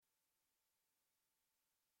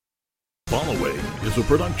Following is a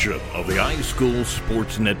production of the iSchool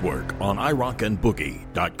Sports Network on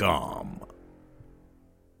iRockandBoogie.com.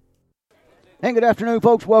 And good afternoon,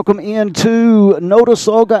 folks. Welcome into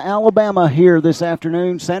Notasulga, Alabama here this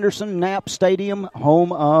afternoon. Sanderson Knapp Stadium,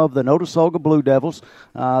 home of the Notasulga Blue Devils.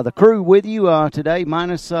 The crew with you today,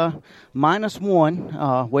 minus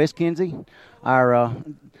one, Wes Kinsey,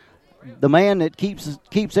 the man that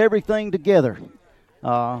keeps everything together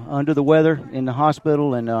under the weather in the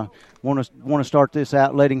hospital, and want to start this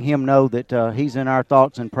out letting him know that he's in our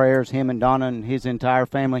thoughts and prayers, him and Donna and his entire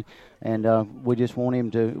family. And we just want him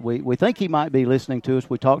to, we think he might be listening to us.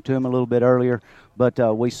 We talked to him a little bit earlier, but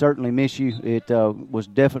we certainly miss you. It was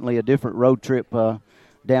definitely a different road trip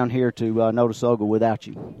down here to Notasulga without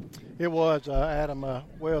you. It was, Adam,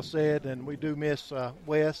 well said, and we do miss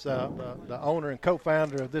Wes, the owner and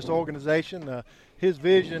co-founder of this organization. His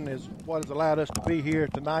vision is what has allowed us to be here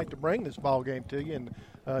tonight to bring this ball game to you, and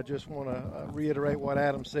just want to reiterate what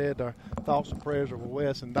Adam said. Our thoughts and prayers are with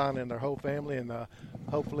Wes and Donna and their whole family, and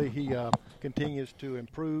hopefully he continues to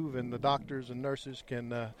improve, and the doctors and nurses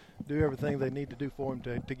can do everything they need to do for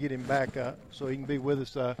him to get him back so he can be with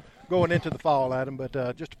us going into the fall, Adam. But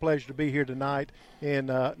just a pleasure to be here tonight in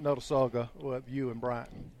Notasulga with you and Brian.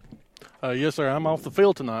 Yes, sir. I'm off the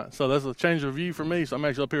field tonight, so that's a change of view for me. So I'm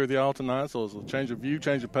actually up here with y'all tonight, so it's a change of view,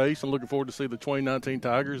 change of pace. I'm looking forward to see the 2019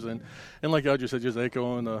 Tigers, and like y'all just said, just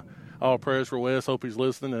echoing all prayers for Wes. Hope he's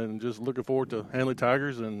listening, and just looking forward to Handley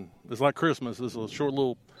Tigers. And it's like Christmas. It's a short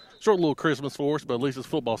little Christmas for us, but at least it's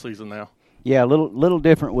football season now. Yeah, a little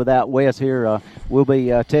different without Wes here. We'll be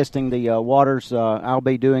testing the waters. I'll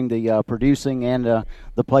be doing the producing and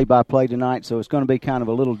the play-by-play tonight, so it's going to be kind of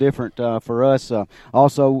a little different for us.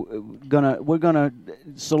 Also, we're gonna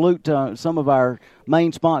salute some of our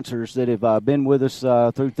main sponsors that have been with us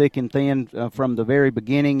through thick and thin from the very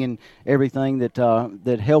beginning, and everything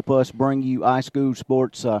that help us bring you iSchool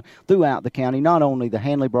sports throughout the county. Not only the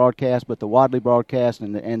Handley broadcast, but the Wadley broadcast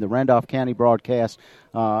and the Randolph County broadcast.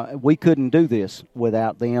 We couldn't do this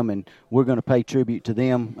without them, and we're going to pay tribute to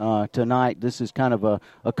them tonight. This is kind of a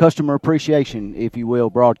customer appreciation, if you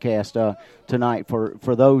will, broadcast tonight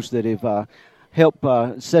for those that have helped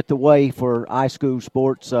set the way for iSchool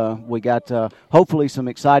sports. We got hopefully some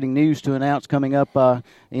exciting news to announce coming up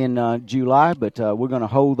in July, but we're going to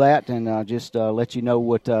hold that and just let you know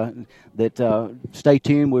what that stay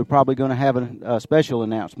tuned. We're probably going to have a special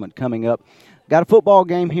announcement coming up. Got a football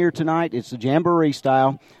game here tonight. It's the Jamboree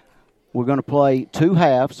style. We're going to play two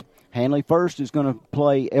halves. Handley first is going to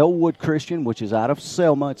play Ellwood Christian, which is out of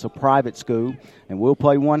Selma. It's a private school, and we'll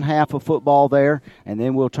play one half of football there, and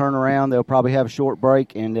then we'll turn around. They'll probably have a short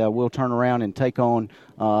break, and we'll turn around and take on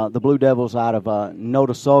the Blue Devils out of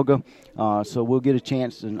Notasulga. So we'll get a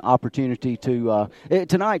chance and opportunity to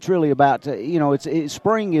tonight's really about,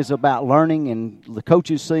 spring is about learning and the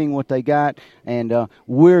coaches seeing what they got, and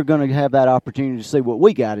we're going to have that opportunity to see what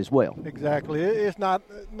we got as well. Exactly. It's not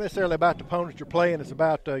necessarily about the opponents you're playing. It's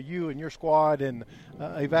about you and your squad and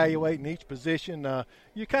evaluating each position.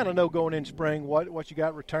 You kind of know going in spring what you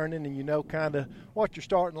got returning, and you know kind of what your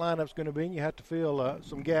starting lineup's going to be, and you have to fill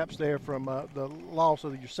some gaps there from the loss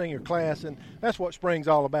of your senior class, and that's what spring's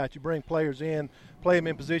all about. You bring players in, play them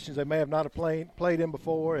in positions they may have not played in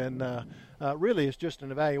before, and really it's just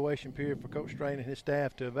an evaluation period for Coach Strain and his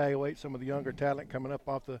staff to evaluate some of the younger talent coming up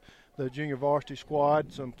off the junior varsity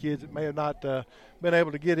squad. Some kids that may have not been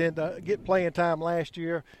able to get playing time last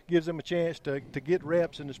year, gives them a chance to get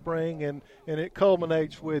reps in the spring, and it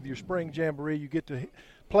culminates with your spring jamboree. You get to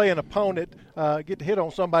play an opponent, get to hit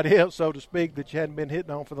on somebody else, so to speak, that you hadn't been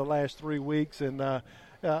hitting on for the last 3 weeks, and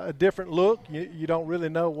a different look. You don't really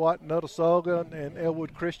know what Notasulga and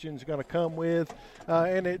Ellwood Christian is going to come with,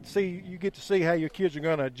 and you get to see how your kids are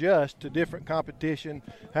going to adjust to different competition,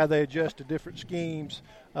 how they adjust to different schemes,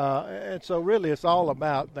 and so really it's all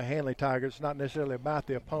about the Handley Tigers. It's not necessarily about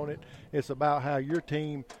the opponent. It's about how your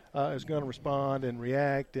team is going to respond and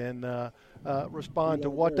react and respond to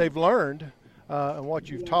what they've learned and what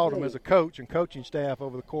you've taught them as a coach and coaching staff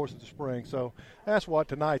over the course of the spring. So that's what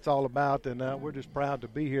tonight's all about, and we're just proud to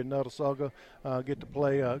be here in Notasulga, get to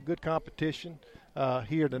play a good competition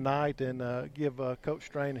here tonight, and give Coach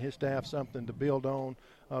Strain and his staff something to build on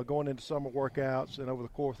going into summer workouts and over the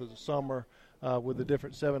course of the summer with the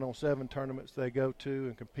different 7-on-7 tournaments they go to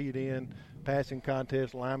and compete in, passing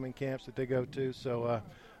contests, lineman camps that they go to. So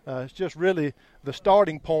it's just really the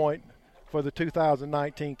starting point for the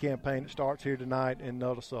 2019 campaign that starts here tonight in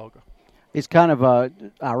Notasulga. It's kind of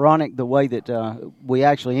ironic the way that we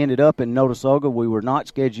actually ended up in Notasulga. We were not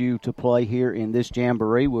scheduled to play here in this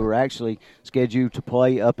jamboree. We were actually scheduled to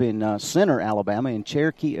play up in Center, Alabama, in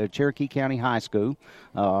Cherokee County High School,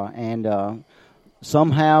 and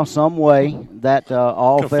somehow, some way, that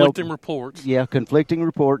all conflicting reports. Yeah, conflicting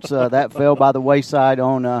reports. That fell by the wayside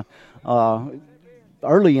on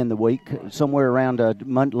early in the week, somewhere around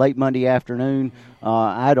late Monday afternoon.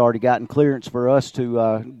 I had already gotten clearance for us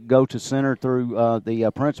to go to Center through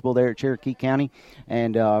the principal there at Cherokee County,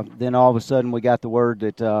 and then all of a sudden we got the word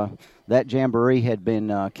that that jamboree had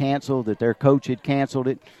been canceled, that their coach had canceled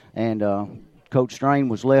it, and Coach Strain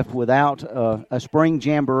was left without a spring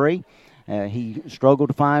jamboree. He struggled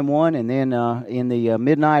to find one, and then in the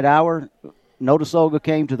midnight hour, Notasulga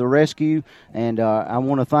came to the rescue, and I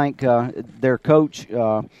want to thank their coach.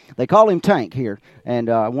 They call him Tank here, and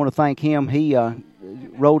I want to thank him. He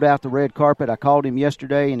rolled out the red carpet. I called him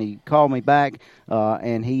yesterday, and he called me back,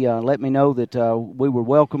 and he let me know that we were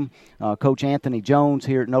welcome. Coach Anthony Jones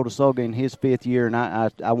here at Notasulga in his 5th year, and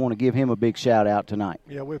I want to give him a big shout-out tonight.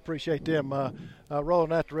 Yeah, we appreciate them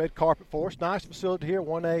rolling out the red carpet for us. Nice facility here,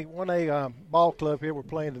 1A ball club here we're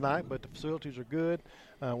playing tonight, but the facilities are good.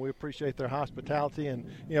 We appreciate their hospitality, and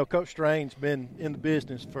Coach Strain's been in the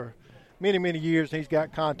business for many, many years, and he's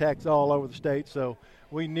got contacts all over the state. So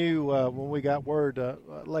we knew when we got word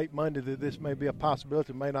late Monday that this may be a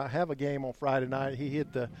possibility. We may not have a game on Friday night. He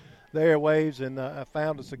hit the airwaves and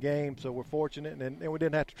found us a game, so we're fortunate, and we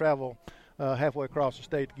didn't have to travel halfway across the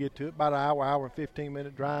state to get to it. About an hour and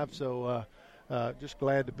 15-minute drive. So just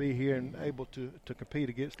glad to be here and able to compete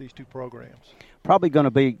against these two programs. Probably going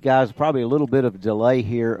to be, guys, probably a little bit of a delay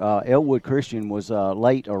here. Ellwood Christian was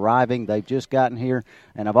late arriving. They've just gotten here,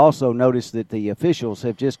 and I've also noticed that the officials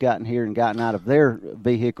have just gotten here and gotten out of their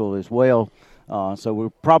vehicle as well. So we're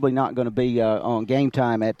probably not going to be on game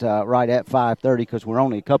time at right at 5:30 because we're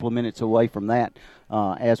only a couple of minutes away from that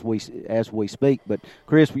as we speak. But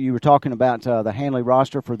Chris, you were talking about the Handley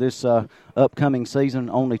roster for this upcoming season.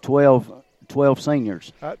 Only 12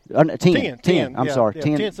 seniors. 10. I'm sorry,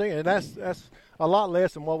 10 seniors. And that's a lot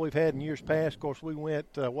less than what we've had in years past. Of course, we went,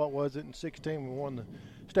 in 16? We won the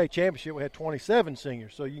state championship. We had 27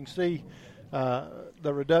 seniors. So you can see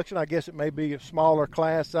the reduction. I guess it may be a smaller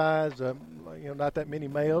class size, not that many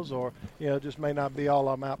males, or, just may not be all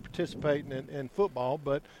of them out participating in football.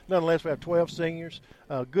 But nonetheless, we have 12 seniors.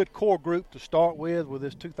 A good core group to start with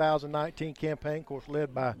this 2019 campaign, of course,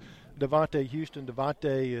 led by Devontae Houston.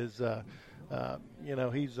 Devontae is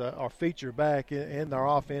he's our feature back in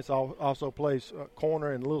our offense. Also plays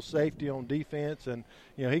corner and a little safety on defense, and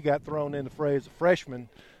he got thrown in the fray as a freshman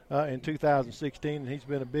in 2016, and he's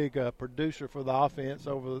been a big producer for the offense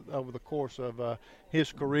over the course of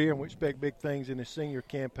his career, and we expect big things in his senior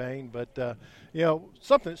campaign. But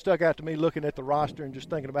something that stuck out to me looking at the roster and just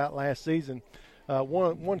thinking about last season.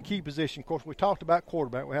 One key position, of course, we talked about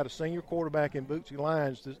quarterback. We had a senior quarterback in Bootsy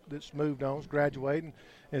Lyons that's moved on, is graduating,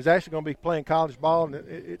 and is actually going to be playing college ball. And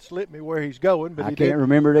it slipped me where he's going, but I can't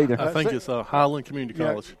remember it either. I think it's Highland Community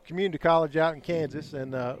College. Community College out in Kansas,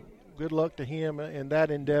 and good luck to him in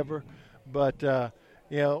that endeavor. But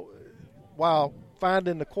while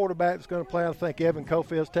finding the quarterback that's going to play, I think Evan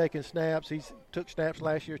Cofield's taking snaps. He took snaps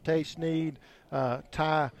last year. Tay Sneed,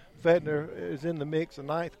 Ty Fettner is in the mix, a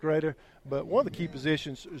 9th grader. But one of the key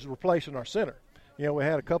positions is replacing our center. We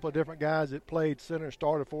had a couple of different guys that played center and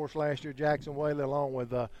started for us last year, Jackson Whaley along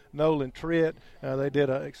with Nolan Tritt. They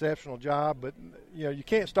did an exceptional job. But, you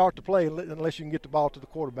can't start the play unless you can get the ball to the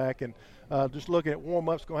quarterback. And just looking at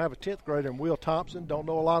warm-ups, going to have a 10th grader in Will Thompson. Don't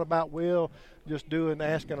know a lot about Will, just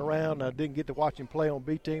asking around. Didn't get to watch him play on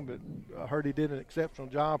B team, but I heard he did an exceptional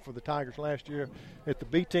job for the Tigers last year at the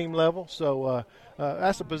B team level. So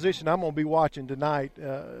that's a position I'm going to be watching tonight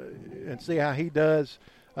and see how he does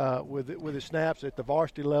with his snaps at the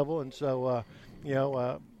varsity level. And so,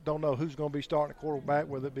 don't know who's going to be starting a quarterback,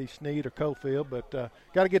 whether it be Sneed or Cofield, but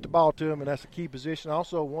got to get the ball to him, and that's a key position.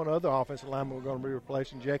 Also, one other offensive lineman we're going to be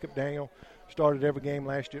replacing, Jacob Daniel, started every game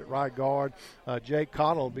last year at right guard. Jake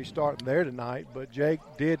Connell will be starting there tonight, but Jake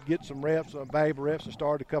did get some reps, valuable reps, and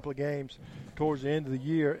started a couple of games towards the end of the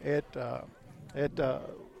year at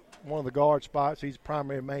one of the guard spots. He's a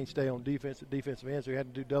primary mainstay on defense at defensive end, so he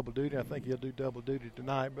had to do double duty. I think he'll do double duty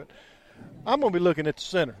tonight, but I'm going to be looking at the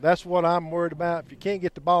center. That's what I'm worried about. If you can't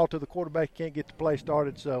get the ball to the quarterback, you can't get the play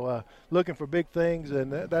started. So looking for big things,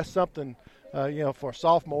 and that's something, for a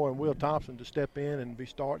sophomore and Will Thompson to step in and be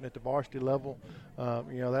starting at the varsity level.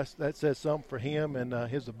 That says something for him and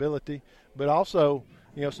his ability. But also,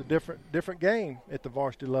 it's a different game at the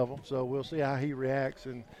varsity level. So we'll see how he reacts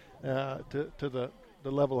and to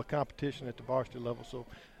the level of competition at the varsity level. So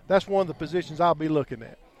that's one of the positions I'll be looking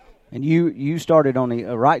at. And you started on the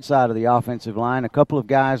right side of the offensive line. A couple of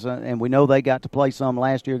guys, and we know they got to play some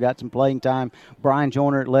last year, got some playing time. Brian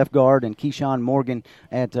Joyner at left guard and Keyshawn Morgan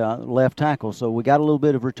at left tackle. So we got a little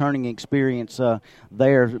bit of returning experience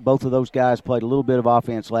there. Both of those guys played a little bit of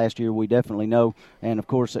offense last year, we definitely know. And, of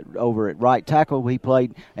course, over at right tackle he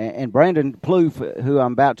played. And Brandon Plouffe, who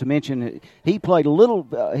I'm about to mention, he played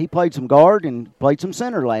he played some guard and played some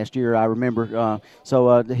center last year, I remember.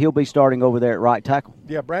 So he'll be starting over there at right tackle.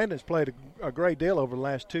 Yeah, Brandon's played a great deal over the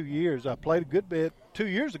last 2 years. I played a good bit 2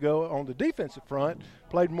 years ago on the defensive front,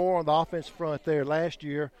 played more on the offensive front there last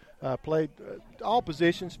year, played all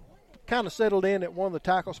positions, kind of settled in at one of the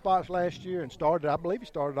tackle spots last year and I believe he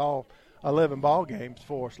started all 11 ball games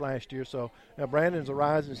for us last year. So Brandon's a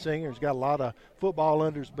rising senior. He's got a lot of football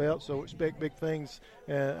under his belt, so expect big things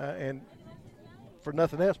and for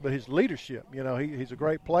nothing else but his leadership. You know, he's a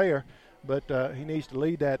great player, but he needs to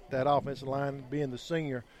lead that offensive line, being the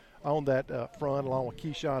senior on that front along with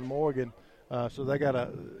Keyshawn Morgan. So they got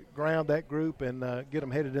to ground that group and get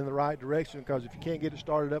them headed in the right direction, because if you can't get it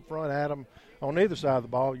started up front, Adam, on either side of the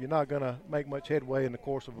ball, you're not going to make much headway in the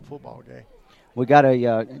course of a football game. We got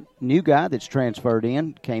a new guy that's transferred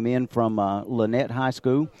in, came in from Lynette High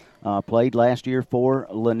School, played last year for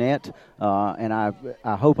Lynette, and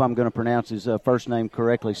I hope I'm going to pronounce his first name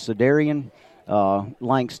correctly, Cedarian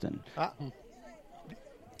Langston.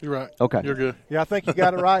 You're right. Okay. You're good. Yeah, I think you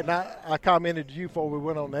got it right, and I commented to you before we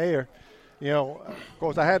went on the air. You know, of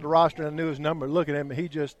course, I had the roster and I knew his number. Looking at him,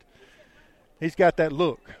 he's got that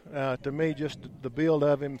look. To me, just the build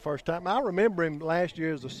of him first time. I remember him last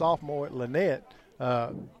year as a sophomore at Lynette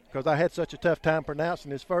because I had such a tough time pronouncing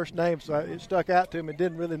his first name, so it stuck out to me.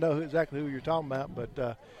 Didn't really know exactly who you're talking about,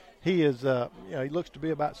 but he is, he looks to be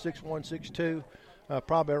about 6'1", 6'2",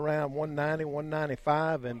 probably around 190,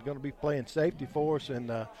 195, and going to be playing safety for us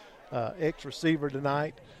and ex-receiver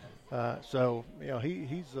tonight. So,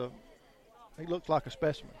 he looks like a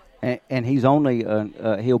specimen. And he's only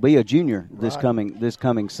he'll be a junior this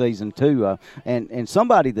coming season too, and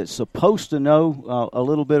somebody that's supposed to know a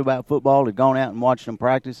little bit about football had gone out and watched him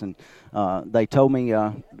practice, and they told me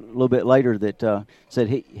a little bit later that said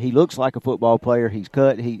he looks like a football player. He's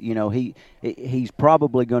cut. He's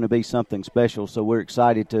probably going to be something special. So we're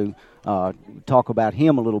excited to talk about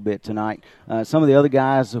him a little bit tonight. Some of the other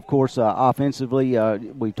guys, of course, offensively,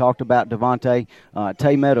 we talked about Devontae.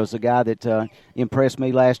 Tay Meadows, a guy that impressed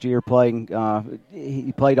me last year playing.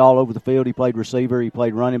 He played all over the field. He played receiver. He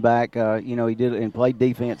played running back. He did and played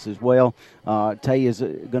defense as well. Tay is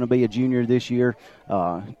going to be a junior this year.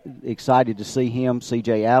 Excited to see him.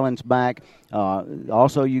 C.J. Allen's back.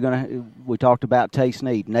 Also, we talked about Tay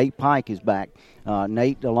Sneed. Nate Pike is back.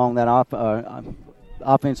 Nate along that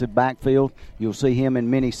offensive backfield. You'll see him in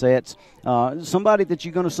many sets. Somebody that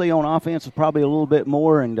you're going to see on offense is probably a little bit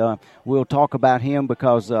more, and we'll talk about him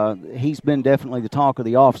because he's been definitely the talk of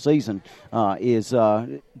the offseason, is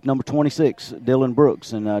number 26, Dylan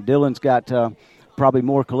Brooks. And Dylan's got probably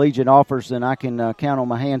more collegiate offers than I can count on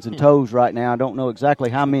my hands and toes right now. I don't know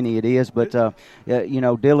exactly how many it is, but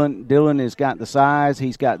Dylan has got the size,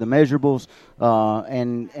 he's got the measurables,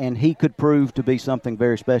 and he could prove to be something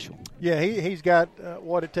very special. Yeah, he's got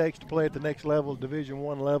what it takes to play at the next level, Division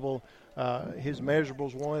I level. His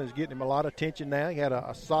measurables one is getting him a lot of attention now. He had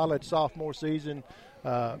a solid sophomore season,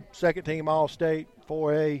 second team All-State,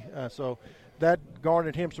 4A, so that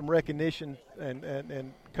garnered him some recognition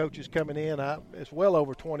and coaches coming in. It's well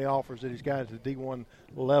over 20 offers that he's got at the D1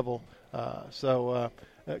 level. So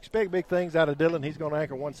expect big things out of Dylan. He's going to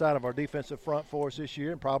anchor one side of our defensive front for us this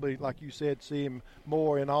year, and probably, like you said, see him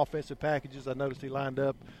more in offensive packages. I noticed he lined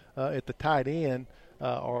up at the tight end.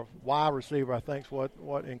 Or Y receiver, I think is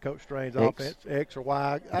what in Coach Strain's offense, X or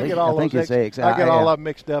Y. I get all those X. I get all of them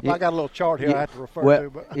mixed up. I got a little chart here I have to refer to.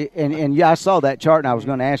 But. And I saw that chart, and I was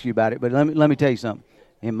going to ask you about it, but let me tell you something.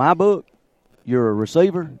 In my book, you're a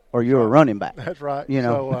receiver or you're a running back. That's right.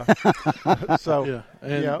 Yeah.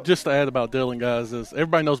 And just to add about Dylan, guys, is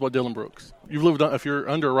everybody knows about Dylan Brooks. If you're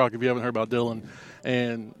under a rock, if you haven't heard about Dylan,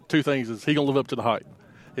 and two things is he gonna live up to the hype.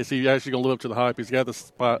 Is he actually going to live up to the hype? He's got the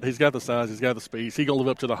spot. He's got the size. He's got the speed. He's going to live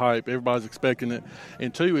up to the hype. Everybody's expecting it.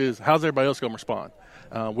 And two is, how's everybody else going to respond?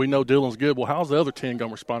 We know Dylan's good. Well, how's the other 10 going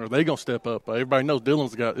to respond? Are they going to step up? Everybody knows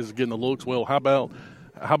Dylan's is getting the looks. Well, how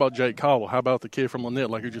about Jake Caldwell? How about the kid from Lynette,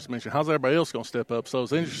 like you just mentioned? How's everybody else going to step up? So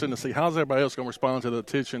it's interesting to see how's everybody else going to respond to the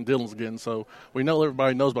attention Dylan's getting. So we know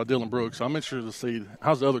everybody knows about Dylan Brooks. So I'm interested to see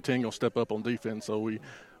how's the other 10 going to step up on defense. So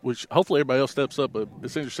which hopefully everybody else steps up, but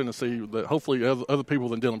it's interesting to see that hopefully other people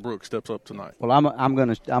than Dylan Brooks steps up tonight. Well, I'm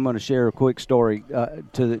going to share a quick story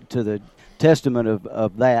to the testament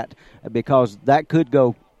of that, because that could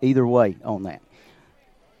go either way on that.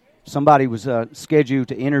 Somebody was scheduled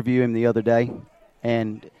to interview him the other day,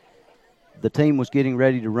 and the team was getting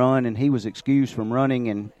ready to run, and he was excused from running,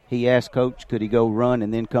 and he asked Coach could he go run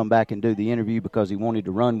and then come back and do the interview because he wanted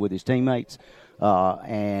to run with his teammates.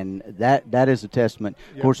 And that is a testament.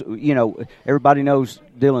 Yep. Of course, everybody knows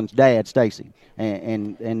Dylan's dad, Stacy,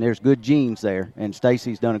 and there's good genes there, and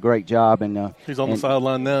Stacy's done a great job. And he's on the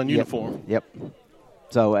sideline now in uniform. Yep.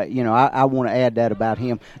 So, I want to add that about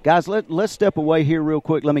him. Guys, let's step away here real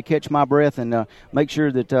quick. Let me catch my breath and make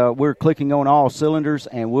sure that we're clicking on all cylinders,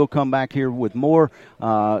 and we'll come back here with more.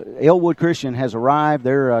 Ellwood Christian has arrived.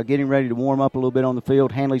 They're getting ready to warm up a little bit on the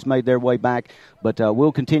field. Handley's made their way back, but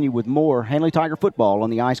we'll continue with more Handley Tiger football on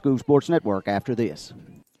the iSchool Sports Network after this.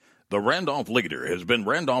 The Randolph Leader has been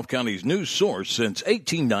Randolph County's news source since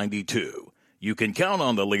 1892. You can count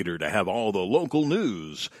on the Leader to have all the local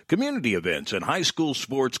news, community events, and high school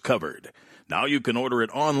sports covered. Now you can order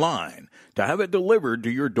it online to have it delivered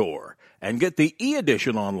to your door and get the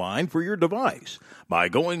e-edition online for your device by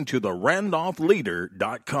going to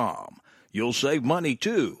therandolphleader.com. You'll save money,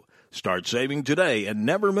 too. Start saving today and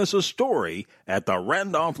never miss a story at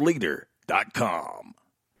therandolphleader.com.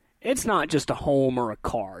 It's not just a home or a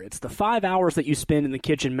car. It's the 5 hours that you spend in the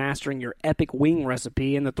kitchen mastering your epic wing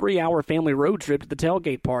recipe and the 3-hour family road trip to the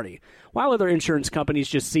tailgate party. While other insurance companies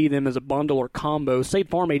just see them as a bundle or combo,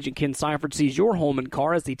 State Farm agent Ken Seifert sees your home and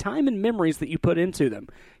car as the time and memories that you put into them.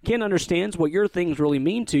 Ken understands what your things really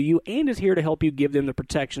mean to you and is here to help you give them the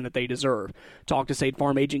protection that they deserve. Talk to State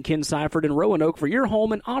Farm agent Ken Seifert in Roanoke for your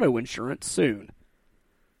home and auto insurance soon.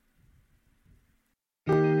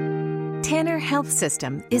 Tanner Health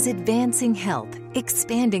System is advancing health,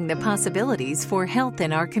 expanding the possibilities for health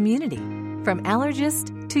in our community. From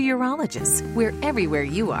allergist to urologist, we're everywhere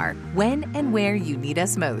you are, when and where you need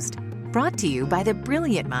us most. Brought to you by the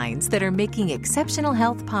brilliant minds that are making exceptional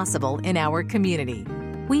health possible in our community.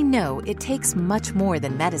 We know it takes much more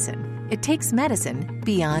than medicine. It takes medicine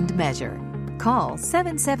beyond measure. Call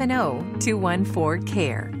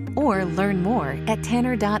 770-214-CARE or learn more at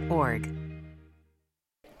tanner.org.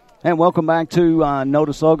 And welcome back to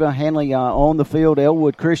Notasulga. Handley on the field.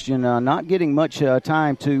 Ellwood Christian not getting much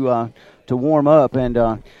time to warm up.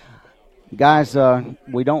 And guys,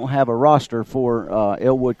 we don't have a roster for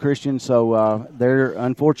Ellwood Christian, so they're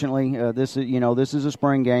unfortunately this is a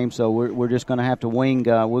spring game, so we're just going to have to wing.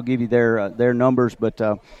 We'll give you their numbers, but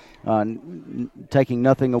taking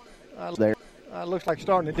nothing away there. Looks like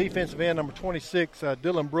starting the defensive end, number 26,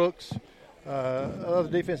 Dylan Brooks. Other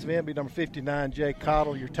defensive end will be number 59, Jay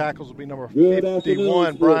Cottle. Your tackles will be number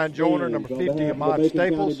 51, Brian Joyner, number 50, Ahmad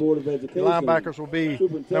Staples. Your linebackers will be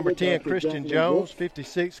number 10, Christian Jones,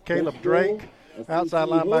 56, Caleb Drake. Outside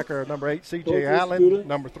linebacker, number 8, C.J. Allen,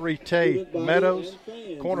 number 3, Tay Meadows.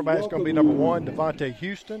 Cornerback's going to be number 1, Devontae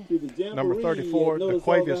Houston, number 34,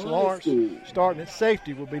 DeQuavius Lawrence. Starting at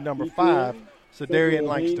safety will be number 5, Cedarian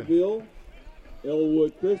Langston.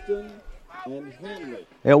 Ellwood Christian and Handley.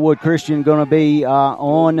 Ellwood Christian going to be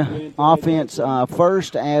on offense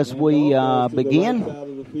first as we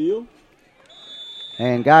begin.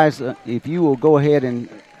 And, guys, if you will go ahead and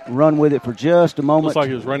run with it for just a moment. Looks like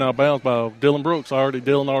it was ran out of bounds by Dylan Brooks.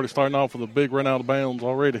 Dylan already starting off with a big run out of bounds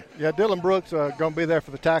already. Yeah, Dylan Brooks going to be there for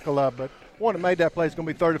the tackle, but one that made that play is going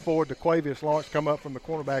to be 34, DeQuavius Lawrence, come up from the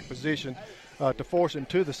cornerback position to force him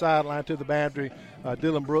to the sideline, to the boundary.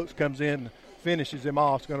 Dylan Brooks comes in, finishes him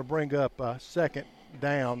off. It's going to bring up second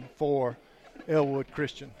down for Ellwood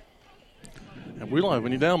Christian. And we don't have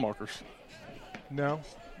any down markers. No,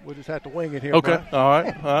 we'll just have to wing it here. Okay,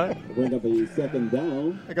 Brian. all right. Bring up a second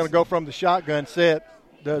down. They're going to go from the shotgun set,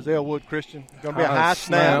 does Ellwood Christian. It's going to be a high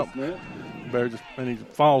snap. And he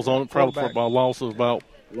falls on it probably for about a loss of about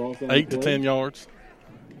 8 to 10 yards.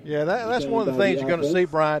 Yeah, that's one of the things you're going to see,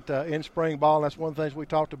 Bryant, in spring ball. And that's one of the things we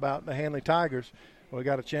talked about in the Handley Tigers. We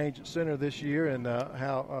got a change at center this year, and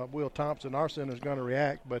how Will Thompson, our center, is going to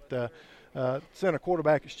react. But center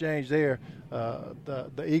quarterback exchange there,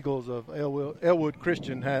 the Eagles of Ellwood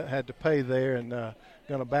Christian had to pay there, and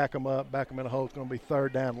going to back them up, back them in a hole. It's going to be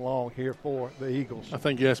third down long here for the Eagles. I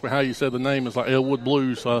think you asked me how you said the name. It's like Ellwood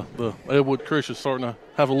Blues. The Ellwood Christian is starting to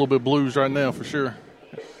have a little bit of blues right now for sure.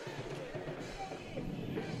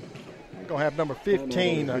 Going to have number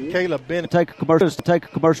 15, Caleb Bennett. Take a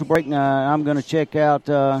commercial break. Now I'm going to check out.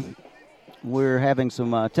 We're having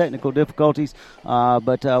some technical difficulties,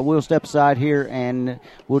 but we'll step aside here and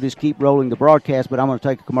we'll just keep rolling the broadcast. But I'm going to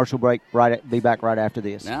take a commercial break. Be back right after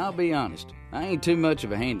this. Now, be honest. I ain't too much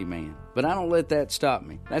of a handyman, but I don't let that stop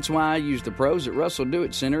me. That's why I use the pros at Russell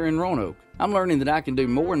Do-It Center in Roanoke. I'm learning that I can do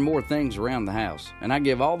more and more things around the house, and I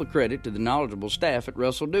give all the credit to the knowledgeable staff at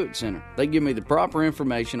Russell Do-It Center. They give me the proper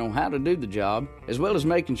information on how to do the job, as well as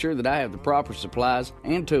making sure that I have the proper supplies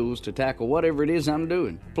and tools to tackle whatever it is I'm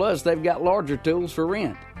doing. Plus, they've got larger tools for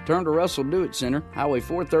rent. Turn to Russell Do-It Center, Highway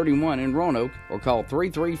 431 in Roanoke, or call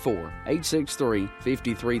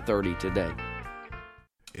 334-863-5330 today.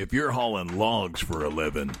 If you're hauling logs for a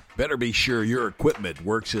living, better be sure your equipment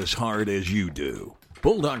works as hard as you do.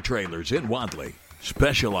 Bulldog Trailers in Wadley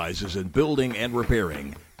specializes in building and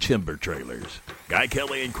repairing timber trailers. Guy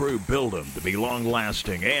Kelly and crew build them to be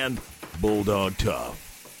long-lasting and Bulldog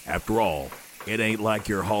tough. After all, it ain't like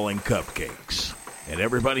you're hauling cupcakes. And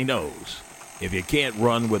everybody knows, if you can't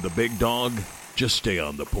run with a big dog, just stay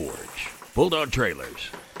on the porch. Bulldog Trailers,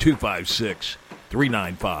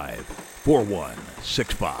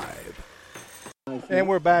 256-395-4165. And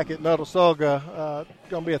we're back at Notasulga.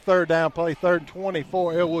 Going to be a third down play, 3rd and 20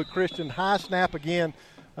 for Ellwood Christian. High snap again.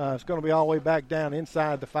 It's going to be all the way back down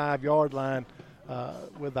inside the 5-yard line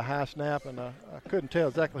with the high snap. And I couldn't tell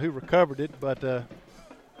exactly who recovered it, but I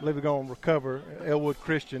believe we're going to recover Ellwood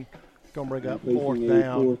Christian. Going to bring up fourth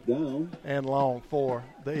down and long for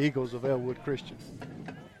the Eagles of Ellwood Christian.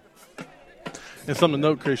 And something to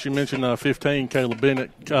note, Chris, you mentioned 15, Caleb Bennett.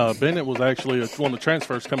 Bennett was actually one of the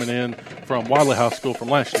transfers coming in from Wadley High School from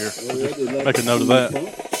last year. So just make a note of that. I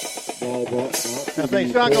think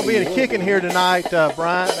it's not going to be any kicking here tonight,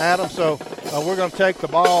 Bryant, Adam, so we're going to take the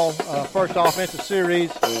ball, first offensive series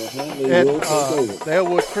at the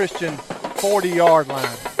Ellwood Christian 40-yard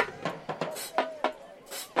line.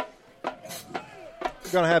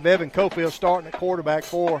 We're going to have Evan Cofield starting at quarterback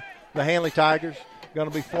for the Handley Tigers. Going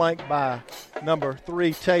to be flanked by number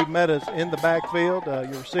 3, Tay Meadows in the backfield. Your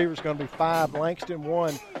receiver's going to be 5, Langston,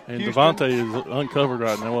 1, and Houston. Devontae is uncovered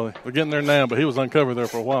right now. Well, they're getting there now, but he was uncovered there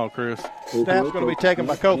for a while, Chris. Snap's going to be taken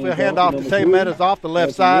by Cofield. Hand off to Tay Meadows off the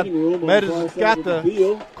left side. Meadows has got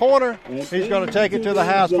the corner. He's going to take it to the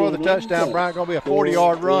house for the touchdown. Bryant, going to be a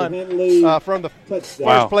 40-yard run from the first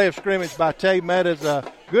play of scrimmage by Tay Meadows.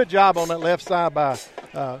 Good job on that left side by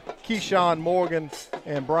Keyshawn Morgan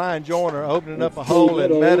and Brian Joyner opening up a hole,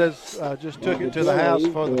 and Meadows just took it to the house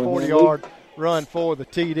for the 40-yard run for the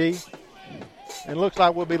TD. And looks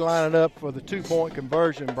like we'll be lining up for the 2-point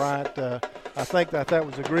conversion, Bryant. I think that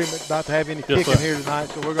was agreement not to have any kicking here tonight,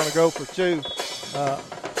 so we're going to go for 2.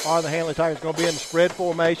 Are the Handley Tigers going to be in the spread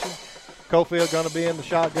formation? Cofield going to be in the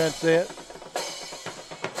shotgun set.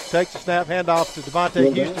 Takes the snap, handoff to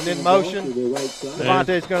Devontae Houston in motion.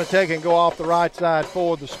 Devontae's going to take it and go off the right side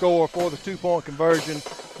for the score, for the 2-point conversion.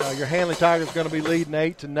 Your Handley Tigers going to be leading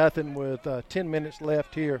 8-0 with 10 minutes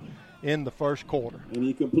left here in the first quarter. And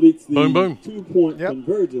he completes the boom. 2-point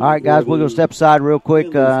conversion. All right, guys, we're going to step aside real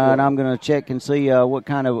quick, and I'm going to check and see what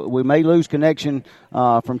kind of – we may lose connection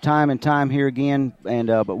from time and time here again, and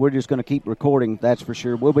but we're just going to keep recording, that's for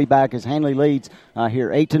sure. We'll be back as Handley leads here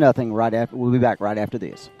 8-0 right after. We'll be back right after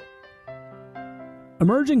this.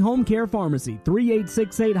 Emerging Home Care Pharmacy,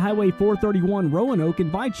 3868 Highway 431, Roanoke,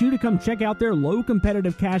 invites you to come check out their low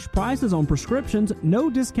competitive cash prices on prescriptions, no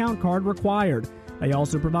discount card required. They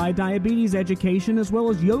also provide diabetes education as well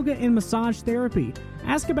as yoga and massage therapy.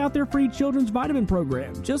 Ask about their free children's vitamin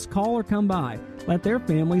program. Just call or come by. Let their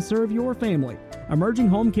family serve your family. Emerging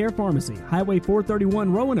Home Care Pharmacy, Highway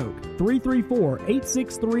 431, Roanoke,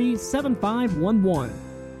 334-863-7511.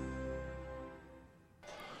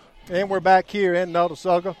 And we're back here in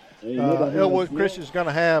Notasulga. Ellwood Christian is going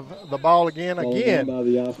to have the ball again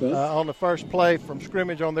on the first play from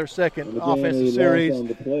scrimmage on their second offensive series.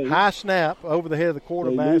 High snap over the head of the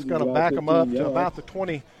quarterback. It's going to back them up to about the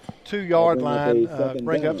 22-yard line,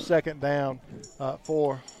 bring up second down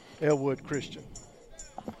for Ellwood Christian.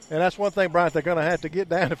 And that's one thing, Bryant, they're going to have to get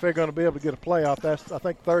down if they're going to be able to get a playoff. That's, I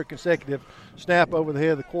think, third consecutive snap over the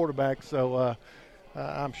head of the quarterback. So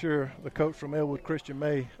I'm sure the coach from Ellwood Christian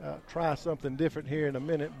may try something different here in a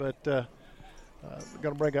minute, but we're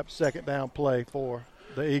going to bring up second down play for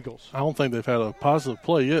the Eagles. I don't think they've had a positive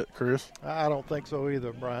play yet, Chris. I don't think so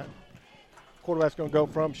either, Bryant. Quarterback's going to go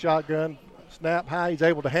from shotgun, snap high. He's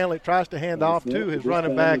able to handle it, tries to hand off to his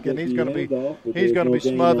running back, and he's going to be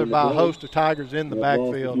smothered by a host of Tigers in the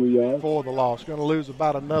backfield for the loss. Going to lose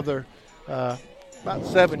about another about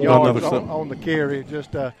 7 yards on the carry.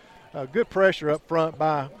 Just good pressure up front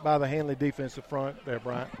by the Handley defensive front there,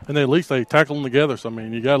 Bryant. And at least they tackle them together. So, I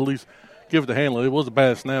mean, you got to at least give it to Handley. It was a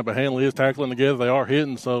bad snap, but Handley is tackling together. They are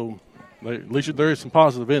hitting, so at least there is some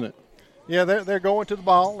positive in it. Yeah, they're going to the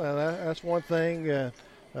ball. That's one thing.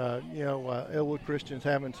 Ellwood Christian's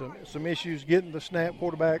having some issues getting the snap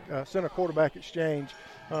center quarterback exchange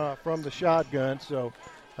from the shotgun. So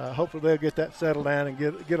hopefully they'll get that settled down and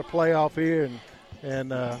get a playoff here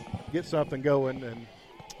and get something going and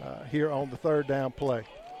here on the third down play.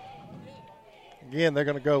 Again, they're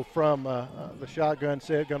going to go from the shotgun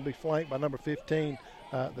set, going to be flanked by number 15,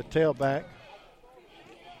 the tailback.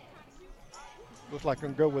 Looks like they're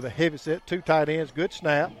going to go with a heavy set, 2 tight ends, good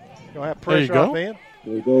snap. Going to have pressure off in.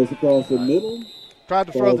 There he goes across the middle. Tried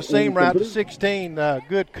to throw the seam route to 16.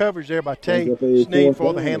 Good coverage there by Tate Sneed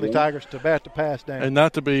for the Handley Tigers to bat the pass down. And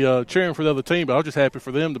not to be cheering for the other team, but I was just happy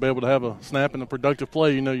for them to be able to have a snap and a productive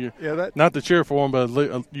play. Not to cheer for them,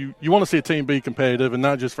 but you want to see a team be competitive and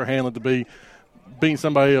not just for Handley to be beating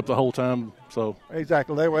somebody up the whole time. So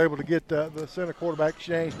exactly, they were able to get the center quarterback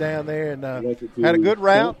exchange down there and had a good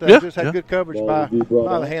route. Just had good coverage by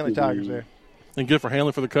the Handley Tigers there. And good for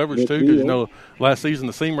Handley for the coverage, too, because, last season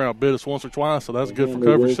the seam route bit us once or twice, so that's good for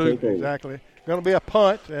coverage, too. Exactly. Going to be a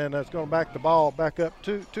punt, and it's going to back the ball back up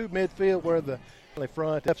to midfield where the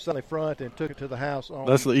front and took it to the house.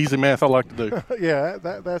 That's the easy math I like to do. Yeah,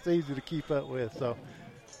 that's easy to keep up with. So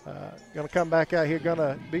going to come back out here, going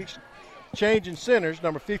to be changing centers.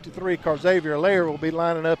 Number 53, Xavier Lair, will be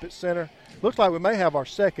lining up at center. Looks like we may have our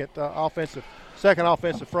second offensive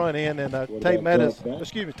front end, and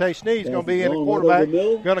Tate Sneed's going to be in at quarterback,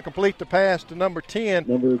 going to complete the pass to number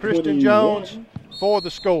 10, Christian Jones, for the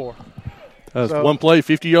score. That's one play,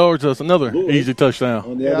 50 yards. That's another easy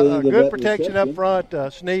touchdown. Good protection up front.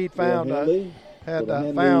 Sneed found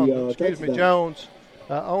Jones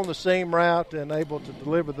on the seam route and able to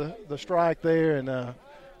deliver the strike there, and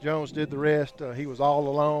Jones did the rest. He was all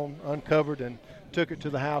alone, uncovered, and took it to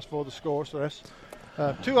the house for the score. So that's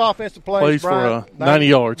 2 offensive plays for 90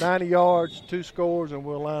 yards. 90 yards, 2 scores, and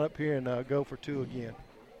we'll line up here and go for 2 again.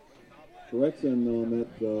 Correction on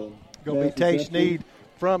that. Going to be Tate Sneed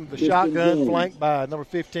from the shotgun, flanked by number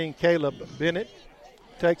 15, Caleb Bennett.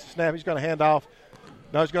 Takes the snap. He's going to hand off.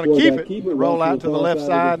 No, he's going to keep it, roll out to the left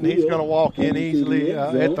side, and he's going to walk in easily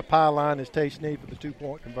at the pylon as Tate Sneed for the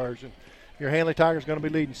 2-point conversion. Your Handley Tigers going to be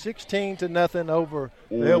leading 16-0 over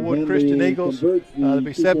the Ellwood Christian Eagles. There'll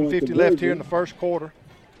be 7:50 left here in the first quarter,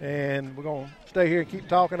 and we're going to stay here and keep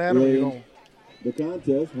talking at them. The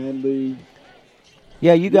contest, Handley.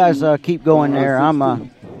 Yeah, you guys keep going there.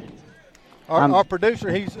 Our producer,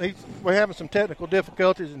 we're having some technical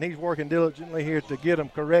difficulties, and he's working diligently here to get them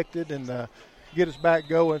corrected and get us back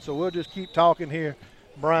going. So we'll just keep talking here,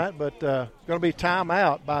 Bryant. But it's going to be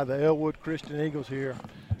timeout by the Ellwood Christian Eagles here.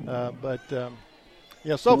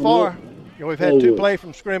 So far, we've had 2 plays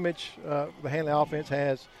from scrimmage. The Handley offense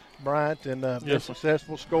has, Bryant, and been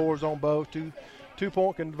successful scores on both.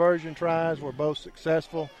 2-point conversion tries were both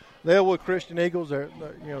successful. The Ellwood Christian Eagles, they're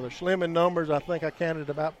slim in numbers. I think I counted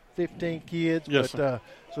about 15 kids. Yes, but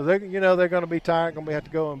so they're going to be tired. Going to have to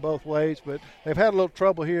go in both ways. But they've had a little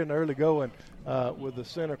trouble here in the early going with the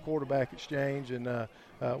center quarterback exchange, and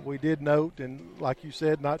we did note, and like you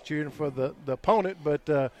said, not cheering for the opponent,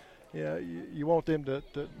 but you want them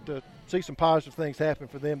to see some positive things happen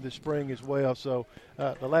for them this spring as well. So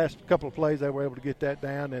the last couple of plays, they were able to get that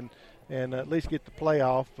down and at least get the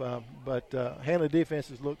playoff. But Handley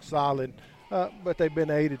defenses look solid, but they've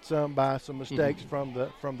been aided some by some mistakes from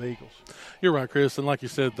the Eagles. You're right, Chris, and like you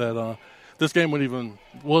said, that this game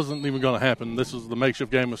wasn't even going to happen. This is the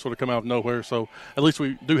makeshift game that sort of come out of nowhere. So at least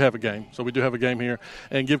we do have a game. So we do have a game here.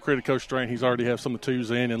 And give credit to Coach Strain. He's already have some of the 2s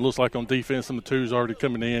in. And it looks like on defense some of the 2s already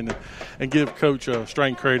coming in. And give Coach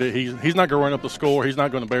Strain credit. He's not going to run up the score. He's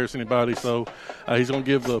not going to embarrass anybody. So he's going to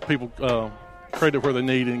give the people credit where they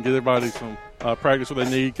need and give everybody some practice where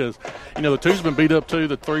they need, because the 2's been beat up too,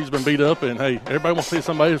 the 3's been beat up, and hey, everybody wants to see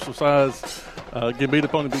somebody else besides get beat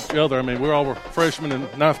up on each other. I mean, we're all freshmen and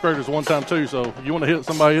 9th graders one time too, so you want to hit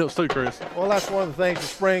somebody else too, Chris. Well, that's one of the things in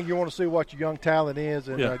spring. You want to see what your young talent is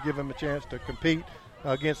and give them a chance to compete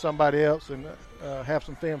against somebody else and have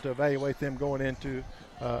some film to evaluate them going into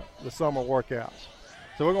the summer workouts.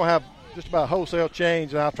 So we're going to have just about a wholesale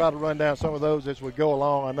change, and I'll try to run down some of those as we go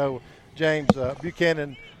along. I know James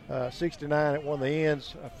Buchanan, 69 at one of the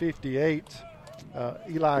ends, 58.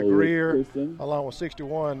 Eli Greer, along with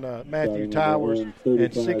 61, Matthew Towers,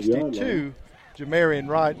 and 62, Jamarian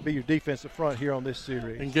Wright, be your defensive front here on this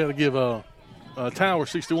series. And got to give Towers,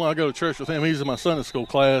 61, I go to church with him. He's in my Sunday school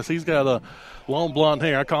class. He's got a long blonde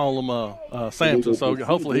hair. I call him Samson, so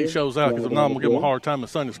hopefully he shows out, because if not, I'm going to give him a hard time in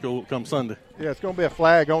Sunday school come Sunday. Yeah, it's going to be a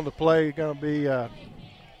flag on the play. It's going to be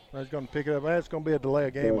he's going to pick it up. It's going to be a delay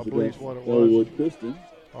of game, I believe is what it was.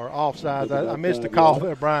 Or offsides. I missed the call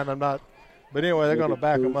there, Brian. I'm not. But anyway, they're going to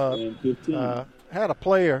back them up. Had a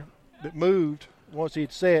player that moved once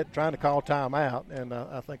he'd set, trying to call timeout, and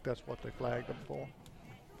I think that's what they flagged him for.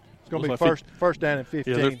 It's going to be first down and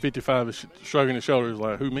 15. Yeah, they're 55 is shrugging his shoulders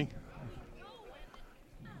like, who, me?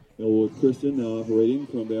 Ellwood Christian now operating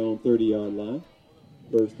from their own 30-yard line.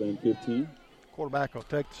 First and 15. Quarterback will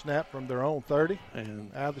take the snap from their own 30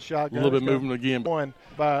 and out of the shotgun. A little bit movement again. One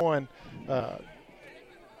by one.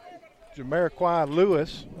 Jamiroquai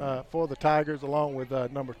Lewis for the Tigers, along with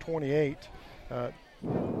number 28,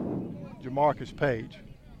 Jamarcus Page.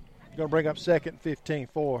 Going to bring up second and 15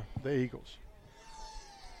 for the Eagles.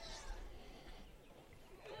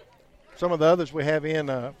 Some of the others we have in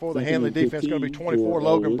for the Handley defense going to be 24,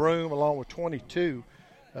 Logan Broom, along with 22,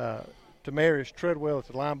 Tamarius Treadwell at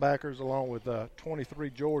the linebackers, along with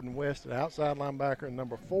 23, Jordan West at outside linebacker, and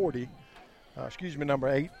number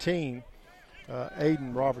 18,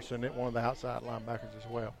 Aiden Robertson at one of the outside linebackers as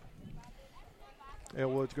well.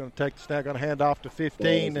 Ellwood's going to take the snap, going to hand off to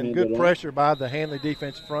 15, and good pressure by the Handley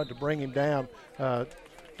defensive front to bring him down for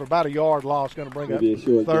about a yard loss. Going to bring up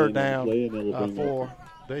third down for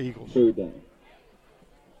the Eagles. Third down.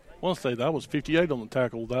 I want to say that was 58 on the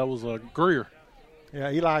tackle. That was Greer. Yeah,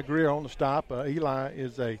 Eli Greer on the stop. Eli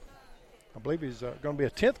is I believe he's going to be a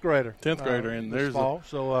 10th grader. 10th grader, and there's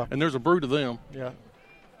and there's a brew to them. Yeah,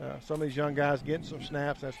 some of these young guys getting some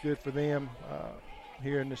snaps. That's good for them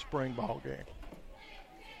here in this spring ball game.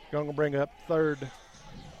 Going to bring up third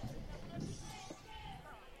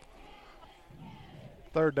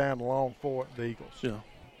down long for the Eagles. Yeah.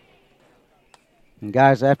 And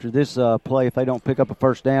guys, after this play, if they don't pick up a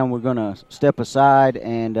first down, we're going to step aside.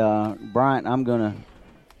 And, Bryant, I'm going to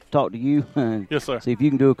talk to you and yes, sir. See if you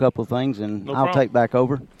can do a couple of things, and no I'll problem. take back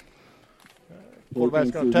over.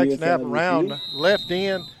 Quarterback's going to take snap around left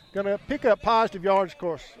end. Going to pick up positive yards, of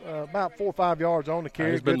course, about 4 or 5 yards on the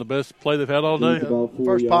carry. It's been the best play they've had all day.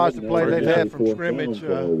 First positive play they've had from scrimmage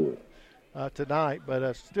tonight,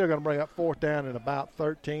 but still going to bring up fourth down and about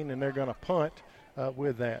 13, and they're going to punt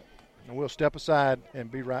with that. And we'll step aside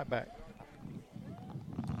and be right back.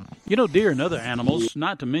 You know, deer and other animals,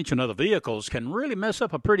 not to mention other vehicles, can really mess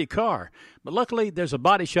up a pretty car. But luckily, there's a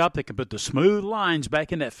body shop that can put the smooth lines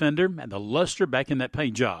back in that fender and the luster back in that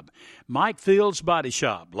paint job. Mike Fields Body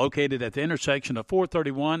Shop, located at the intersection of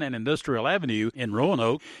 431 and Industrial Avenue in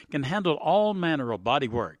Roanoke, can handle all manner of body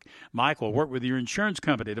work. Mike will work with your insurance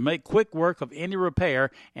company to make quick work of any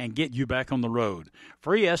repair and get you back on the road.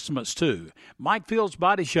 Free estimates, too. Mike Fields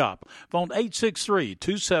Body Shop, phone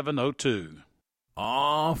 863-2702.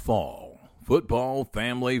 Fall. Football,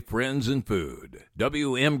 family, friends, and food.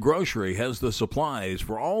 WM Grocery has the supplies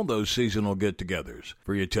for all those seasonal get-togethers.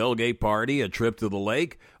 For your tailgate party, a trip to the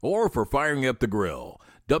lake, or for firing up the grill.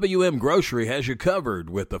 WM Grocery has you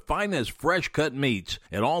covered with the finest fresh-cut meats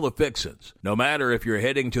and all the fixins. No matter if you're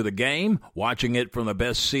heading to the game, watching it from the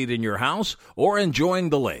best seat in your house, or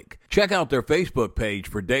enjoying the lake. Check out their Facebook page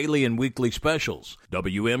for daily and weekly specials.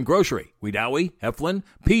 WM Grocery, Wedowee, Heflin,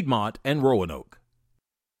 Piedmont, and Roanoke.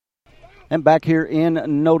 And back here in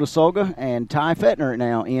Notasulga, and Ty Fettner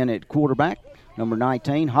now in at quarterback. Number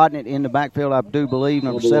 19, Hodnett in the backfield, I do believe.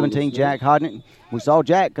 Number 17, Jack Hodnett. We saw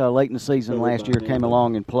Jack late in the season last year, came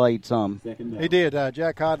along and played some. He did.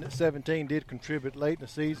 Jack Hodnett, 17, did contribute late in the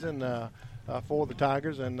season for the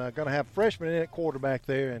Tigers, and going to have freshman in at quarterback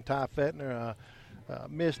there, and Ty Fettner.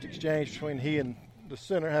 Missed exchange between he and the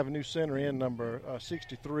center, have a new center in, number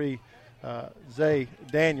 63, Zay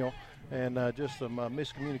Daniel. And just some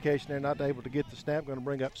miscommunication there, not able to get the snap. Going to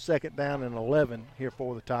bring up second down and 11 here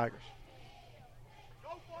for the Tigers.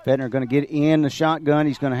 Fettner going to get in the shotgun.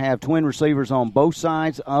 He's going to have twin receivers on both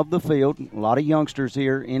sides of the field. A lot of youngsters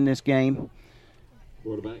here in this game.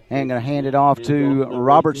 And going to hand it off to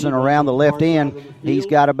Robertson around the left end. He's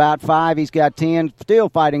got about 5. He's got 10. Still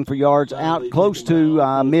fighting for yards out close to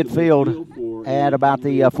midfield at about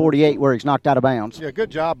the 48 where he's knocked out of bounds. Yeah, good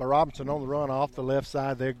job by Robertson on the run off the left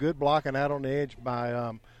side there. Good blocking out on the edge by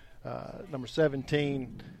number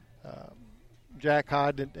 17, Jack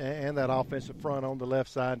Hodnett, and that offensive front on the left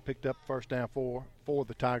side. Picked up first down for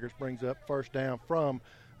the Tigers. Brings up first down from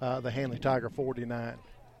the Handley Tiger 49.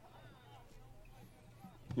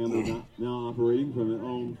 Handley now operating from their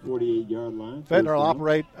own 48-yard line. Fettner will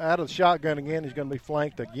operate out of the shotgun again. He's going to be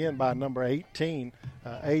flanked again by number 18,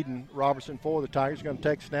 Aiden Robertson for the Tigers. He's going to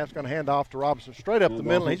take snaps, going to hand off to Robertson straight up the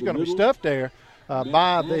middle. He's going to be stuffed there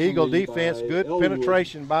by the Eagle defense. Good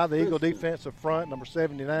penetration by the Eagle defensive front, number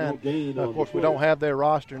 79. Of course, we don't have their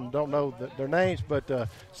roster and don't know their names, but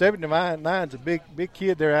 79's a big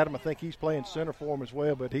kid there, Adam. I think he's playing center for him as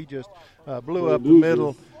well, but he just blew up the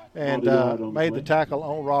middle and made the tackle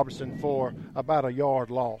on Robertson for about a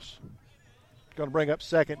yard loss. Going to bring up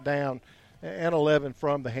second down and 11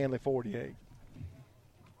 from the Handley 48.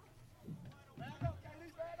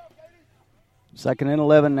 2nd and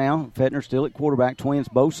 11 now. Fettner still at quarterback. Twins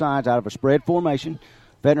both sides out of a spread formation.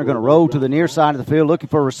 Fettner going to roll to the near side of the field, looking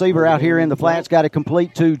for a receiver out here in the flats. Got it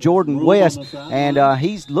complete to Jordan West, and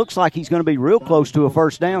he looks like he's going to be real close to a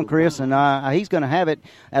first down, Chris, and he's going to have it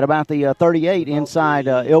at about the 38 inside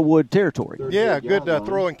Ellwood territory. Yeah, good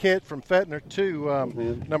throw and catch from Fettner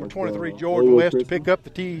to number 23, Jordan West, to pick up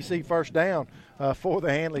the TEC first down for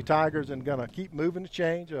the Handley Tigers, and going to keep moving the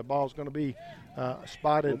change. The ball's going to be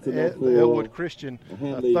spotted at the Ellwood Christian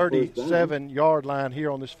 37-yard line here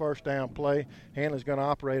on this first down play. Handley's going to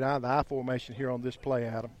operate out of the I formation here on this play,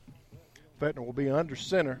 Adam. Fettner will be under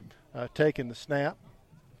center, taking the snap.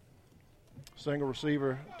 Single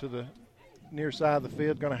receiver to the near side of the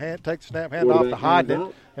field, going to take the snap, hand off to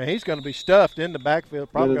Hodnett, and he's going to be stuffed in the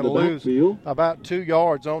backfield, probably going to lose about 2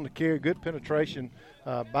 yards on the carry. Good penetration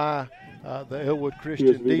by the Ellwood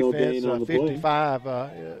Christian defense. 55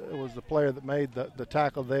 was the player that made the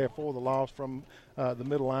tackle there for the loss from the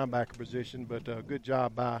middle linebacker position, but good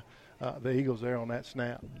job by the Eagles there on that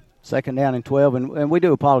snap. 2nd down and 12, and we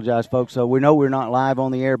do apologize, folks. We know we're not live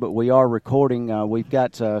on the air, but we are recording. We've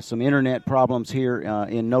got some internet problems here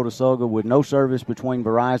in Notasulga with no service between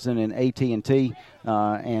Verizon and AT&T,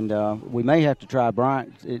 and we may have to try,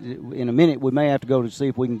 Brian, in a minute, we may have to go to see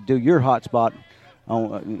if we can do your hotspot.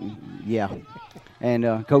 Yeah.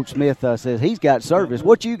 And Coach Smith says he's got service.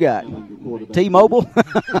 What you got? T-Mobile?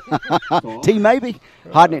 T-maybe?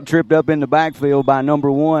 Hodnett tripped up in the backfield by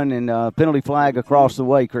number 1, and penalty flag across the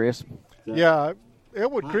way, Chris. Yeah,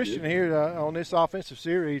 Ellwood Christian here on this offensive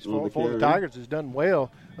series for the Tigers has done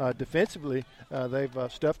well defensively. They've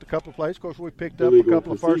stuffed a couple of plays. Of course, we picked up a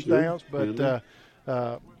couple of first downs, but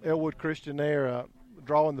Ellwood Christian there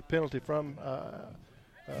drawing the penalty from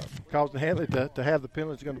causing Handley to have the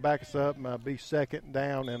penalty is going to back us up and be 2nd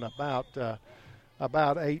down and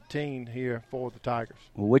about 18 here for the Tigers.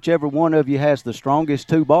 Well, whichever one of you has the strongest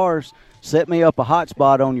 2 bars, set me up a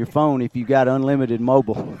hotspot on your phone if you got unlimited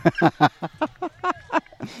mobile.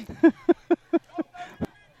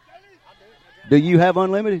 Do you have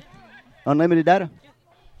unlimited data?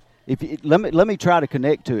 Let me try to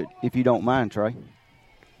connect to it if you don't mind, Trey.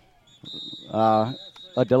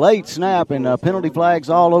 A delayed snap and penalty flags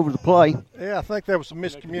all over the play. Yeah, I think there was some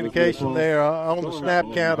miscommunication there on the snap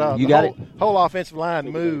count. You got it. Whole offensive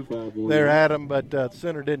line moved there, Adam, but the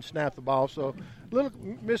center didn't snap the ball. So a little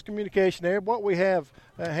miscommunication there. What we have,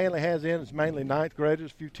 Handley has in is mainly 9th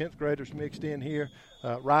graders, a few 10th graders mixed in here,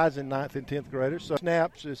 rising 9th and 10th graders. So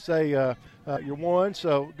snaps is, say, you're 1.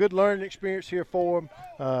 So good learning experience here for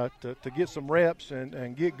them to get some reps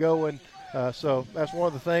and get going. So that's one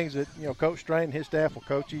of the things that, Coach Strain and his staff will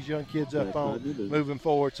coach these young kids up on moving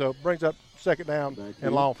forward. So it brings up 2nd down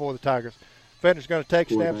and long for the Tigers. Fettner's going to take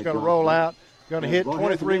snaps, going to roll out, going to hit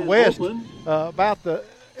 23 West, about the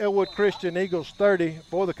Ellwood Christian Eagles 30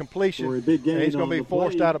 for the completion. And he's going to be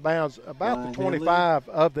forced out of bounds about the 25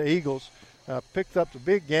 of the Eagles. Picked up the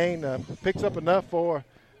big gain, picks up enough for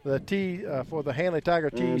the Handley Tiger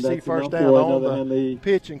TEC first down on the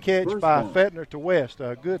pitch and catch by Fettner to West.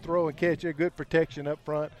 Good throw and catch here, good protection up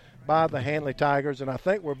front by the Handley Tigers, and I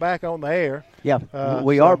think we're back on the air. Yeah,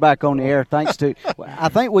 we are back on the air thanks to I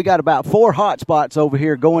think we got about 4 hot spots over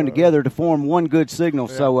here going together to form one good signal.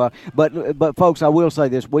 Yeah. So but folks, I will say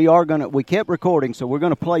this, we kept recording, so we're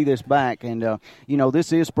going to play this back, and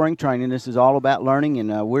this is spring training. This is all about learning,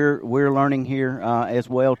 and we're learning here as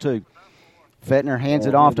well too. Fettner hands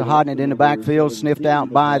it off to Hodnett in the backfield, sniffed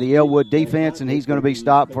out by the Ellwood defense, and he's going to be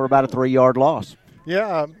stopped for about a 3-yard loss.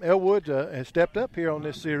 Yeah, Ellwood has stepped up here on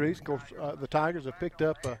this series. Of course, the Tigers have picked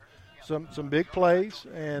up some big plays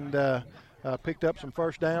and picked up some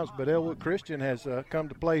first downs, but Ellwood Christian has come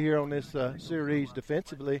to play here on this series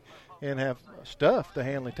defensively and have stuffed the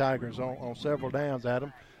Handley Tigers on several downs,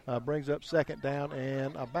 Adam. Brings up 2nd down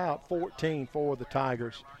and about 14 for the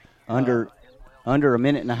Tigers. Under a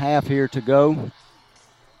minute and a half here to go.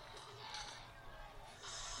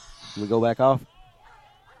 We go back off?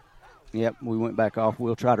 Yep, we went back off.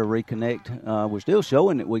 We'll try to reconnect. We're still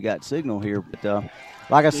showing that we got signal here, but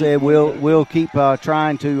like I said, we'll keep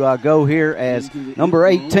trying to go here as number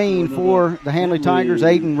 18 for the Handley Tigers,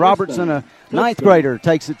 Aiden Robertson, a 9th grader,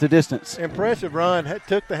 takes it to distance. Impressive run.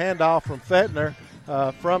 Took the handoff from Fettner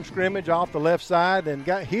from scrimmage off the left side and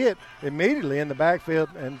got hit immediately in the backfield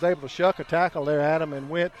and was able to shuck a tackle there, Adam, and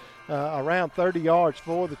went around 30 yards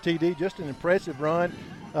for the TD. Just an impressive run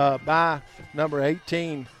by number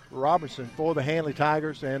 18, Robertson, for the Handley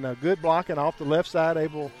Tigers, and good blocking off the left side,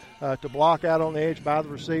 able to block out on the edge by the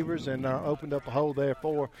receivers, and opened up a hole there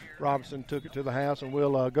for Robertson. Took it to the house, and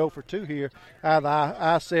we'll go for 2 here out of the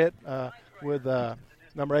I set with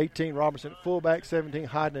Number 18, Robertson at fullback. 17,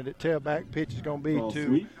 Hodnett at tailback. Pitch is going to be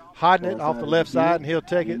to Hodnett off the left side, and he'll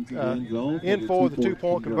take it in for the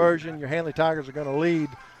 2-point conversion. Your Handley Tigers are going to lead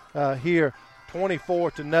here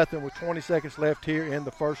 24-0 with 20 seconds left here in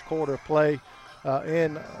the first quarter of play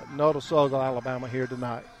in Notasulga, Alabama here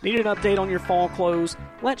tonight. Need an update on your fall clothes?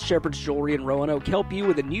 Let Shepherd's Jewelry in Roanoke help you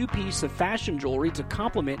with a new piece of fashion jewelry to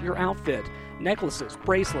complement your outfit. Necklaces,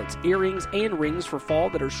 bracelets, earrings, and rings for fall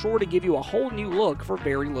that are sure to give you a whole new look for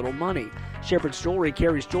very little money. Shepherd's Jewelry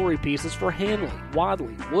carries jewelry pieces for Handley,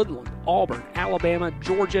 Wadley, Woodland, Auburn, Alabama,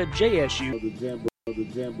 Georgia, JSU.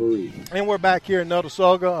 And we're back here in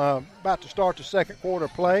Notasulga, about to start the second quarter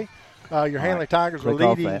play. Your Handley Tigers are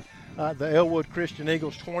leading the Ellwood Christian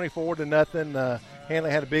Eagles 24-0.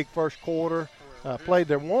 Handley had a big first quarter. Played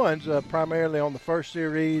their ones primarily on the first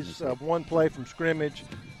series. One play from scrimmage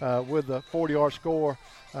with a 40-yard score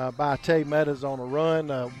by Tay Meadows on a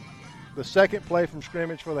run. The second play from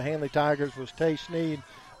scrimmage for the Handley Tigers was Tay Sneed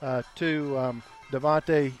to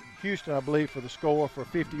Devontae Houston, I believe, for the score, for a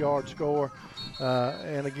 50-yard score.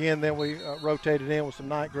 And again, then we rotated in with some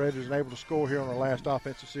ninth graders and able to score here on our last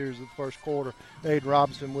offensive series of the first quarter. Aiden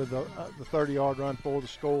Robinson with the 30-yard run for the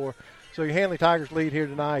score. So your Handley Tigers lead here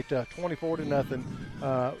tonight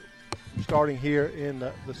 24-0 starting here in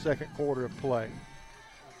the second quarter of play.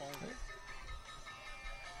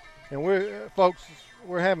 And we're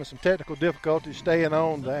having some technical difficulties staying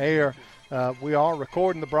on the air. We are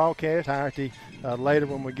recording the broadcast later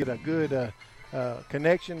when we get a good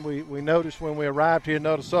connection. We noticed when we arrived here in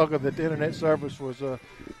Notasulga that the internet service was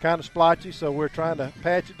kind of splotchy, so we're trying to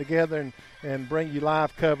patch it together and bring you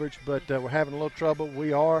live coverage, but we're having a little trouble.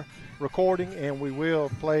 We are recording, and we will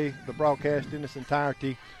play the broadcast in its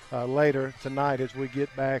entirety later tonight as we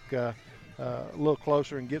get back a little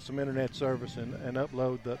closer and get some internet service and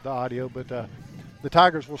upload the audio. But the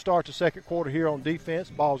Tigers will start the second quarter here on defense.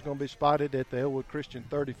 Ball's going to be spotted at the Ellwood Christian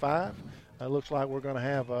 35. Looks like we're going to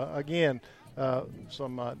have,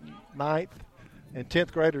 some 9th and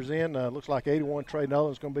 10th graders in. Looks like 81 Trey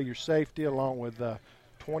Nolan's going to be your safety, along with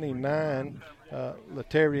 29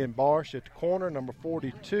 Latarian Barsh at the corner. Number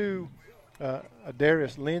 42,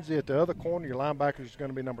 Darius Lindsay at the other corner. Your linebacker is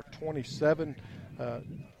going to be number 27,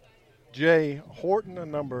 Jay Horton,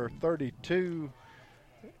 and number 32,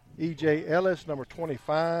 E.J. Ellis, number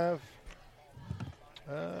 25,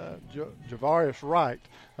 Javarius Wright.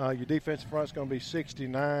 Your defensive front is going to be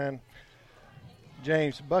 69,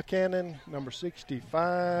 James Buchanan, number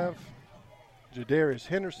 65, Jadarius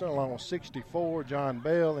Henderson, along with 64, John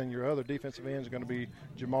Bell, and your other defensive end is going to be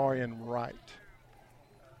Jamarian Wright.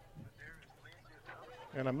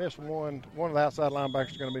 And I missed one. One of the outside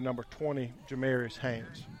linebackers is going to be number 20, Jamarius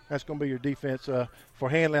Haynes. That's going to be your defense for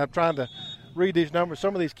Handley. I'm trying to read these numbers.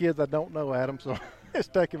 Some of these kids I don't know, Adam, so it's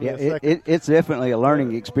taking me a second. It's definitely a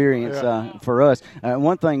learning experience for us.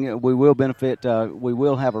 One thing we will benefit, we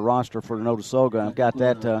will have a roster for Notasulga. I've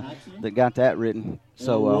got that written.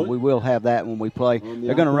 So we will have that when we play.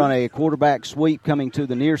 They're going to run a quarterback sweep coming to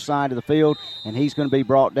the near side of the field, and he's going to be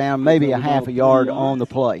brought down maybe a half a yard on the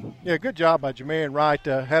play. Yeah, good job by Jamarian Wright.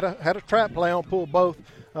 Had a trap play on, pulled both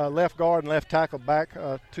left guard and left tackle back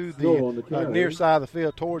to the near side of the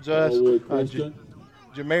field towards us.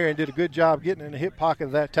 Jamarian did a good job getting in the hip pocket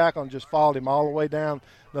of that tackle and just followed him all the way down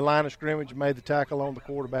the line of scrimmage and made the tackle on the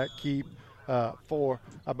quarterback keep for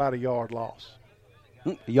about a yard loss.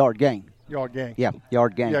 Yard gain. Yard gain. Yeah,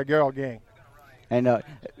 yard gain. Yeah, yard gain. And a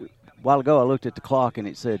while ago I looked at the clock and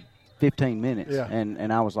it said 15 minutes. Yeah.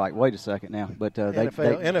 And I was like, wait a second now. But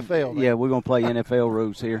NFL. Yeah, we're going to play NFL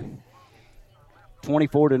rules here.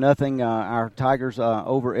 24-0, our Tigers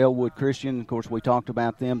over Ellwood Christian. Of course, we talked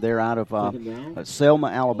about them. They're out of Selma,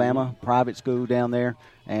 Alabama, private school down there,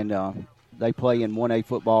 and they play in 1A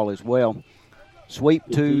football as well. Sweep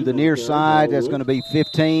to the near side. That's going to be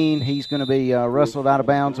 15. He's going to be wrestled out of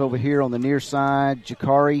bounds over here on the near side.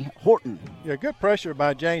 Jakari Horton. Yeah, good pressure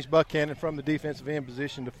by James Buchanan from the defensive end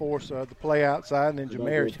position to force the play outside. And then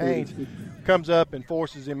Jamarius Haynes comes up and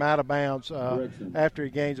forces him out of bounds after he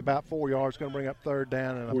gains about 4 yards. Going to bring up third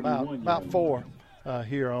down and about 4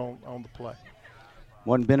 here on the play.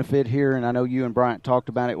 One benefit here, and I know you and Bryant talked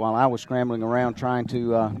about it while I was scrambling around trying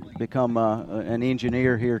to become an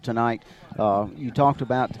engineer here tonight. You talked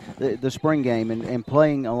about the spring game and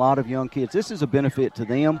playing a lot of young kids. This is a benefit to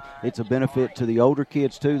them. It's a benefit to the older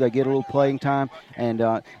kids, too. They get a little playing time, and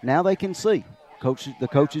now they can see. The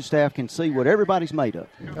coaching staff can see what everybody's made of.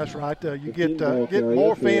 That's right. You get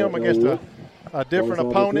more film against a different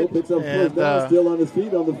opponent and still on his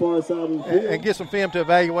feet on the far side of the field. And get some film to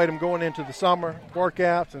evaluate them going into the summer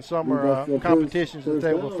workouts and summer competitions that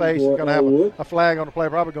they will face. They're going to have a flag on the play,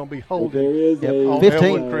 probably going to be holding on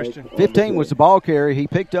 15, Christian. 15 was the ball carrier. He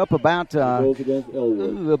picked up about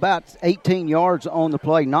 18 yards on the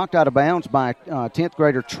play, knocked out of bounds by 10th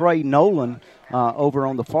grader Trey Nolan over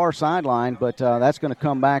on the far sideline, but that's going to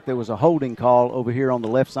come back. There was a holding call over here on the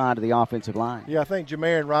left side of the offensive line. Yeah, I think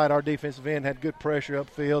Jamarian Wright, our defensive end, had good pressure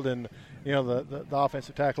upfield, and the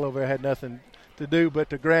offensive tackle over there had nothing to do but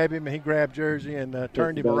to grab him, and he grabbed Jersey and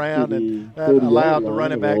turned him around, and that allowed the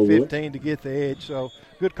running back 15 to get the edge. So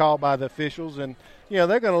good call by the officials, and they're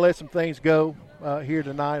going to let some things go here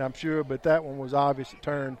tonight, I'm sure, but that one was obvious. It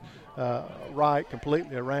turned right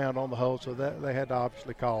completely around on the hole, so that they had to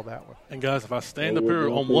obviously call that one. And guys, if I stand up here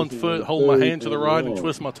on one foot, hold my hand to the right, and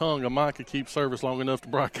twist my tongue, I might could keep service long enough to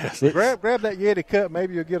broadcast it. Grab that Yeti cup.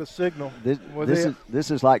 Maybe you'll get a signal.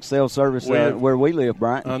 This is like cell service where we live,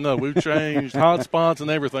 Brian. I know we've changed hot spots and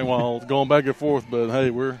everything while going back and forth, but hey,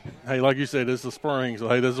 like you said, it's the spring, so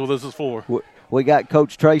hey, this is what this is for. We got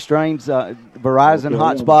Coach Trey Strain's Verizon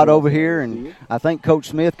hotspot over here, and I think Coach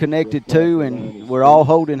Smith connected too, and we're all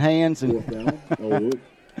holding hands. And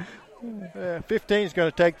 15 is going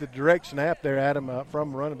to take the direct snap there, Adam,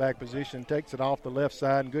 from running back position, takes it off the left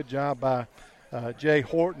side, and good job by Jay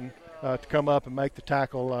Horton to come up and make the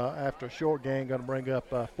tackle after a short gain. Going to bring up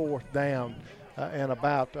 4th down and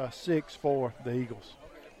about 6 for the Eagles.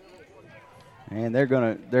 And they're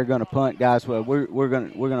gonna punt, guys. Well, we're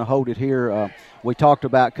gonna hold it here. We talked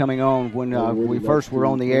about coming on when we first were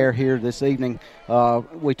on the air here this evening.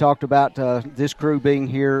 We talked about this crew being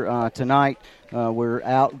here tonight.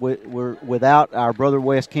 We're without our brother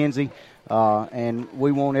Wes Kinsey, and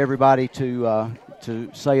we want everybody to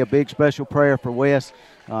say a big special prayer for Wes.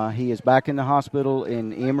 He is back in the hospital,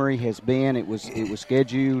 and Emory has been. It was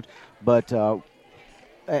scheduled, but.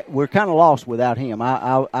 We're kind of lost without him.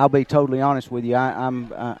 I'll be totally honest with you.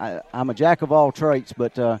 I'm a jack of all trades,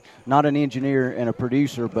 but not an engineer and a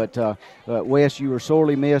producer. But Wes, you are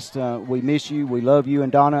sorely missed. We miss you. We love you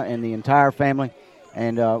and Donna and the entire family.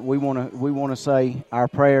 And we want to say our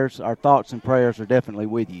prayers, our thoughts and prayers are definitely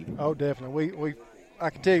with you. Oh, definitely.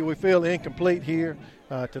 I can tell you we feel incomplete here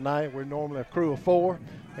tonight. We're normally a crew of 4,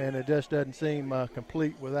 and it just doesn't seem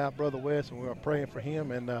complete without Brother Wes, and we're praying for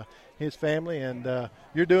him and his family. And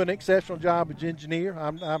you're doing an exceptional job as engineer.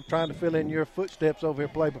 I'm trying to fill in your footsteps over here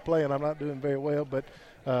play by play, and I'm not doing very well, but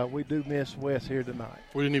we do miss Wes here tonight.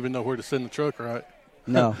 We didn't even know where to send the truck, right?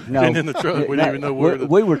 No. In the truck, we didn't even know where.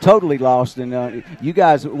 We were totally lost, and you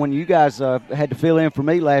guys, when you guys had to fill in for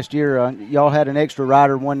me last year, y'all had an extra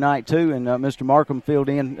rider one night too, and Mr. Markham filled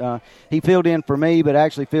in. He filled in for me, but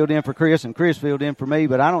actually filled in for Chris, and Chris filled in for me.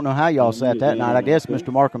 But I don't know how y'all sat that night. I guess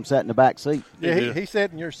Mr. Markham sat in the back seat. Yeah, he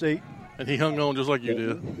sat in your seat. And he hung on just like you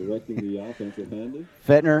did. Directing the offensive Handley.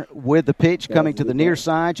 Fettner with the pitch coming to the near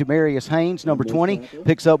side. Jamarius Haynes, number 20,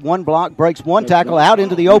 picks up one block, breaks one tackle out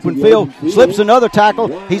into the open field, slips another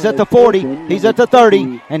tackle. He's at the 40, he's at the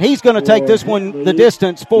 30, and he's going to take this one the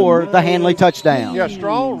distance for the Handley touchdown. Yeah,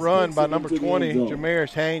 strong run by number 20,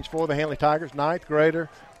 Jamarius Haynes for the Handley Tigers, 9th grader.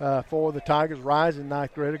 For the Tigers, rising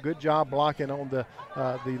 9th grader. Good job blocking on the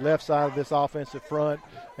left side of this offensive front.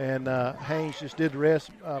 And Haynes just did the rest,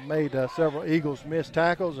 made several Eagles miss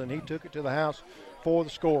tackles, and he took it to the house for the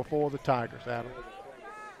score for the Tigers, Adam.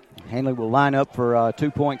 Handley will line up for a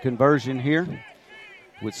 2-point conversion here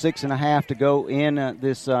with 6.5 to go in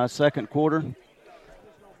this second quarter.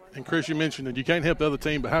 And Chris, you mentioned that you can't help the other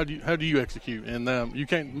team, but how do you execute? And you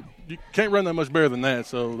can't run that much better than that.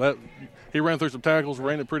 So that he ran through some tackles,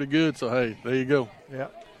 ran it pretty good. So hey, there you go. Yeah,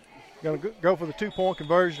 going to go for the 2-point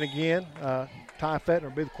conversion again. Ty Fettner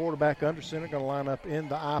will be the quarterback under center. Going to line up in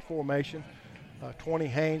the I formation. 20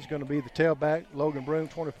 Haynes going to be the tailback. Logan Broom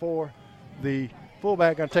 24. The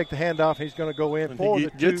fullback going to take the handoff. He's going to go in for the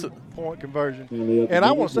 2-point conversion. And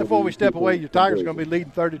I want to say before we step away, your Tigers are going to be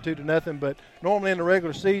leading 32-0. But normally in the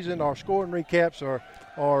regular season, our scoring recaps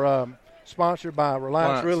are sponsored by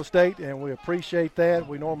Reliance Real Estate, and we appreciate that.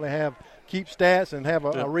 We normally keep stats and have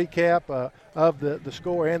a recap of the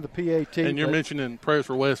score and the PAT. And you're mentioning prayers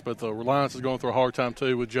for Wes, but the Reliance is going through a hard time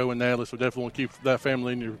too with Joe and Natalie, so definitely want to keep that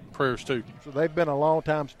family in your prayers too. So they've been a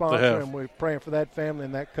long-time sponsor, and we're praying for that family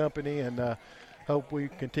and that company, and hope we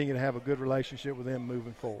continue to have a good relationship with them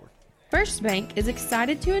moving forward. First Bank is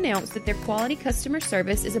excited to announce that their quality customer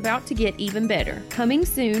service is about to get even better. Coming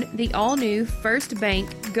soon, the all-new First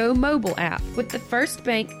Bank Go Mobile app. With the First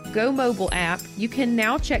Bank Go Mobile app, you can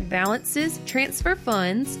now check balances, transfer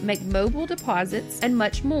funds, make mobile deposits, and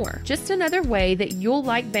much more. Just another way that you'll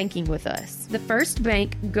like banking with us. The First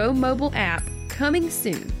Bank Go Mobile app Coming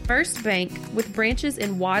soon, First Bank with branches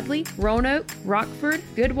in Wadley, Roanoke, Rockford,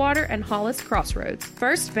 Goodwater, and Hollis Crossroads.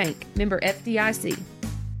 First Bank, member FDIC.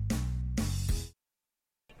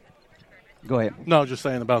 Go ahead. No, just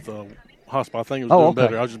saying about the hospital. I think it was doing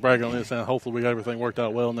better. I was just bragging on this, and hopefully we got everything worked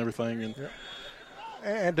out well and everything. And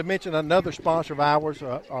And to mention another sponsor of ours,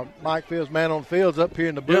 Mike Fields, man on the field's up here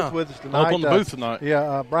in the booth with us tonight. Up on the booth tonight.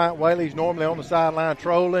 Bryant Whaley's normally on the sideline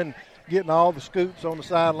trolling, getting all the scoops on the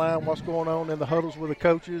sideline, what's going on in the huddles with the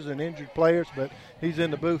coaches and injured players, but he's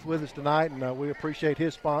in the booth with us tonight, and we appreciate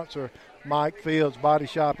his sponsor, Mike Fields Body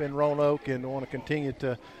Shop in Roanoke, and want to continue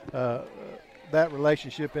to that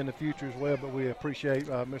relationship in the future as well, but we appreciate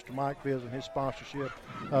Mr. Mike Fields and his sponsorship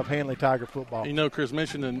of Handley Tiger football. You know, Chris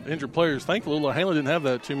mentioned injured players. Thankfully, Handley didn't have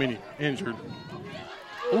that too many injured.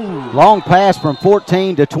 Ooh. Long pass from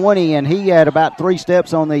 14 to 20, and he had about 3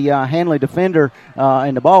 steps on the Handley defender,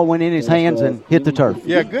 and the ball went in his hands and hit the turf.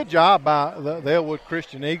 Yeah, good job by the Ellwood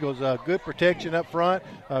Christian Eagles. Good protection up front,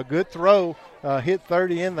 good throw, hit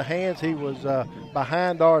 30 in the hands. He was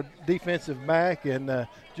behind our defensive back and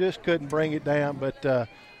just couldn't bring it down, but good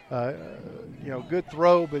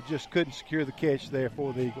throw, but just couldn't secure the catch there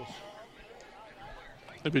for the Eagles.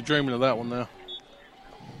 They'd be dreaming of that one now.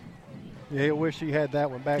 Yeah, he'll wish he had that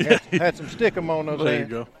one back. Had some stick-em on those there hands.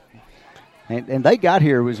 You go. And they got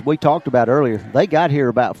here, as we talked about earlier, they got here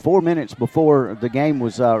about 4 minutes before the game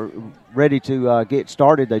was ready to get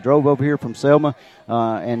started. They drove over here from Selma,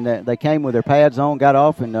 and they came with their pads on, got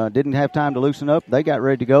off, and didn't have time to loosen up. They got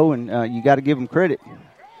ready to go, and you got to give them credit.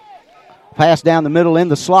 Pass down the middle in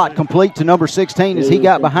the slot, complete to number 16 as he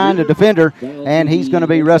got behind the defender, and he's going to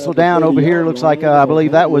be wrestled down over here. Looks like, I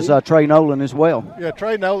believe that was Trey Nolan as well. Yeah,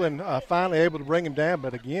 Trey Nolan finally able to bring him down,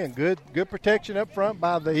 but again, good protection up front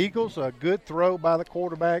by the Eagles. A good throw by the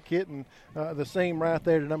quarterback, hitting the seam right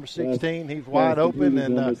there to number 16. He's wide open,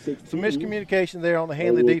 and some miscommunication there on the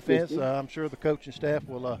Handley defense. I'm sure the coaching staff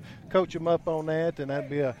will coach him up on that, and that'd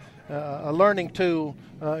be a learning tool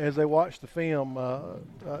as they watch the film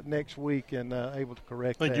next week and able to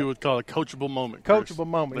correct that. I think you would call it a coachable moment, Chris. Chris. Coachable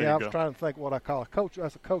moment. There Yeah, I was trying to think what I call a coach.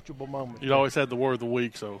 That's a coachable moment. You'd always had the word of the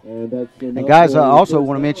week. So. And guys, I also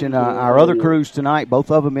want to mention our other crews tonight,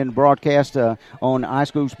 both of them in broadcast on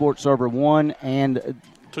iSchool Sports Server 1 and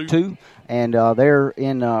 2. And they're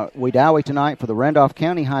in Wedowee tonight for the Randolph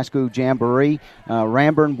County High School Jamboree.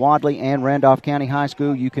 Ranburne, Wadley, and Randolph County High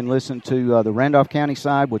School. You can listen to the Randolph County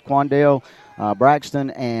side with Quandale,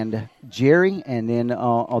 Braxton, and Jerry. And then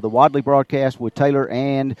the Wadley broadcast with Taylor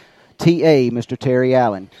and T.A., Mr. Terry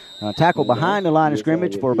Allen. Tackle behind the line of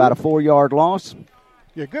scrimmage for about a 4-yard loss.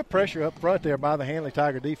 Yeah, good pressure up front there by the Handley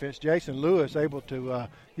Tiger defense. Jason Lewis able to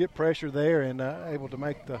get pressure there and able to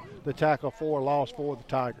make the tackle for a loss for the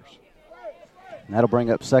Tigers. And that'll bring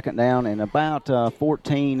up second down and about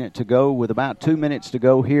 14 to go with about 2 minutes to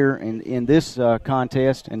go here in this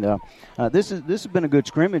contest. And this has been a good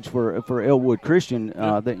scrimmage for Ellwood Christian.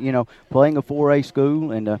 That playing a 4A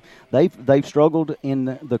school, and they've struggled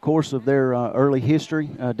in the course of their early history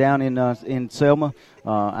down in Selma.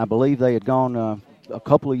 I believe they had gone a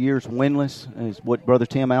couple of years winless, is what Brother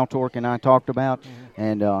Tim Altork and I talked about.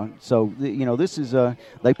 And so this is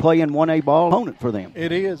they play in 1A ball opponent for them.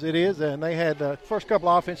 It is, and they had first couple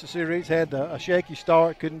of offensive series had a shaky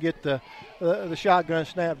start, couldn't get the shotgun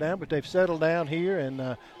snap down, but they've settled down here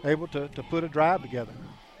and able to put a drive together.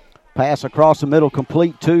 Pass across the middle,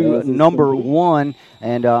 complete to number 1,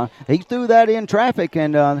 and he threw that in traffic,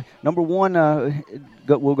 and number 1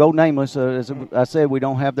 will go nameless. As I said, we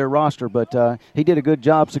don't have their roster, but he did a good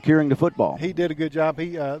job securing the football. He did a good job.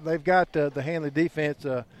 They've got the Handley defense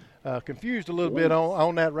confused a little bit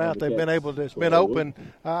on that route. They've been able to. It's been open,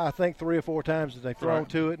 I think, 3 or 4 times as they've thrown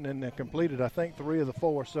to it, and then they completed, I think, 3 of the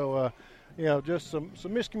 4. So. Just some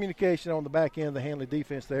miscommunication on the back end of the Handley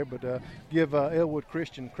defense there, but give Ellwood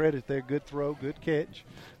Christian credit there. Good throw, good catch.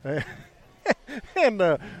 and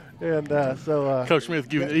so Coach Smith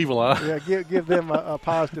giving the evil eye. Yeah, give them a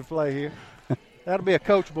positive play here. That'll be a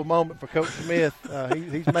coachable moment for Coach Smith.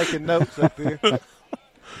 He's making notes up here.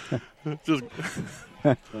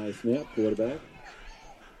 Nice snap, quarterback.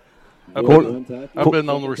 I've been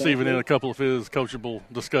on the receiving end a couple of his coachable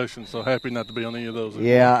discussions, so happy not to be on any of those.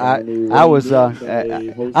 Yeah, I was.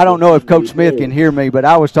 I don't know if Coach Smith can hear me, but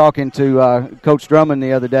I was talking to Coach Drummond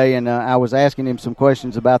the other day, and I was asking him some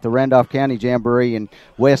questions about the Randolph County Jamboree, and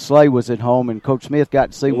Wes Slay was at home, and Coach Smith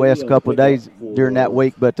got to see Wes a couple of days during that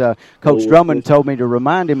week, but Coach Drummond told me to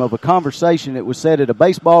remind him of a conversation that was said at a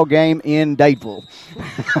baseball game in Dadeville.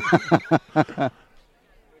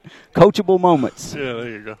 Coachable moments. Yeah, there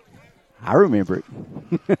you go. I remember it.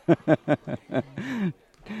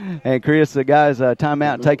 And Chris, the guys,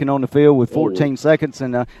 timeout taken on the field with 14 seconds.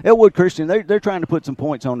 And Ellwood Christian, they're trying to put some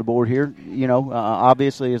points on the board here.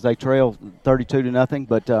 Obviously as they trail 32-0,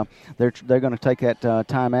 but they're going to take that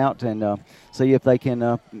timeout and see if they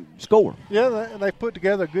can score. Yeah, they put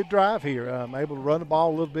together a good drive here. Able to run the ball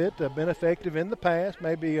a little bit. Been effective in the past.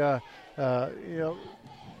 Maybe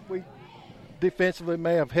we defensively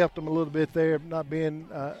may have helped them a little bit there, not being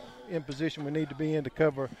in position we need to be in to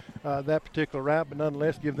cover that particular route, but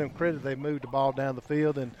nonetheless give them credit. They moved the ball down the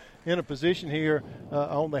field and in a position here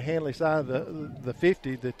on the Handley side of the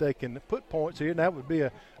 50 that they can put points here, and that would be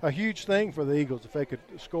a huge thing for the Eagles if they could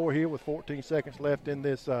score here with 14 seconds left in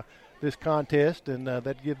this contest, and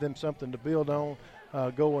that'd give them something to build on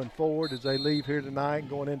going forward as they leave here tonight and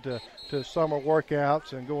going into summer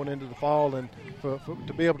workouts and going into the fall, and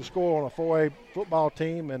to be able to score on a 4A football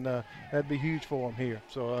team, and that'd be huge for them here.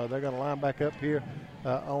 So they're going to line back up here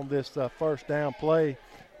on this first down play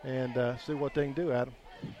and see what they can do, Adam.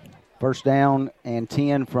 First down and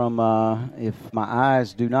 10 from, if my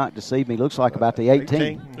eyes do not deceive me, looks like about the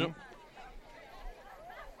 18. Mm-hmm. Yep.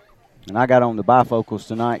 And I got on the bifocals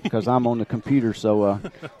tonight because I'm on the computer, so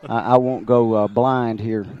I won't go blind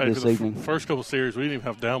here this evening. First couple series, we didn't even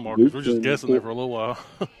have down markers. We're just guessing there for a little while.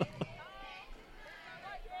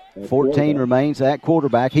 14 remains at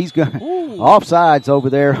quarterback. He's going offsides over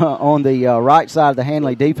there on the right side of the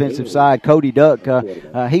Handley defensive side. Cody Duck,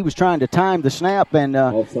 he was trying to time the snap, and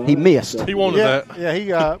he missed. He wanted that.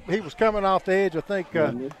 Yeah, he was coming off the edge. I think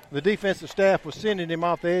the defensive staff was sending him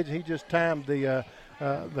off the edge, and he just timed the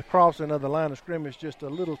crossing of the line of scrimmage just a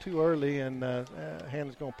little too early, and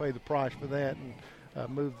Handley's going to pay the price for that and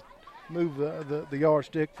move the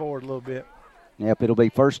yardstick forward a little bit. Yep, it'll be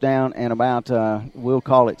first down and about, we'll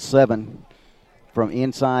call it 7 from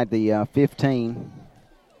inside the 15.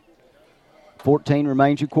 14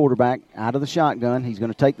 remains your quarterback out of the shotgun. He's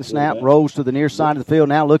going to take the snap, rolls to the near side of the field,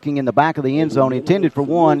 now looking in the back of the end zone. Intended for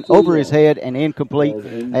one, over his head and incomplete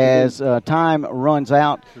as time runs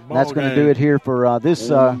out. That's going to do it here for this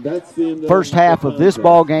first half of this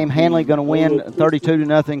ball game. Handley going to win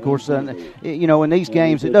 32-0. Of course, in these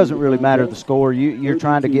games, it doesn't really matter the score. You're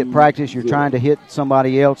trying to get practice. You're trying to hit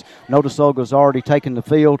somebody else. Notasulga's already taken the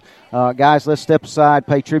field. Guys, let's step aside,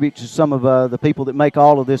 pay tribute to some of the people that make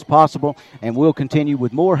all of this possible, and we'll continue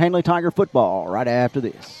with more Handley Tiger football right after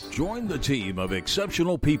this. Join the team of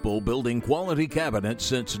exceptional people building quality cabinets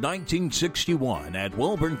since 1961 at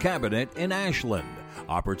Welborn Cabinet in Ashland.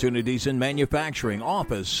 Opportunities in manufacturing,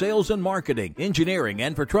 office, sales and marketing, engineering,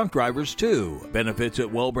 and for truck drivers too. Benefits at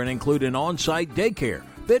Welborn include an on-site daycare,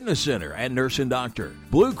 fitness center, and nurse and doctor,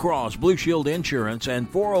 Blue Cross Blue Shield insurance,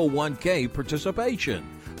 and 401k participation.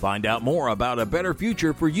 Find out more about a better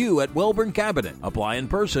future for you at Welborn Cabinet. Apply in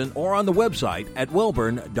person or on the website at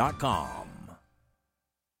welborn.com.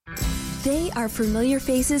 They are familiar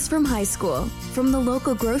faces from high school, from the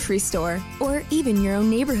local grocery store, or even your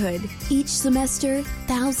own neighborhood. Each semester,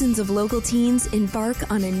 thousands of local teens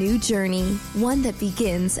embark on a new journey, one that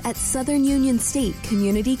begins at Southern Union State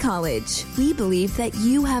Community College. We believe that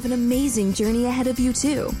you have an amazing journey ahead of you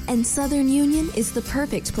too, and Southern Union is the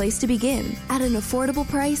perfect place to begin, at an affordable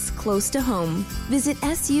price close to home. Visit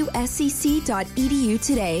suscc.edu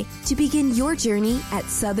today to begin your journey at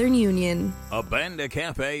Southern Union. Abanda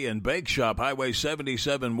Cafe and Bake Shop, Highway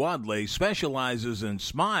 77 Wadley, specializes in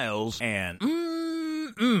smiles and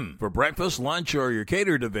for breakfast, lunch, or your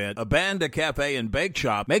catered event. Abanda Cafe and Bake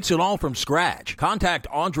Shop makes it all from scratch. Contact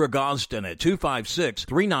Andra Gostin at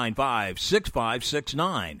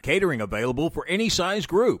 256-395-6569. Catering available for any size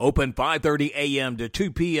group. Open 5:30 a.m. to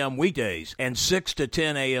 2 p.m. weekdays and 6 to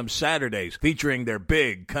 10 a.m. Saturdays, featuring their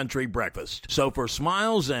big country breakfast. So for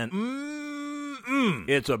smiles and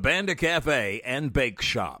it's Abanda Cafe and Bake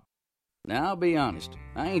Shop. Now, I'll be honest,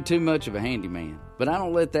 I ain't too much of a handyman, but I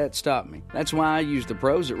don't let that stop me. That's why I use the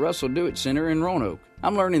pros at Russell Do-It Center in Roanoke.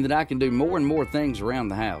 I'm learning that I can do more and more things around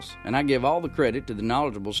the house, and I give all the credit to the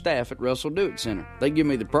knowledgeable staff at Russell Do-It Center. They give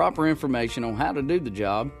me the proper information on how to do the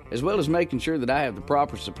job, as well as making sure that I have the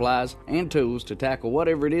proper supplies and tools to tackle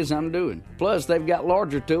whatever it is I'm doing. Plus, they've got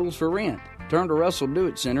larger tools for rent. Turn to Russell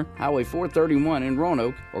Do-It Center, Highway 431 in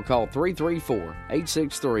Roanoke, or call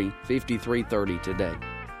 334-863-5330 today.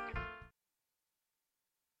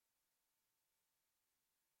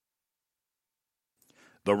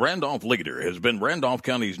 The Randolph Leader has been Randolph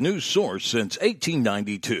County's news source since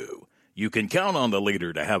 1892. You can count on the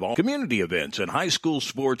Leader to have all community events and high school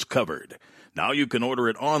sports covered. Now you can order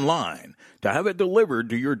it online to have it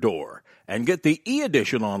delivered to your door and get the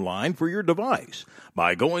e-edition online for your device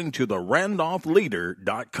by going to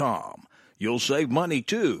therandolphleader.com. You'll save money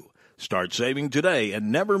too. Start saving today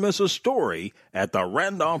and never miss a story at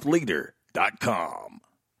therandolphleader.com.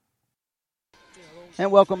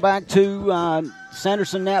 And welcome back to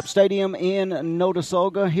Sanderson Knapp Stadium in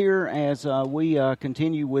Notasulga here as we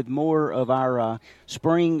continue with more of our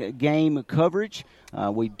spring game coverage.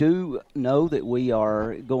 We do know that we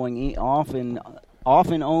are going off and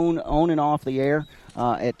on and off the air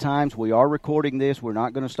at times. We are recording this. We're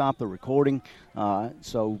not going to stop the recording,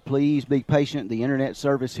 so please be patient. The internet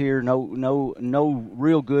service here, no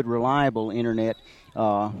real good, reliable internet.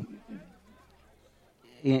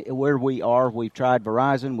 Where we are, we've tried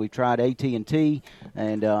Verizon, we've tried AT&T,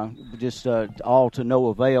 and just all to no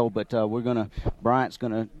avail. But Bryant's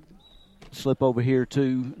gonna slip over here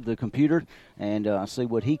to the computer and see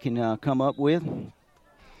what he can come up with.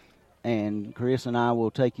 And Chris and I will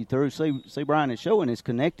take you through. See, Brian, it's showing it's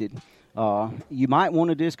connected. You might want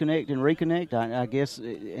to disconnect and reconnect, I guess,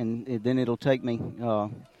 and then it'll take me.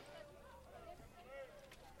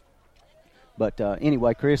 But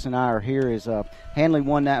anyway, Chris and I are here as Handley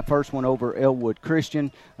won that first one over Ellwood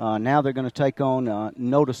Christian. Now they're going to take on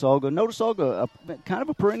Notasulga. Notasulga, kind of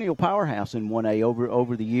a perennial powerhouse in 1A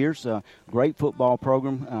over the years. Great football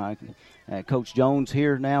program. Coach Jones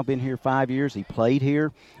here now, been here 5 years. He played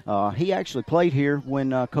here. He actually played here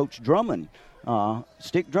when Coach Drummond,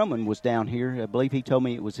 Stick Drummond, was down here. I believe he told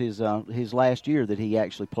me it was his last year that he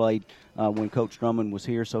actually played when Coach Drummond was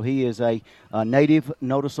here. So he is a native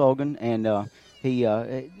Notasulgan, and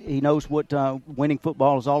he knows what winning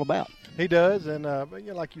football is all about. He does, and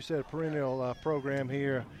like you said, a perennial program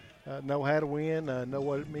here. Know how to win, know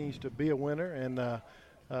what it means to be a winner, and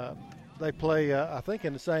they play, I think,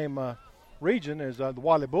 in the same region as the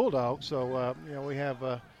Wally Bulldogs. So we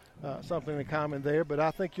have something in common there, but I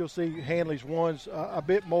think you'll see Handley's ones a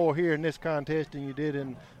bit more here in this contest than you did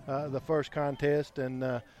in the first contest, and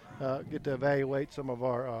get to evaluate some of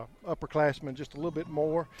our upperclassmen just a little bit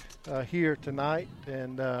more here tonight.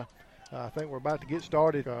 And I think we're about to get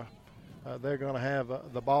started. They're going to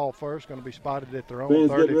have the ball first, going to be spotted at their own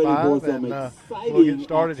 35, and we'll get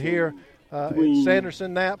started here at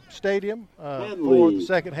Sanderson Knapp Stadium for the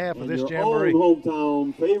second half of this jamboree.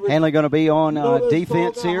 Handley going to be on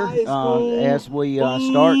defense here as we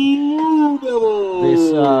start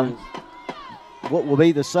this what will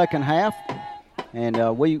be the second half,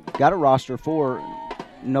 and we got a roster for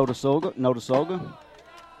Notasulga.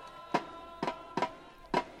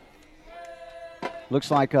 Looks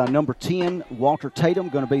like number 10, Walter Tatum,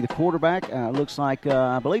 going to be the quarterback. Looks like,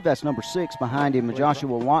 I believe that's number 6 behind him,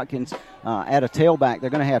 Joshua Watkins at a tailback. They're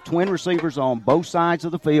going to have twin receivers on both sides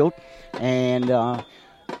of the field. And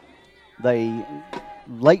the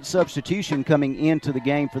late substitution coming into the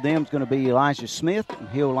game for them is going to be Elijah Smith.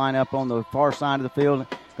 He'll line up on the far side of the field.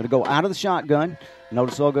 Going to go out of the shotgun.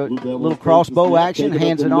 Notasulga, a little crossbow action,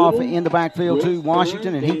 hands it off in the backfield to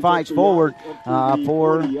Washington, and he fights forward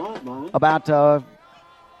for about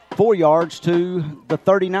 4 yards to the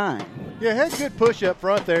 39. Yeah, had good push up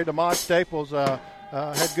front there. DeMont Staples had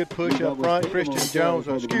good push up front. Christian Jones,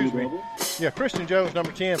 Christian Jones,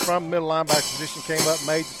 number 10, from the middle linebacker position, came up and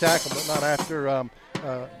made the tackle, but not after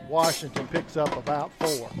Washington picks up about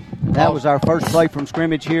 4. That was our first play from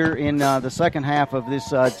scrimmage here in the second half of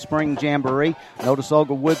this spring jamboree.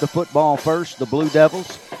 Notasulga with the football first. The Blue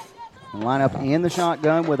Devils line up in the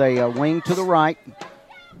shotgun with a wing to the right.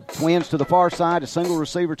 Twins to the far side, a single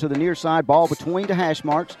receiver to the near side, ball between the hash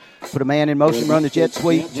marks. Put a man in motion, run the jet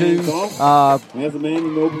sweep to has a man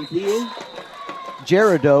in the open field.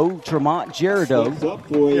 Tremont Gerardo.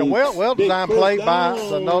 Yeah, well designed play by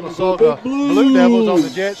the Notasulga Blue Devils on the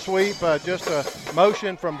jet sweep. Just a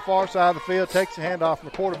motion from the far side of the field, takes the handoff from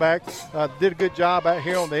the quarterback. Did a good job out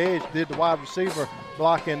here on the edge. Did the wide receiver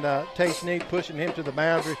blocking Tate Sneak, pushing him to the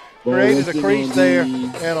boundary. Created a crease there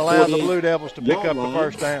and allowed the Blue Devils to pick up the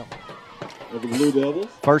first down. The Blue Devils.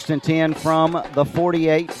 1st and 10 from the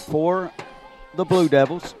 48 for the Blue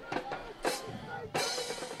Devils.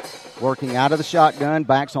 Working out of the shotgun,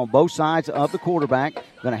 backs on both sides of the quarterback.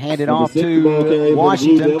 Going to hand it off to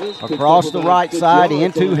Washington across the right side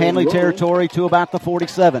into Handley territory to about the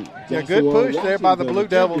 47. Yeah, good push there by the Blue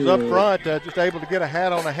Devils up front. Just able to get a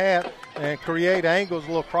hat on a hat and create angles, a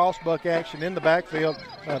little cross-buck action in the backfield.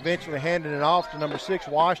 Eventually handing it off to number 6,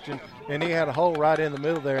 Washington, and he had a hole right in the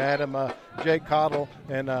middle there. Had him, Jake Cottle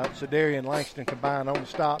and Cedarian Langston combined on the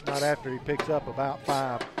stop, not after he picks up about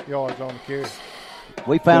 5 yards on the carry.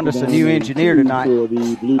 We found us a new engineer tonight.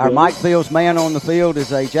 Our Mike Fields man on the field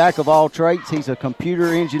is a jack of all trades. He's a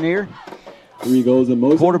computer engineer. Three goes in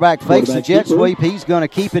motion. Quarterback fakes the jet keeper. sweep. He's going to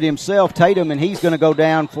keep it himself, Tatum, and he's going to go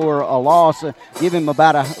down for a loss. Give him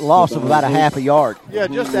about a loss of about a half a yard. Yeah,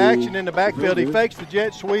 just action in the backfield. He fakes the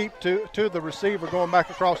jet sweep to the receiver going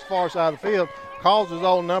back across the far side of the field. Calls his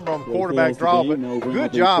own number on the quarterback draw, but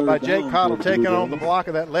good job by Jake Cottle taking on the block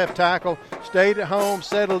of that left tackle. Stayed at home,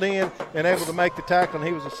 settled in, and able to make the tackle, and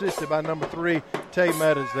he was assisted by number 3, Tay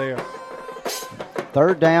Meadows there.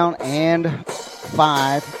 3rd down and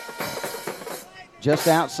 5. Just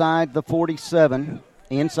outside the 47,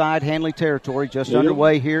 inside Handley territory, just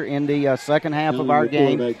underway here in the second half of our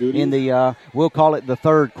game. In the we'll call it the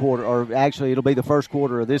third quarter, or actually it'll be the first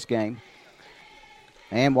quarter of this game.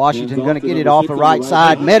 And Washington going to get it off the right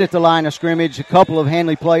side, met at the line of scrimmage. A couple of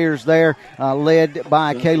Handley players there, led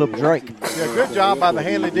by Caleb Drake. Yeah, good job by the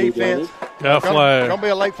Handley defense. Got a flag. Going to be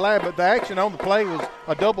a late flag, but the action on the play was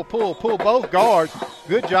a double pull. Pull both guards.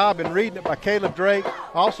 Good job in reading it by Caleb Drake.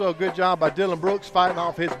 Also a good job by Dylan Brooks fighting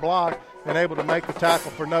off his block and able to make the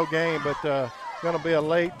tackle for no gain. But going to be a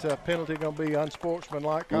late penalty, going to be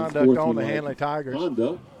unsportsmanlike conduct on the Handley Tigers. Going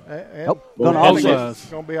to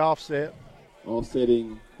be offset.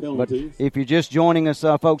 Offsetting penalties. But if you're just joining us,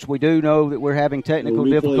 folks, we do know that we're having technical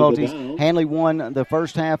difficulties. Handley won the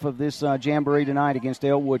first half of this jamboree tonight against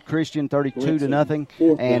Ellwood Christian,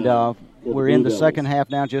 32-0, and we're in the second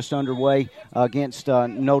half now, just underway against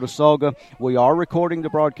Notasulga. We are recording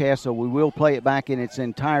the broadcast, so we will play it back in its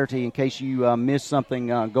entirety in case you miss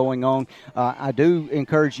something going on. I do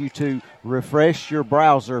encourage you to refresh your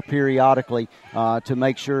browser periodically to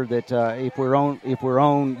make sure that if we're on,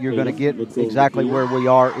 you're going to get exactly where we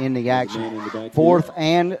are in the action. 4th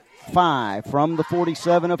and 5 from the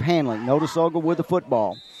 47 of Handley. Notasulga with the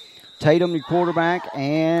football. Tatum, the quarterback,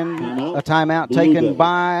 and a timeout taken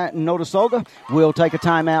by Notasulga. We'll take a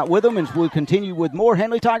timeout with them, and we'll continue with more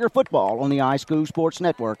Handley Tiger football on the iSchool Sports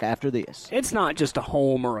Network after this. It's not just a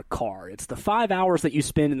home or a car. It's the 5 hours that you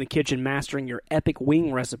spend in the kitchen mastering your epic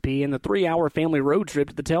wing recipe and the 3-hour family road trip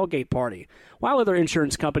to the tailgate party. While other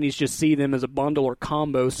insurance companies just see them as a bundle or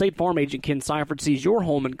combo, State Farm agent Ken Seifert sees your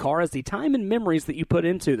home and car as the time and memories that you put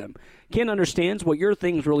into them. Ken understands what your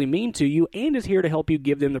things really mean to you and is here to help you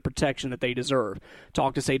give them the protection that they deserve.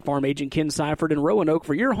 Talk to State Farm agent Ken Seifert in Roanoke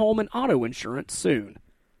for your home and auto insurance soon.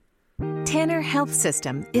 Tanner Health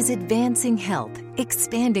System is advancing health,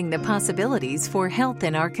 expanding the possibilities for health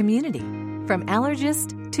in our community. From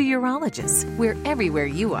allergists to urologists, we're everywhere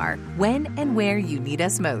you are, when and where you need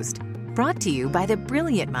us most. Brought to you by the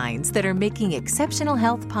brilliant minds that are making exceptional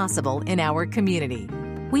health possible in our community.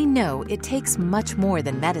 We know it takes much more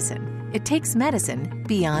than medicine. It takes medicine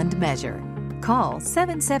beyond measure. Call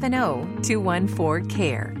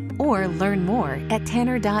 770-214-CARE or learn more at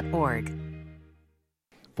tanner.org.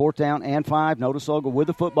 4th down and 5. Notasulga with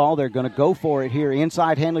the football. They're going to go for it here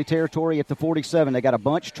inside Handley territory at the 47. They got a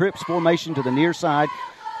bunch trips formation to the near side.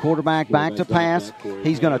 Quarterback back to pass.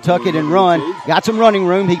 He's going to tuck it and run. Got some running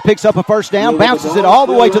room. He picks up a first down, bounces it all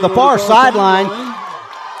the way to the far sideline,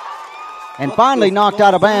 and finally knocked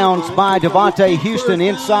out of bounds by Devontae Houston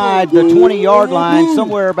inside the 20-yard line,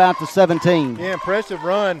 somewhere about the 17. Yeah, impressive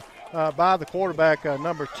run by the quarterback,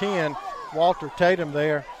 number 10, Walter Tatum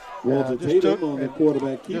there.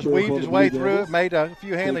 Just weaved his way through it, made a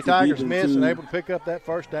few Handley Tigers miss, and able to pick up that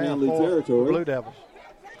first down for the Blue Devils.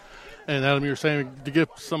 And Adam, you were saying, to give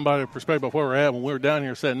somebody a perspective of where we're at, when we were down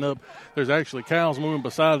here setting up, there's actually cows moving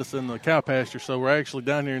beside us in the cow pasture. So we're actually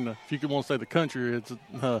down here in the, if you could want to say the country, it's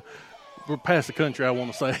we're past the country, I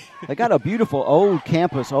want to say. They got a beautiful old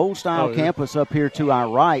campus, old-style campus up here to our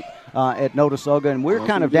right at Notasulga, and we're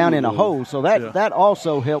kind of down in a hole, so that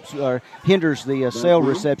also helps hinders the cell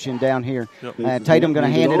reception down here. Tatum going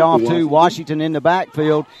to hand it off to Washington in the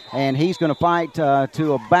backfield, and he's going to fight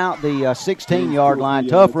to about the 16-yard line.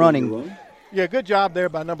 Tough running. Yeah, good job there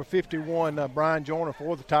by number 51, Brian Joyner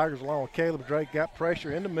for the Tigers, along with Caleb Drake. Got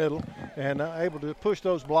pressure in the middle and able to push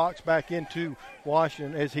those blocks back into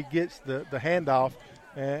Washington as he gets the handoff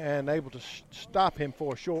and able to stop him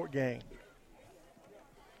for a short gain.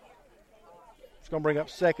 It's going to bring up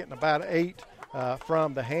 2nd and about 8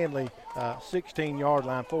 from the Handley 16-yard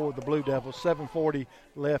line for the Blue Devils. 7:40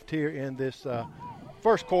 left here in this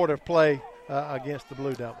first quarter of play against the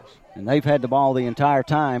Blue Devils. And they've had the ball the entire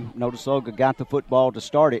time. Notasulga got the football to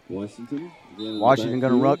start it. Washington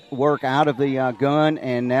going to work out of the gun,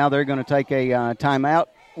 and now they're going to take a timeout.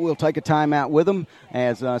 We'll take a timeout with them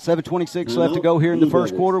as 7:26 left to go here in the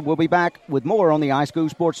first quarter. We'll be back with more on the iSchool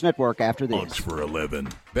Sports Network after this. Bunks for 11.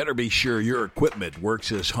 Better be sure your equipment works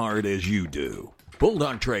as hard as you do.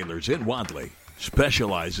 Bulldog Trailers in Wadley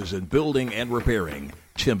specializes in building and repairing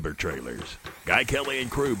timber trailers. Guy Kelly and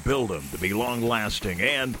crew build them to be long-lasting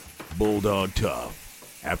and Bulldog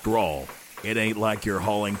Tough. After all, it ain't like you're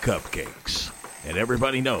hauling cupcakes. And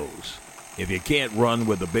everybody knows, if you can't run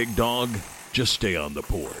with the big dog, just stay on the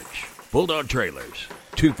porch. Bulldog Trailers,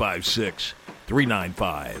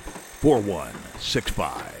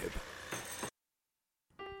 256-395-4165.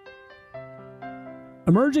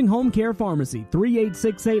 Emerging Home Care Pharmacy,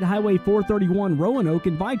 3868 Highway 431, Roanoke,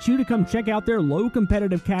 invites you to come check out their low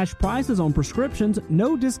competitive cash prices on prescriptions,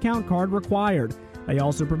 no discount card required. They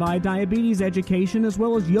also provide diabetes education as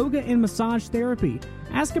well as yoga and massage therapy.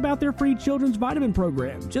 Ask about their free children's vitamin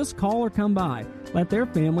program. Just call or come by. Let their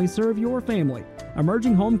family serve your family.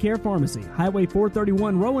 Emerging Home Care Pharmacy, Highway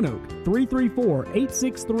 431, Roanoke,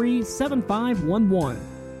 334-863-7511.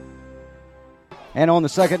 And on the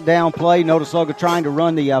second down play, Notasulga trying to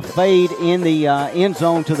run the fade in the end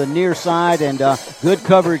zone to the near side, and good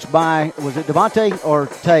coverage by, was it Devontae or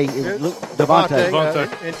Tay?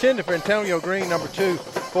 Devontae. Intended for Antonio Green, number 2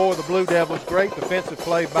 for the Blue Devils. Great defensive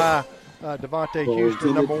play by Devontae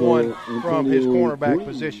Houston, number 1 from his cornerback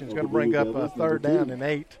position. Is going to bring up a 3rd down and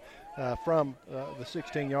 8 from the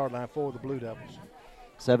 16-yard line for the Blue Devils.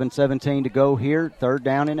 7:17 to go here, 3rd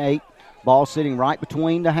down and 8. Ball sitting right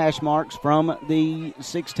between the hash marks from the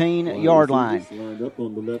 16-yard line. Lined up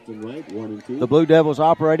on the left and right, 1 and 2. The Blue Devils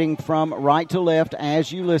operating from right to left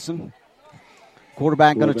as you listen.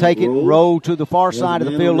 Quarterback going to take it, roll to the far side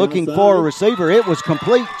of the field, looking for a receiver. It was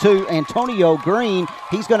complete to Antonio Green.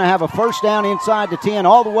 He's going to have a first down inside the 10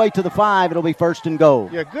 all the way to the 5. It'll be 1st and goal.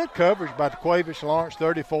 Yeah, good coverage by DeQuavish Lawrence,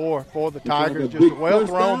 34 for the Tigers. Just a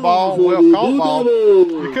well-thrown ball, well-caught ball.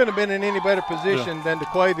 You couldn't have been in any better position than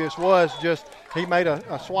DeQuavish was. Just he made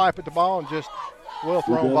a swipe at the ball and just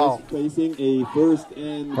well-thrown ball. Facing a 1st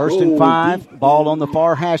and 1st and 5, ball on the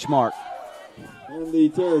far hash mark. On the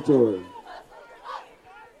territory.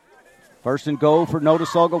 1st and goal for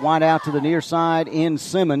Notasulga. Wide out to the near side in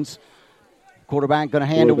Simmons. Quarterback going to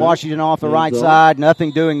hand to Washington off the right side.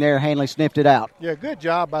 Nothing doing there. Handley sniffed it out. Yeah, good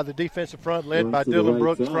job by the defensive front led by Dylan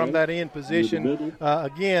Brooks from that end position.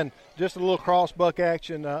 Again, just a little cross buck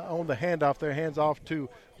action on the handoff there. Hands off to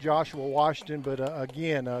Joshua Washington. But,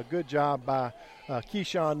 again, good job by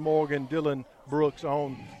Keyshawn Morgan, Dylan Brooks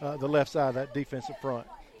on the left side of that defensive front.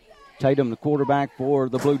 Tatum, the quarterback for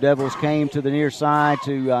the Blue Devils, came to the near side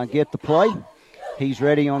to get the play. He's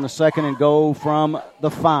ready on the 2nd and goal from the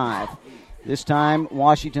 5. This time,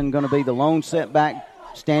 Washington going to be the lone setback,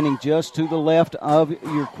 standing just to the left of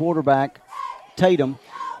your quarterback, Tatum.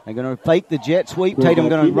 They're going to fake the jet sweep. Tatum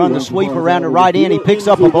going to run the sweep around the right end. He picks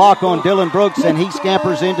up a block on Dylan Brooks, and he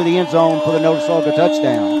scampers into the end zone for the Notasulga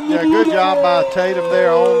touchdown. Yeah, good job by Tatum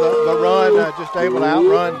there on the run, just able to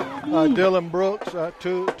outrun Dylan Brooks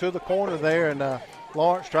to the corner there. And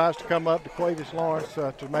Lawrence tries to come up to Quavis Lawrence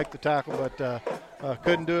to make the tackle, but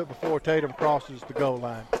couldn't do it before Tatum crosses the goal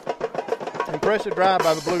line. Impressive drive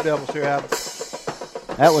by the Blue Devils here, Adam.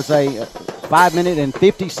 That was a 5-minute and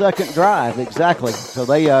 50-second drive, exactly. So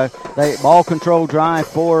they ball control drive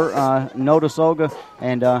for Notasulga,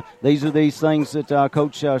 and these are these things that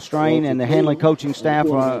Coach Strain and the Handley coaching staff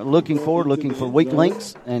are looking for weak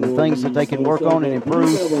links and things that they can work on and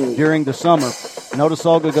improve during the summer.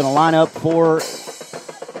 Notasulga going to line up for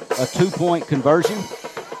a 2-point conversion.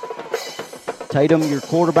 Tatum, your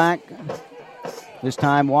quarterback. This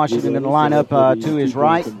time, Washington going to line up to his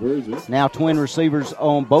right. Now twin receivers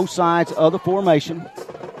on both sides of the formation.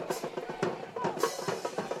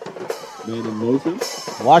 Man in motion.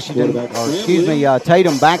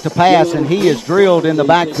 Tatum back to pass, and he is drilled in the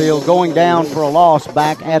backfield, going down for a loss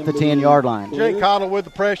back at the 10-yard line. Jake Cottle with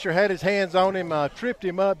the pressure, had his hands on him, tripped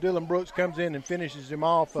him up. Dylan Brooks comes in and finishes him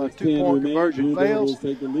off. 2-point conversion fails.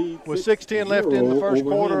 With 6:10 left in the first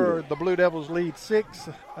quarter, the Blue Devils lead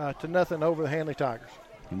 6-0 over the Handley Tigers.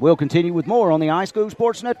 And we'll continue with more on the iSchool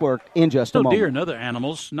Sports Network in just a moment. Deer and other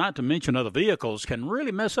animals, not to mention other vehicles, can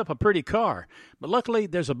really mess up a pretty car. But luckily,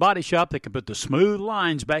 there's a body shop that can put the smooth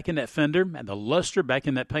lines back in that fender and the luster back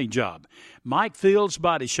in that paint job. Mike Fields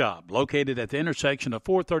Body Shop, located at the intersection of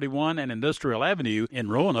 431 and Industrial Avenue in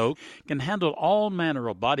Roanoke, can handle all manner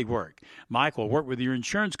of body work. Mike will work with your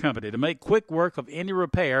insurance company to make quick work of any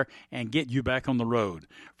repair and get you back on the road.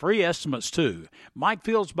 Free estimates, too. Mike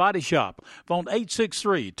Fields Body Shop, phone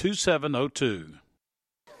 863-2702.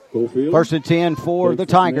 First and 10 for the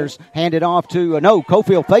Tigers. Handed off to,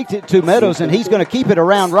 Cofield faked it to Meadows, and he's going to keep it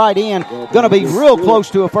around right in. Going to be real close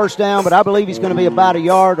to a first down, but I believe he's going to be about a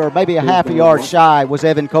yard or maybe a half a yard shy was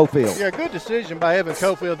Evan Cofield. Yeah, good decision by Evan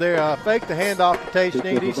Cofield there. Faked the handoff to Tate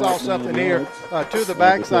Sneed. He saw something here to the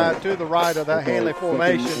backside, to the right of that Handley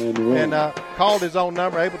formation, and called his own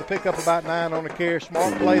number, able to pick up about 9 on the carry.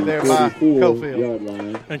 Smart play there by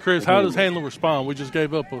Cofield. And, Chris, how does Handley respond? We just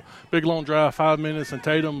gave up a big, long drive, 5 minutes, and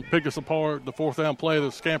Tatum picked us apart. The fourth down play,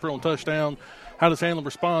 the scamper on touchdown. How does Handley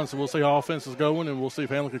respond? So we'll see how offense is going, and we'll see if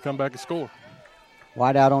Handley can come back and score.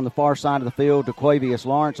 Wide out on the far side of the field to Quavius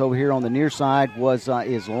Lawrence. Over here on the near side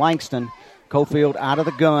is Langston. Cofield out of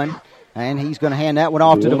the gun. And he's going to hand that one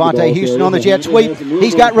off to Devontae Houston on the jet sweep.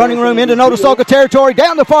 He's got running room into Notasulga territory,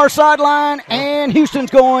 down the far sideline, and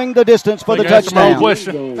Houston's going the distance for the touchdown.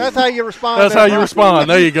 That's how you respond. That's how you respond.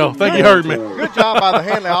 There you go. Think you heard me. Good job by the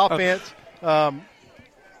Handley offense.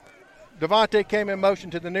 Devontae came in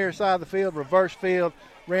motion to the near side of the field, reverse field,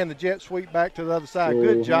 ran the jet sweep back to the other side.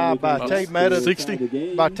 Good job by Tate Meadows.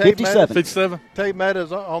 60? By Tate 57. Tate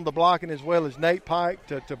Meadows on the blocking, as well as Nate Pike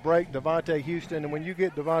to break Devontae Houston. And when you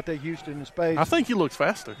get Devontae Houston in space, I think he looks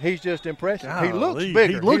faster. He's just impressive. Golly, he looks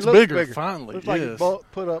bigger. He looks bigger, finally. Looks yes. like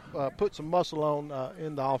he put some muscle on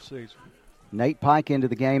in the offseason. Nate Pike into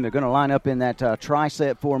the game. They're going to line up in that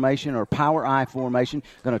tricep formation or power eye formation.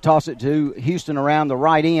 Going to toss it to Houston around the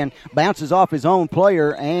right end. Bounces off his own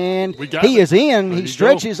player, and he is in. He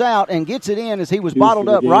stretches out and gets it in as he was bottled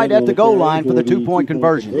up right at the goal line for the 2-point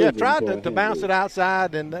conversion. Yeah, tried to bounce it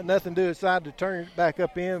outside and nothing to decide to turn it back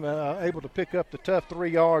up in. Able to pick up the tough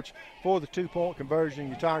 3 yards for the 2-point conversion.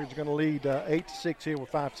 Your Tigers are going to lead 8-6 here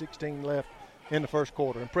with 5:16 left in the first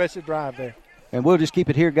quarter. Impressive drive there. And we'll just keep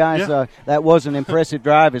it here, guys. Yeah. That was an impressive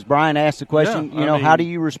drive. As Brian asked the question, Yeah, how do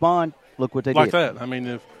you respond? Look what they like did. Like that. I mean,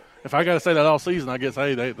 if I got to say that all season, I guess,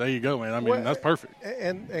 hey, there you go, man. I mean, that's perfect.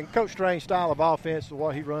 And Coach Strange's style of offense,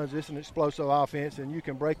 what he runs, it's an explosive offense, and you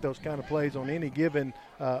can break those kind of plays on any given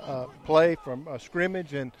play from a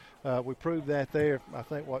scrimmage, and we proved that there. I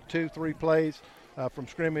think, 2-3 plays from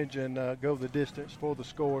scrimmage and go the distance for the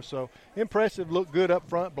score. So impressive, look good up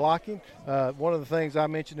front blocking. One of the things I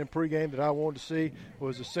mentioned in pregame that I wanted to see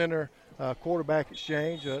was the center quarterback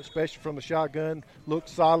exchange, especially from the shotgun. Looked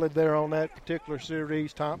solid there on that particular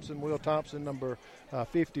series. Will Thompson, number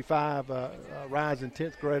 55, rising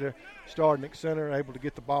 10th grader, starting at center, able to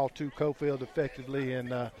get the ball to Cofield effectively.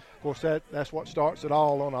 And, of course, that's what starts it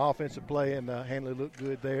all on the offensive play, and Handley looked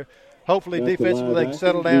good there. Hopefully, defensively, they can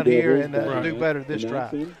settle down here and do better this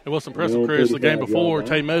drive. It was impressive, Chris. The game before,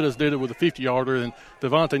 Tate Meadows did it with a 50-yarder, and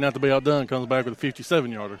Devontae, not to be outdone, comes back with a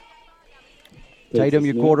 57-yarder. Tatum,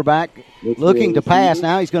 your quarterback, looking to pass.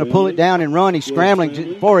 Now he's going to pull it down and run. He's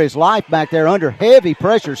scrambling for his life back there under heavy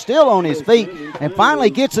pressure, still on his feet, and finally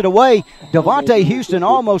gets it away. Devontae Houston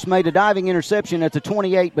almost made a diving interception at the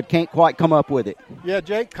 28, but can't quite come up with it. Yeah,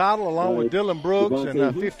 Jake Cottle along with Dylan Brooks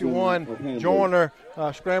and 51 Joyner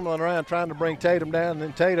scrambling around trying to bring Tatum down. And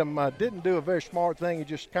then Tatum didn't do a very smart thing. He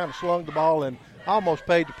just kind of slung the ball and almost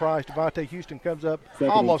paid the price. Devontae Houston comes up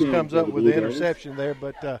with the interception there,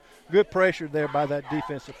 but good pressure there by that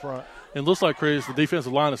defensive front. It looks like, Chris, the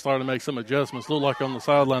defensive line is starting to make some adjustments. Look like on the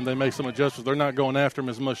sideline they make some adjustments. They're not going after him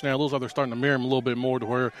as much now. It looks like they're starting to mirror him a little bit more to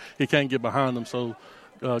where he can't get behind them. So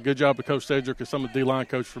good job to Coach Cedric and some of the D-line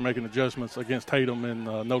coach for making adjustments against Tatum and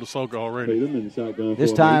Notasulga already.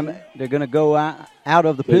 This time they're going to go out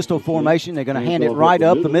of the pistol formation. They're going to hand it right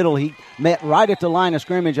up the middle. He met right at the line of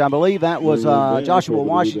scrimmage. I believe that was Joshua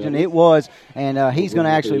Washington. It was, and he's going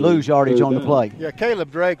to actually lose yardage on the play. Yeah,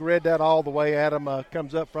 Caleb Drake read that all the way at him,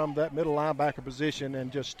 comes up from that middle linebacker position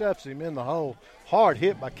and just stuffs him in the hole. Hard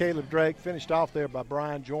hit by Caleb Drake, finished off there by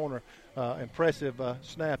Brian Joyner. Impressive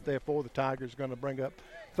snap there for the Tigers. Going to bring up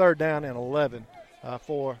 3rd down and 11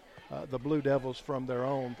 for the Blue Devils from their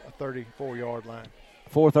own 34-yard line.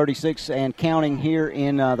 4:36 and counting here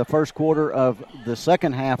in the first quarter of the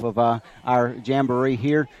second half of our jamboree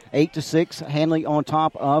here. 8-6, Handley on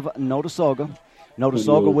top of Notasulga.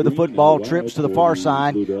 Notasulga with the football, trips to the far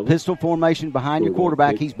side. Pistol formation behind your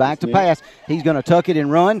quarterback. He's back to pass. He's going to tuck it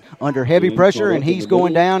and run under heavy pressure, and he's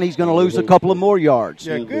going down. He's going to lose a couple of more yards.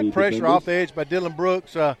 Yeah, good pressure off the edge by Dylan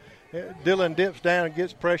Brooks. Dylan dips down and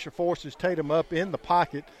gets pressure, forces Tatum up in the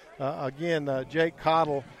pocket. Jake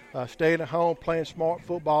Cottle staying at home, playing smart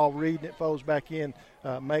football, reading it, folds back in,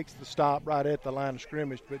 makes the stop right at the line of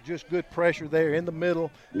scrimmage. But just good pressure there in the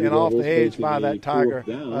middle and off the edge by that Tiger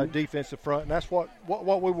defensive front. And that's what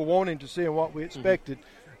we were wanting to see and what we expected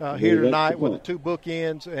here tonight with the 2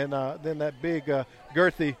 bookends and then that big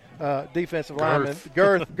girthy defensive lineman,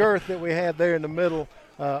 girth that we had there in the middle.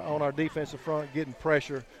 on our defensive front, getting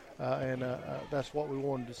pressure, and that's what we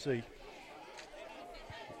wanted to see.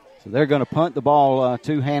 So they're going to punt the ball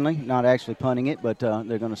to Handley, not actually punting it, but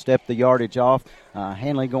they're going to step the yardage off.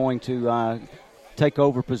 Handley going to take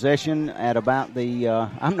over possession at about the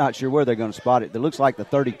I'm not sure where they're going to spot it. It looks like the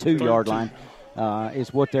 32-yard line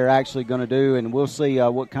is what they're actually going to do, and we'll see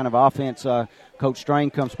what kind of offense Coach Strain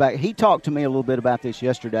comes back. He talked to me a little bit about this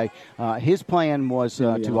yesterday. His plan was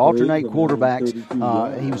to alternate quarterbacks.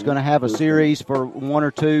 He was going to have a series for one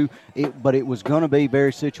or two, but it was going to be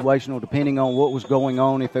very situational depending on what was going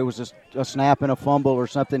on. If it was a snap and a fumble or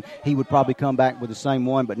something, he would probably come back with the same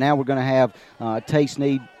one. But now we're going to have Tay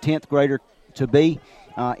Sneed, 10th grader to be,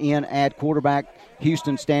 in at quarterback.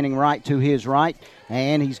 Houston standing right to his right,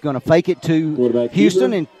 and he's going to fake it to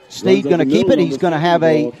Houston, and Sneed going to keep it. He's going to have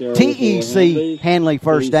a TEC Handley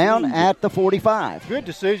first down at the 45. Good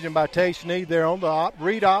decision by Tay Sneed there on the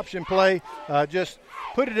read option play. Just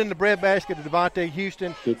put it in the breadbasket to Devontae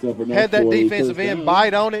Houston. Had that defensive end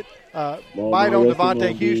bite on it. Bite on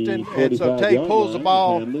Devontae Houston, and so Tay pulls the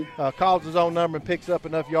ball, calls his own number, and picks up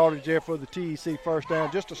enough yardage there for the TEC first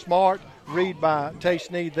down. Just a smart read by Tay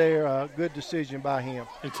Sneed there. Good decision by him.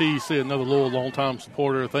 And TEC, another little long-time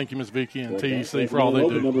supporter. Thank you, Ms. Vicky, and TEC for all they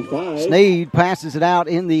do. Sneed passes it out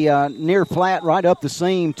in the near flat, right up the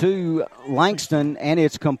seam to Langston, and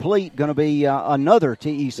it's complete. Going to be another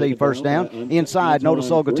TEC first down inside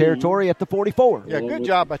Notasulga territory at the 44. Yeah, good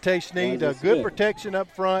job by Tay Sneed. Good protection up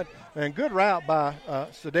front. And good route by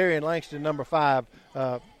Cedarian Langston, number 5.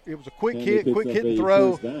 It was a quick hit and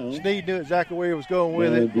throw. Sneed knew exactly where he was going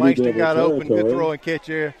with it. Langston got open, good throw and catch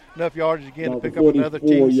there. Enough yardage again to pick up another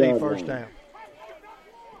TEC first down.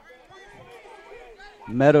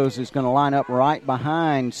 Meadows is going to line up right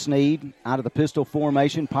behind Sneed out of the pistol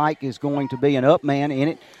formation. Pike is going to be an up man in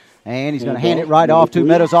it. And he's going to hand it right off to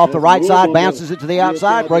Meadows off the right side, bounces it to the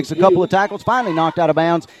outside, breaks a couple of tackles, finally knocked out of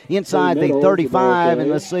bounds inside the 35,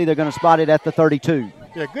 and let's see, they're going to spot it at the 32.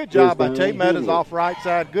 Yeah, good job by Tate Meadows off right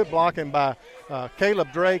side. Good blocking by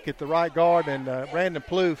Caleb Drake at the right guard and Brandon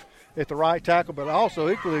Plouffe at the right tackle, but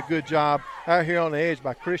also equally a good job out here on the edge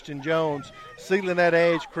by Christian Jones, sealing that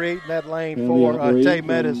edge, creating that lane for Tate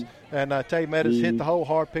Meadows. And Tate Meadows hit the hole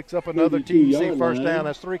hard, picks up another TEC first down.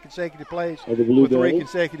 That's 3 consecutive plays with 3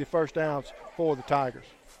 consecutive first downs for the Tigers.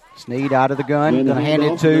 Sneed out of the gun, going to hand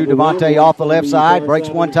it to Devontae off the left side, breaks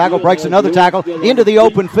one tackle, breaks another tackle, into the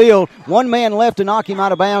open field. One man left to knock him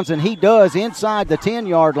out of bounds, and he does inside the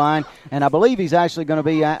 10-yard line, and I believe he's actually going to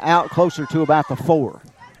be out closer to about the 4.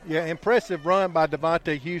 Yeah, impressive run by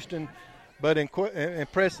Devontae Houston, but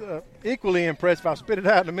equally impressive, I'll spit it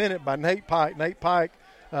out in a minute, by Nate Pike. Nate Pike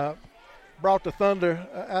brought the Thunder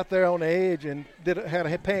out there on the edge and had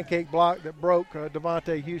a pancake block that broke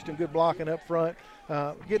Devontae Houston. Good blocking up front.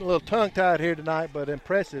 Getting a little tongue-tied here tonight, but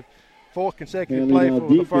impressive. 4th consecutive play for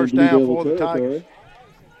the first down for the Tigers.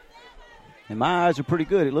 And my eyes are pretty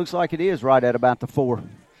good. It looks like it is right at about the 4.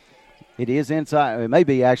 It is inside. It may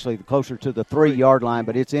be actually closer to the 3-yard line,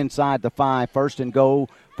 but it's inside the 5. 1st and goal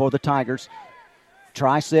for the Tigers.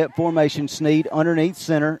 Tri-set formation. Sneed underneath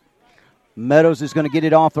center. Meadows is going to get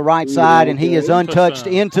it off the right side, and he is untouched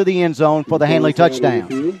into the end zone for the Handley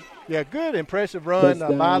touchdown. Yeah, good, impressive run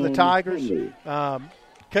by the Tigers.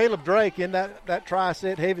 Caleb Drake in that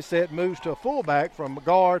tri-set, heavy set, moves to a fullback from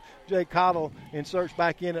guard. Jay Cottle inserts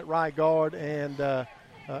back in at right guard and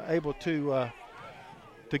able to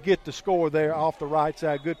get the score there off the right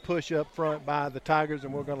side. Good push up front by the Tigers,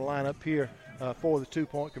 and we're going to line up here for the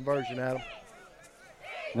 2-point conversion, Adam.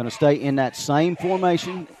 Going to stay in that same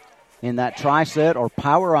formation, in that tri-set or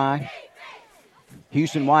power I.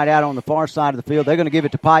 Houston wide out on the far side of the field. They're going to give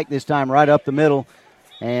it to Pike this time right up the middle.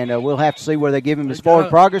 And we'll have to see where they give him his forward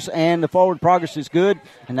progress. And the forward progress is good,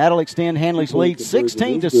 and that'll extend Handley's lead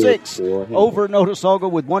 16-6 over Notasulga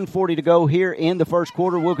with 1:40 to go here in the first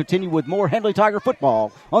quarter. We'll continue with more Handley Tiger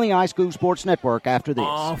football on the iSchool Sports Network after this.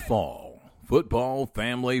 Fall. Football,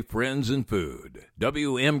 family, friends, and food.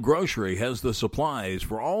 WM Grocery has the supplies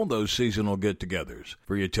for all those seasonal get-togethers.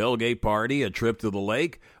 For your tailgate party, a trip to the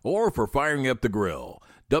lake, or for firing up the grill.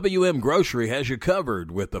 WM Grocery has you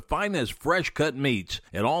covered with the finest fresh-cut meats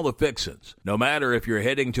and all the fixins. No matter if you're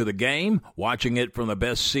heading to the game, watching it from the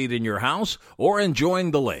best seat in your house, or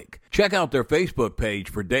enjoying the lake. Check out their Facebook page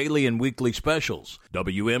for daily and weekly specials.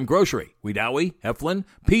 WM Grocery, Wedowee, Heflin,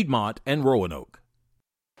 Piedmont, and Roanoke.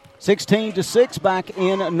 16-6 back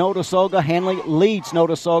in Notasulga. Handley leads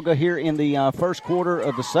Notasulga here in the first quarter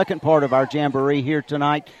of the second part of our jamboree here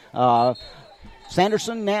tonight.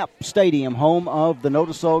 Sanderson Knapp Stadium, home of the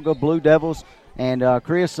Notasulga Blue Devils. And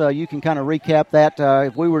Chris, you can kind of recap that.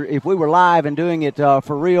 If we were live and doing it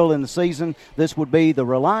for real in the season, this would be the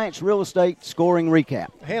Reliance Real Estate scoring recap.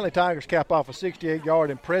 Handley Tigers cap off a 68-yard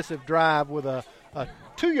impressive drive with a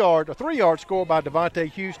 3-yard score by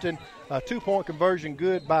Devontae Houston. A 2-point conversion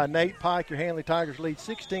good by Nate Pike. Your Handley Tigers lead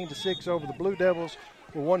 16-6 over the Blue Devils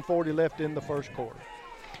with 1:40 left in the first quarter.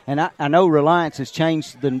 And I know Reliance has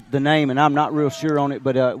changed the name, and I'm not real sure on it,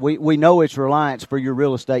 but we know it's Reliance for your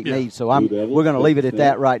real estate needs, so we're going to leave it at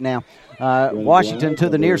that right now. Washington to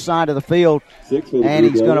the near side of the field, and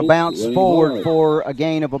he's going to bounce forward for a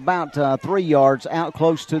gain of about 3 yards out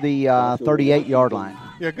close to the 38-yard line.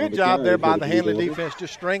 Yeah, good job there by the Handley defense,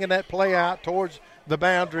 just stringing that play out towards the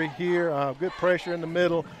boundary here. Good pressure in the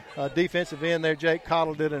middle. Defensive end there, Jake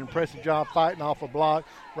Cottle did an impressive job fighting off a block.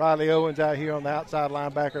 Riley Owens out here on the outside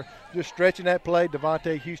linebacker, just stretching that play.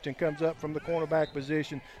 Devontae Houston comes up from the cornerback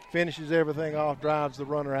position, finishes everything off, drives the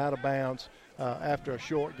runner out of bounds after a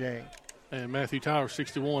short gain. And Matthew Tyler,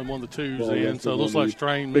 61, one of the twos in. So it looks like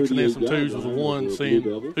Strain mixing in some twos with a one, seeing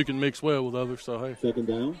who can mix well with others. So, hey. Second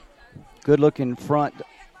down. Good-looking front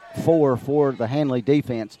four for the Handley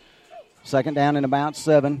defense. Second down and about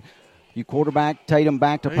 7. You quarterback Tatum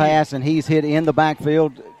back to pass, and he's hit in the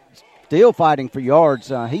backfield, still fighting for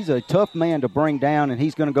yards. He's a tough man to bring down, and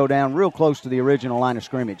he's going to go down real close to the original line of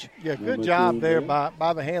scrimmage. Yeah, good job there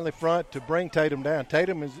by the Handley front to bring Tatum down.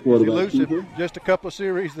 Tatum is elusive. Just a couple of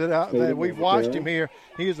series that we've watched him here.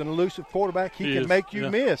 He is an elusive quarterback. He can make you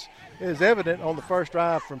miss. It is evident on the first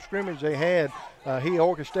drive from scrimmage they had. He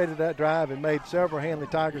orchestrated that drive and made several Handley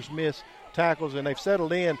Tigers miss tackles, and they've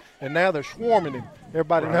settled in, and now they're swarming him.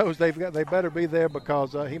 Everybody knows they better be there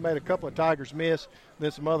because he made a couple of Tigers miss.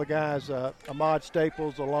 Then some other guys, Ahmad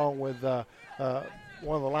Staples, along with one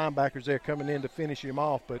of the linebackers there coming in to finish him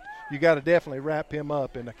off. But you got to definitely wrap him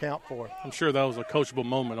up and account for it. I'm sure that was a coachable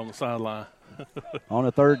moment on the sideline. On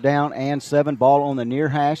a 3rd down and 7, ball on the near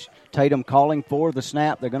hash. Tatum calling for the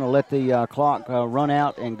snap. They're going to let the clock run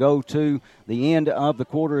out and go to the end of the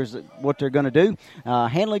quarter is what they're going to do.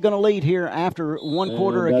 Handley going to lead here after one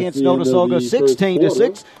quarter against Notasulga,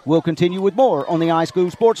 16-6. We'll continue with more on the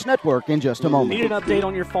iSchool Sports Network in just a moment. Need an update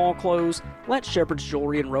on your fall clothes? Let Shepherd's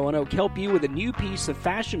Jewelry in Roanoke help you with a new piece of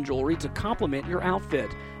fashion jewelry to complement your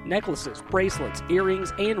outfit. Necklaces, bracelets,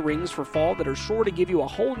 earrings, and rings for fall that are sure to give you a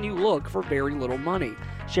whole new look for very little money.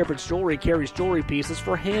 Shepherd's Jewelry carries jewelry pieces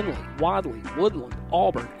for Handley, Wadley, Woodland,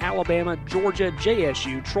 Auburn, Alabama, Georgia,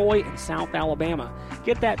 JSU, Troy, and South Alabama.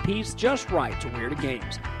 Get that piece just right to wear to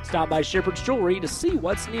games. Stop by Shepherd's Jewelry to see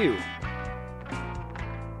what's new.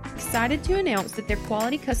 Excited to announce that their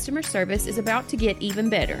quality customer service is about to get even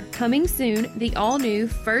better. Coming soon, the all-new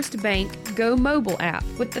First Bank Go Mobile app.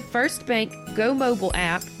 With the First Bank Go Mobile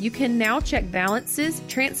app, you can now check balances,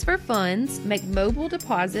 transfer funds, make mobile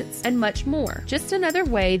deposits, and much more. Just another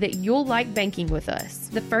way that you'll like banking with us.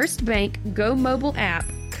 The First Bank Go Mobile app,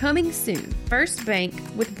 coming soon. First Bank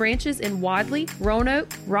with branches in Wadley,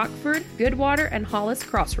 Roanoke, Rockford, Goodwater, and Hollis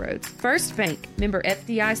Crossroads. First Bank, member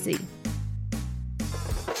FDIC.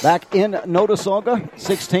 Back in Notasulga,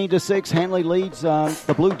 16-6, Handley leads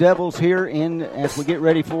the Blue Devils here as we get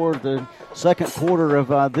ready for the second quarter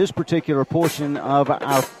of this particular portion of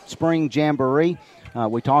our spring jamboree.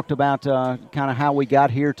 We talked about kind of how we got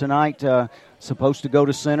here tonight. Supposed to go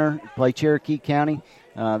to Center, play Cherokee County.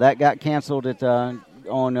 That got canceled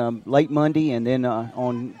on late Monday, and then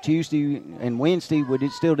on Tuesday and Wednesday we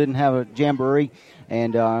still didn't have a jamboree.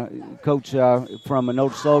 And Coach from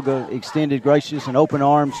Notasulga extended gracious and open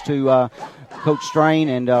arms to Coach Strain,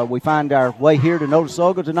 and we find our way here to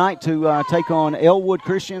Notasulga tonight to take on Ellwood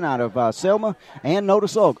Christian out of Selma and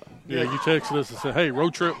Notasulga. Yeah, you texted us and said, hey,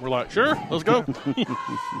 road trip. We're like, sure, let's go.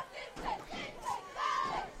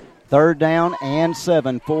 3rd down and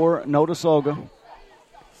 7 for Notasulga.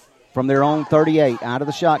 From their own 38, out of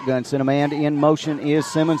the shotgun. Sent a man in motion is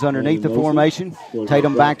Simmons underneath the formation.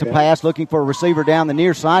 Tatum back to pass, looking for a receiver down the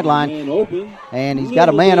near sideline. And he's got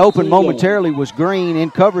a man open momentarily, was Green. In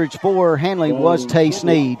coverage for Handley was Tay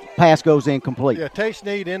Sneed. Pass goes incomplete. Yeah, Tay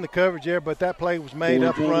Sneed in the coverage there, but that play was made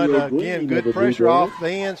up front. Again, good pressure off the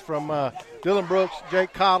ends from Dylan Brooks.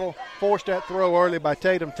 Jake Cottle forced that throw early by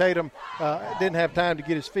Tatum. Tatum didn't have time to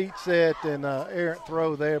get his feet set, and errant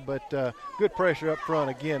throw there, but good pressure up front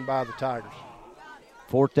again by the Tigers.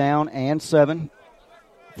 4th down and 7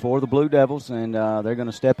 for the Blue Devils, and they're going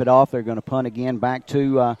to step it off. They're going to punt again back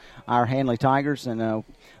to our Handley Tigers, and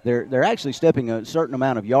they're actually stepping a certain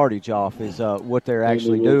amount of yardage off is what they're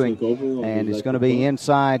actually doing, and it's going to be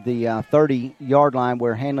inside the 30-yard line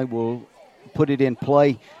where Handley will put it in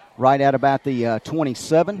play right at about the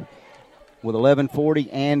 27. with 11:40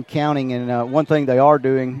 and counting. And one thing they are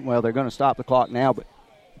doing, well, they're going to stop the clock now, but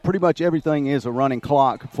pretty much everything is a running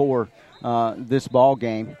clock for this ball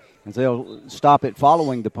game. And they'll stop it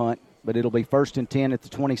following the punt, but it'll be 1st and 10 at the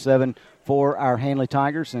 27 for our Handley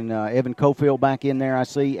Tigers. And Evan Cofield back in there, I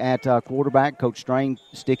see, at quarterback. Coach Strain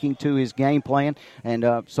sticking to his game plan. And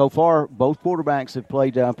so far, both quarterbacks have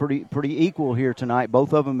played pretty equal here tonight.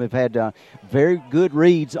 Both of them have had very good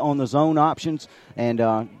reads on the zone options.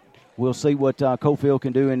 And we'll see what Cofield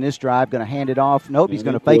can do in this drive. Going to hand it off. Nope, he's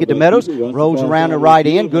going to fake it to Meadows. Rolls around the right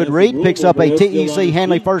end. Good read. Picks up a TEC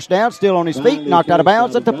Handley first down. Still on his feet. Knocked out of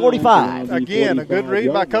bounds at the 45. Again, a good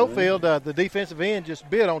read by Cofield. The defensive end just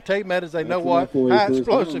bit on Tate Meadows. They know how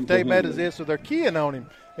explosive Tate Meadows is, so they're keying on him.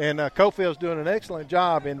 And Cofield's doing an excellent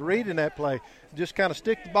job in reading that play. Just kind of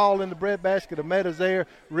stick the ball in the breadbasket of Meadows there,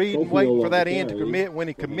 read and waiting for that end to commit. When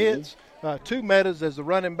he commits to Meadows as the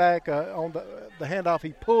running back on the handoff,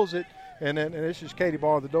 he pulls it, and it's just Katie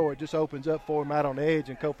bar the door. It just opens up for him out on the edge,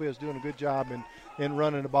 and Cofield's doing a good job in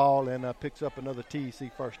running the ball and picks up another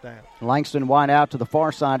TEC first down. Langston wide out to the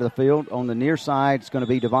far side of the field. On the near side, it's going to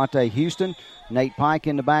be Devontae Houston. Nate Pike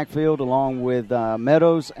in the backfield along with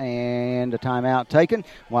Meadows, and a timeout taken.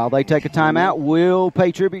 While they take a timeout, we'll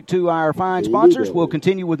pay tribute to our fine sponsors. We'll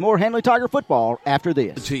continue with more Handley Tiger football after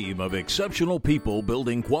this. A team of exceptional people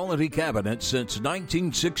building quality cabinets since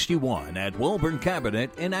 1961 at Wilburn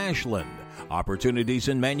Cabinet in Ashland. Opportunities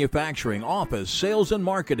in manufacturing, office, sales and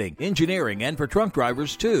marketing, engineering, and for truck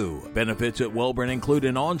drivers too. Benefits at Wilburn include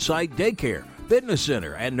an on-site daycare, fitness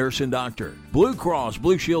center, and nurse and doctor, Blue Cross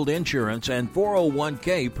Blue Shield insurance, and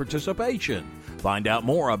 401k participation. Find out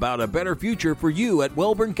more about a better future for you at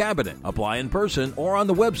Wilburn Cabinet. Apply in person or on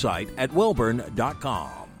the website at wilburn.com.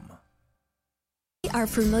 Are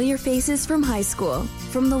familiar faces from high school,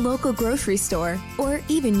 from the local grocery store, or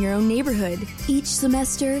even your own neighborhood. Each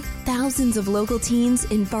semester, thousands of local teens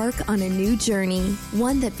embark on a new journey,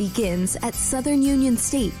 one that begins at Southern Union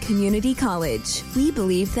State Community College. We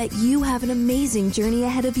believe that you have an amazing journey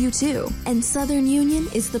ahead of you too, and Southern Union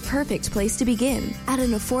is the perfect place to begin, at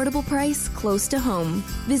an affordable price close to home.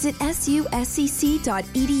 Visit suscc.edu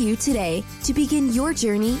today to begin your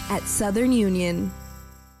journey at Southern Union.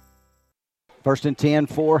 1st and 10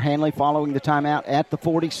 for Handley following the timeout at the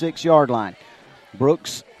 46-yard line.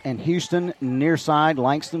 Brooks and Houston near side,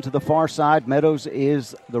 Langston to the far side. Meadows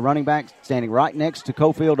is the running back standing right next to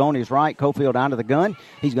Cofield on his right. Cofield out of the gun.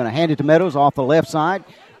 He's going to hand it to Meadows off the left side,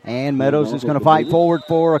 and Meadows is going to fight forward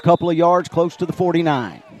for a couple of yards close to the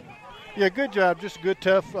 49. Yeah, good job. Just a good,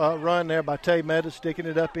 tough run there by Tay Meadows, sticking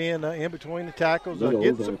it up in between the tackles,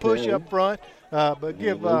 getting some push up front, but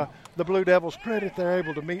give the Blue Devils credit. They're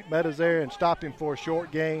able to meet Meadows there and stop him for a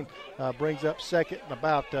short gain. Brings up second and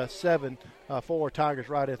about 7 for Tigers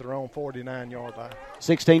right at their own 49-yard line.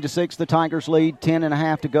 16-6, the Tigers lead.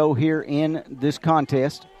 10.5 to go here in this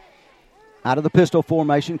contest. Out of the pistol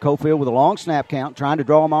formation, Cofield with a long snap count, trying to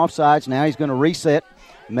draw him off sides. Now he's going to reset.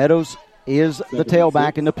 Meadows is the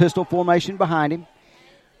tailback in the pistol formation behind him.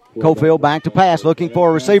 Cofield back to pass, looking for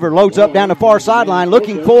a receiver, loads up down the far sideline,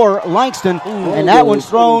 looking for Langston, and that one's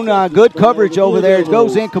thrown. Good coverage over there. It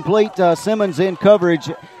goes incomplete. Simmons in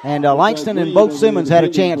coverage, and Langston and both Simmons had a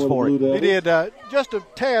chance for it. He did just a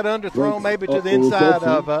tad underthrown, maybe to the inside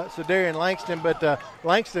of Sedarian Langston, but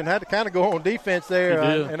Langston had to kind of go on defense there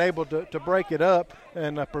and able to break it up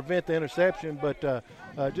and prevent the interception. But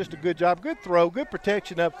just a good job, good throw, good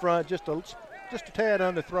protection up front. Just a tad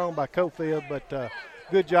underthrown by Cofield, but.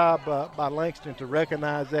 Good job by Langston to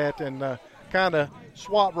recognize that and kind of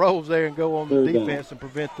swap roles there and go on the defense and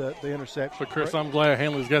prevent the interception. But, Chris, I'm glad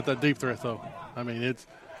Handley's got that deep threat, though. I mean, it's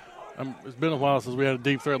been a while since we had a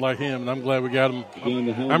deep threat like him, and I'm glad we got him.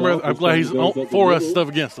 I'm glad he's for us stuff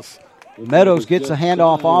against us. Meadows gets a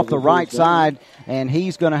handoff off the right side, and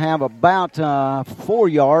he's going to have about 4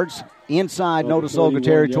 yards inside Notasulga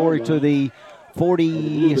territory to the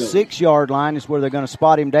 46-yard line is where they're going to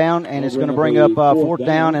spot him down, and it's going to bring up 4th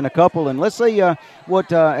down and a couple. And let's see what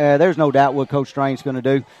there's no doubt what Coach Strain's going to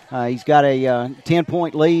do. He's got a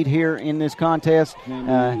 10-point lead here in this contest. He's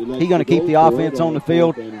going to keep the offense on the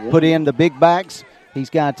field, put in the big backs. He's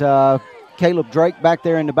got Caleb Drake back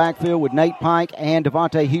there in the backfield with Nate Pike and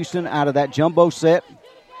Devontae Houston out of that jumbo set.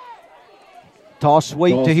 Toss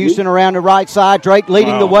sweep to Houston around the right side. Drake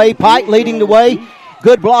leading the way, Pike leading the way.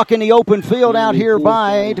 Good block in the open field out here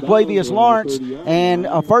by DeQuavius Lawrence, and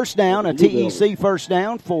a first down, a TEC first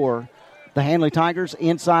down for the Handley Tigers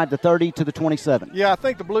inside the 30 to the 27. Yeah, I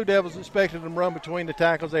think the Blue Devils expected them to run between the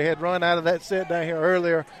tackles. They had run out of that set down here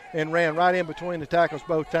earlier and ran right in between the tackles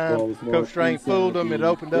both times. Coach Strain fooled them. It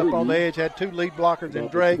opened up on the edge, had two lead blockers in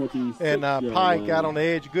Drake and Pike out on the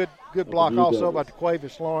edge. Good block also by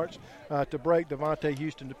DeQuavis Lawrence to break Devontae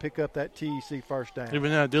Houston to pick up that TEC first down.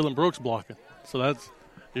 Even now, Dylan Brooks blocking. So that's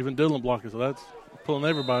pulling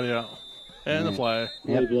everybody out. And the flag.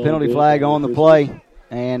 Yep, penalty flag on the play.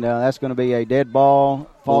 And that's going to be a dead ball,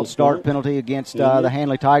 false start penalty against the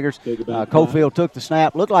Handley Tigers. Cofield took the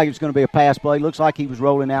snap. Looked like it was going to be a pass play. Looks like he was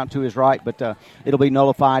rolling out to his right, but it'll be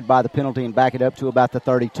nullified by the penalty and back it up to about the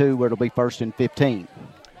 32 where it'll be 1st and 15.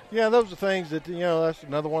 Yeah, those are things that, that's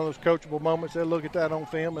another one of those coachable moments. They'll look at that on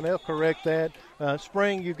film, and they'll correct that.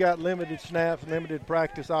 Spring, you've got limited snaps, limited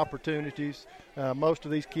practice opportunities. Most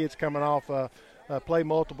of these kids coming off play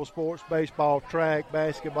multiple sports, baseball, track,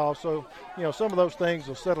 basketball. So, some of those things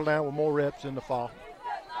will settle down with more reps in the fall.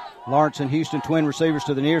 Lawrence and Houston, twin receivers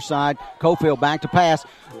to the near side. Cofield back to pass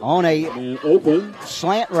on a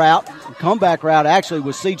slant route, comeback route actually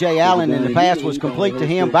with C.J. Allen, and the pass was complete to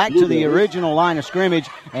him back to the original line of scrimmage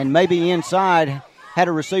and maybe inside. Had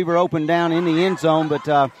a receiver open down in the end zone, but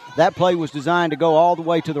that play was designed to go all the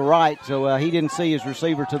way to the right, so he didn't see his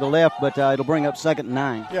receiver to the left, but it'll bring up 2nd and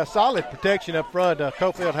 9. Yeah, solid protection up front.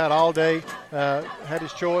 Cofield had all day, had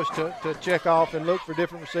his choice to check off and look for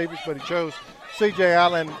different receivers, but he chose C.J.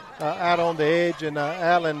 Allen out on the edge, and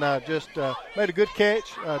Allen just made a good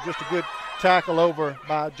catch, just a good tackle over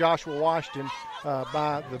by Joshua Washington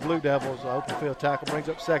by the Blue Devils. Open field tackle brings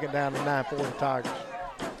up 2nd down and 9 for the Tigers.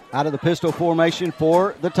 Out of the pistol formation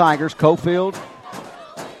for the Tigers, Cofield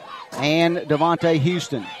and Devontae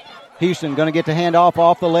Houston. Houston going to get the handoff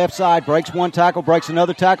off the left side, breaks one tackle, breaks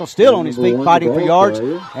another tackle, still on his feet fighting for yards,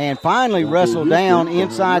 and finally wrestled down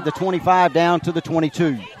inside the 25 down to the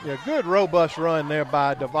 22. Yeah, good robust run there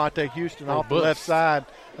by Devontae Houston off the left side.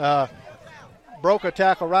 Broke a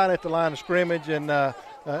tackle right at the line of scrimmage and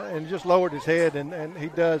just lowered his head, and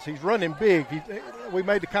he's running big. We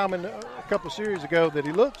made the comment a couple of series ago that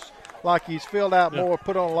he looks like he's filled out more,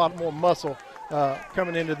 put on a lot more muscle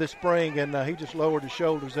coming into this spring, and he just lowered his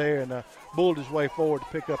shoulders there and bulled his way forward to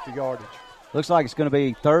pick up the yardage. Looks like it's going to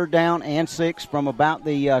be 3rd down and 6 from about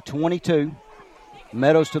the 22.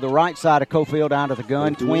 Meadows to the right side of Cofield out of the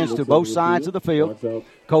gun. Twins to both sides of the field.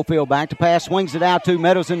 Cofield back to pass, swings it out to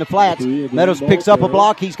Meadows in the flats. Meadows picks up a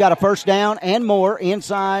block. He's got a 1st down and more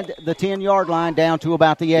inside the 10-yard line down to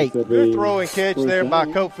about the 8. Good throw and catch there by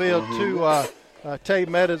Cofield to Tay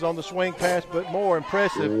Meadows on the swing pass, but more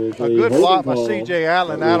impressive, a good block by C.J.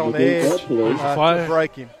 Allen out on the edge to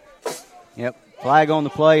break him. Yep. Flag on the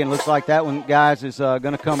play, and looks like that one, guys, is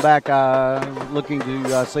going to come back looking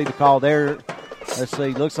to see the call there. Let's see.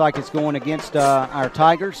 Looks like it's going against our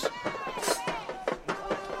Tigers.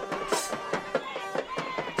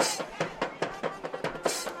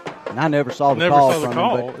 And I never saw the call from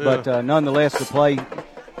him, but nonetheless, the play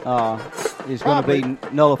is going to be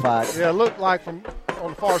nullified. Yeah, it looked like from on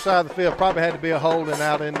the far side of the field, probably had to be a holding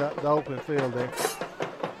out in the open field there.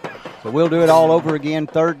 So we'll do it all over again.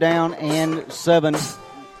 3rd down and 7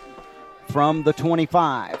 from the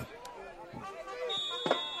 25.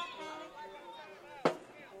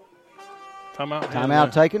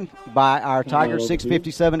 Timeout taken by our Tigers.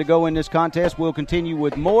 6:57 to go in this contest. We'll continue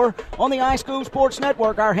with more on the iSchool Sports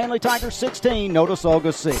Network. Our Handley Tigers 16,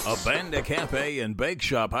 Notasulga 6. Abanda Cafe and Bake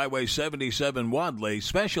Shop, Highway 77 Wadley,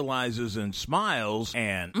 specializes in smiles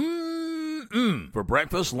and for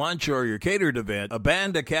breakfast, lunch, or your catered event.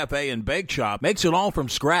 Abanda Cafe and Bake Shop makes it all from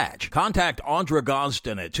scratch. Contact Andra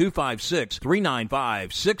Gostin at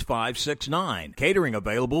 256-395-6569. Catering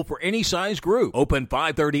available for any size group. Open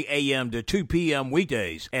 5:30 a.m. to 2 p.m.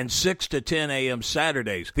 weekdays and 6 to 10 a.m.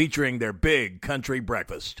 Saturdays, featuring their big country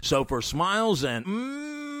breakfast. So for smiles and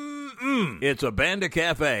it's Abanda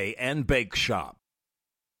Cafe and Bake Shop.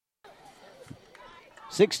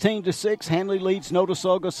 16-6, Handley leads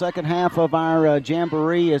Notasulga. Second half of our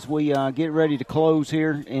jamboree as we get ready to close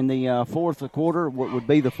here in the fourth quarter, what would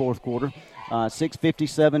be the fourth quarter.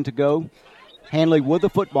 6:57 to go. Handley with the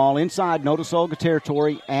football inside Notasulga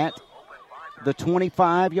territory at the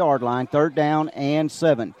 25-yard line, 3rd down and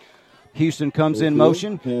 7. Houston comes in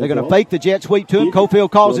motion. They're going to fake the jet sweep to him.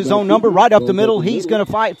 Cofield calls his own number right up the middle. He's going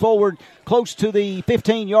to fight forward close to the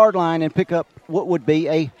 15-yard line and pick up what would be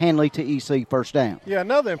a Handley to EC first down. Yeah,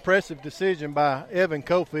 another impressive decision by Evan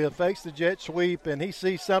Cofield. Fakes the jet sweep, and he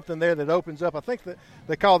sees something there that opens up. I think that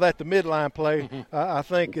they call that the midline play, I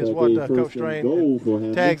think is what Coach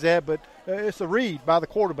Strain tags that. But it's a read by the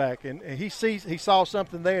quarterback, and he saw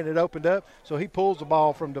something there, and it opened up. So he pulls the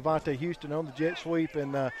ball from Devontae Houston on the jet sweep,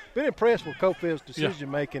 and been impressed with Cofield's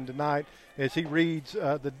decision-making tonight as he reads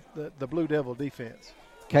the Blue Devil defense.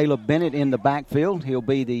 Caleb Bennett in the backfield. He'll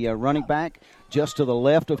be the running back just to the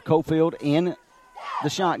left of Cofield in the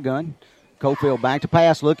shotgun. Cofield back to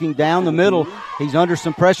pass, looking down the middle. He's under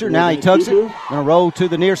some pressure. Now he tucks it. Going to roll to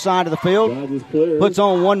the near side of the field. Puts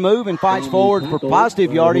on one move and fights forward for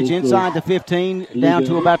positive yardage inside the 15 down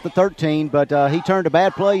to about the 13. But he turned a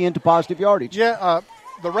bad play into positive yardage. Yeah,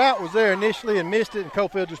 the route was there initially and missed it, and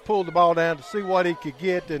Cofield just pulled the ball down to see what he could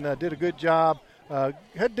get and did a good job.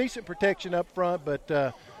 Had decent protection up front,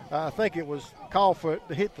 but I think it was called for it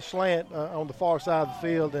to hit the slant on the far side of the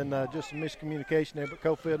field, and just some miscommunication there. But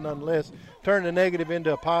Cofield, nonetheless, turned a negative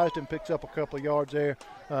into a positive and picks up a couple of yards there,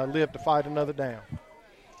 lived to fight another down.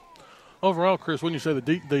 Overall, Chris, when you say not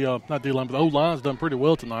D-line, but the O-line's done pretty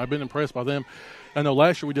well tonight. I've been impressed by them. I know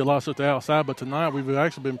last year we did a lot of stuff to the outside, but tonight we've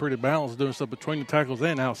actually been pretty balanced doing stuff between the tackles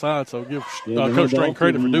and outside, so give Coach Strain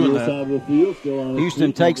credit for doing that.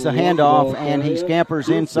 Houston takes the handoff, and he scampers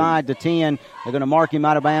inside the 10. They're going to mark him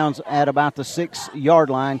out of bounds at about the 6-yard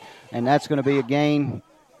line, and that's going to be a gain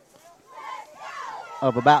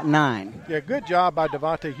of about 9. Yeah, good job by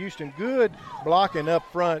Devontae Houston. Good blocking up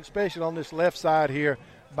front, especially on this left side here,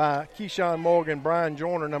 by Keyshawn Morgan, Brian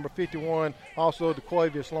Joyner, number 51, also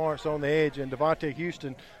DeQuavius Lawrence on the edge. And Devontae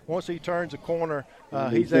Houston, once he turns the corner,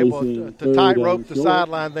 he's able to tightrope the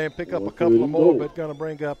sideline there and pick up a couple of more, but going to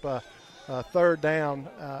bring up a third down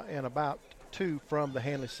and about 2 from the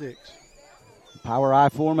Handley 6. Power I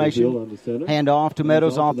formation, hand off to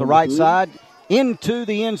Meadows off the right side. Into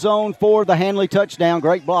the end zone for the Handley touchdown.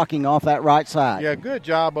 Great blocking off that right side. Yeah, good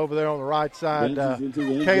job over there on the right side.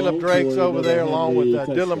 Caleb Drake's over there along with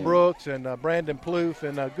Dylan Brooks and Brandon Plouffe,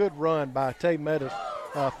 and a good run by Tay Meadows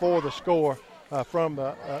for the score from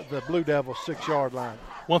the Blue Devils 6-yard line.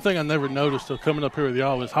 One thing I never noticed coming up here with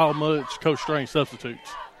y'all is how much Coach Strain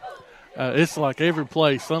substitutes. It's like every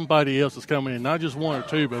play somebody else is coming in, not just one or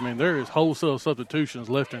two, but, I mean, there is wholesale substitutions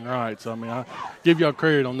left and right. So, I mean, I give y'all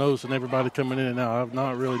credit on noticing everybody coming in and out. I've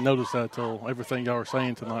not really noticed that until everything y'all are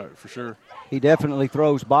saying tonight, for sure. He definitely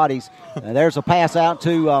throws bodies. There's a pass out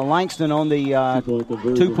to Langston on the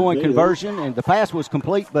 2-point conversion, and the pass was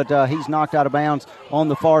complete, but he's knocked out of bounds on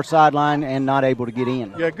the far sideline and not able to get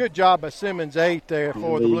in. Yeah, good job by Simmons 8 there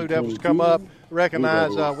for the Blue Devils to come up,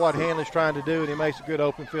 recognize what Handley's trying to do, and he makes a good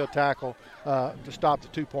open field tackle to stop the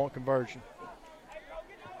 2-point conversion.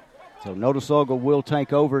 So Notasulga will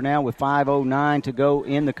take over now with 5:09 to go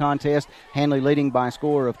in the contest. Handley leading by a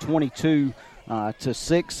score of 22 to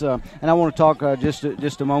 6. And I want to talk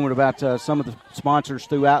just a moment about some of the sponsors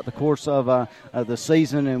throughout the course of the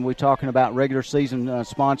season, and we're talking about regular season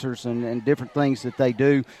sponsors and different things that they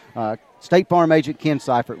do. State Farm agent Ken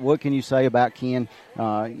Seifert, what can you say about Ken?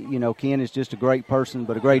 Ken is just a great person,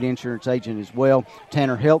 but a great insurance agent as well.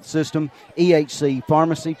 Tanner Health System, EHC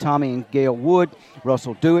Pharmacy, Tommy and Gail Wood,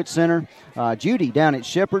 Russell Dewitt Center, Judy down at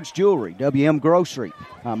Shepherd's Jewelry, WM Grocery,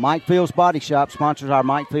 Mike Fields Body Shop sponsors our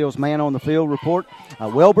Mike Fields Man on the Field report,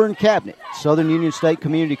 Wellburn Cabinet, Southern Union State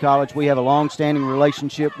Community College. We have a long-standing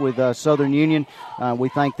relationship with Southern Union. We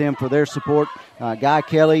thank them for their support. Guy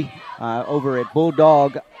Kelly over at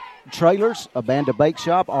Bulldog Trailers, Abanda Bake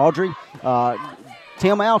Shop, Audrey.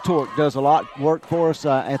 Tim Altork does a lot of work for us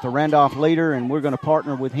at the Randolph Leader, and we're going to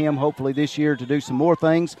partner with him hopefully this year to do some more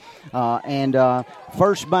things. And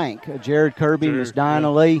First Bank, Jared Kirby, Miss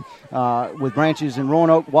Diana Lee, with branches in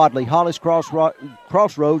Roanoke, Wadley, Hollis, Crossroads,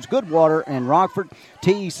 Goodwater, and Rockford.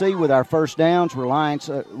 TEC with our first downs, Reliance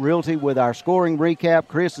Realty with our scoring recap,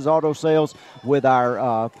 Chris's Auto Sales with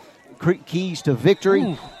our keys to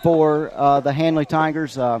victory for the Handley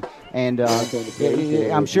Tigers.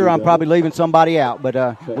 I'm sure I'm probably leaving somebody out, but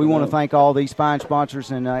we want to thank all these fine sponsors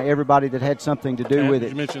and everybody that had something to do with it.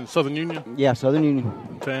 You mentioned Southern Union? Yeah, Southern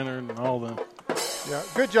Union. Tanner and all them. Yeah,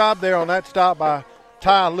 good job there on that stop by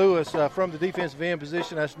Ty Lewis from the defensive end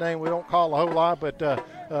position. That's a name we don't call a whole lot, but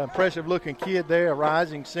impressive-looking kid there, a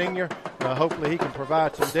rising senior. Hopefully he can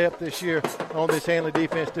provide some depth this year on this Handley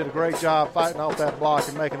defense. Did a great job fighting off that block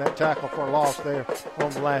and making that tackle for a loss there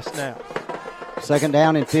on the last snap. Second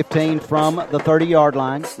down and 15 from the 30-yard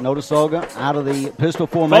line. Notasulga out of the pistol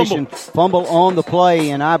formation. Fumble on the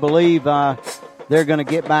play, and I believe they're going to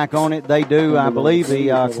get back on it. They do. I believe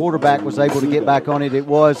the quarterback was able to get back on it. It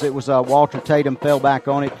was Walter Tatum fell back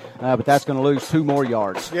on it, but that's going to lose 2 more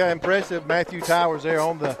yards. Yeah, impressive. Matthew Towers there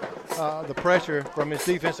on the pressure from his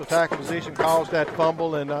defensive tackle position caused that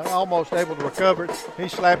fumble and almost able to recover it.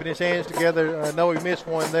 He's slapping his hands together. I know he missed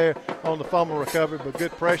one there on the fumble recovery, but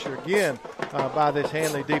good pressure again by this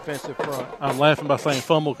Handley defensive front. I'm laughing by saying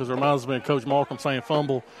fumble because it reminds me of Coach Markham saying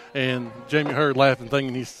fumble, and Jamie Hurd laughing,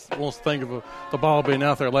 thinking he wants to think of the ball being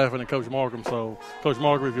out there, laughing at Coach Markham. So, Coach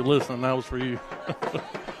Markham, if you're listening, that was for you.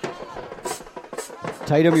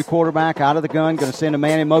 Tatum, your quarterback, out of the gun, going to send a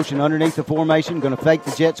man in motion underneath the formation, going to fake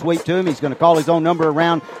the jet sweep to him. He's going to call his own number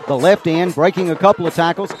around the left end, breaking a couple of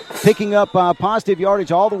tackles, picking up positive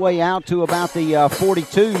yardage all the way out to about the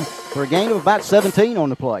 42 for a gain of about 17 on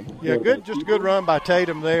the play. Yeah, just a good run by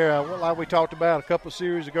Tatum there. Like we talked about a couple of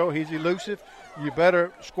series ago, he's elusive. You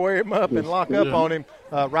better square him up and lock up on him.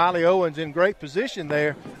 Riley Owens in great position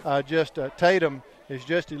there. Tatum is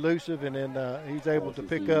just elusive, and then he's able to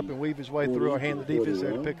pick up and weave his way through our Handley defense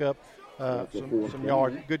there to pick up some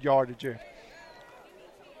good yardage there.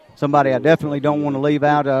 Somebody I definitely don't want to leave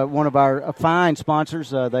out, one of our fine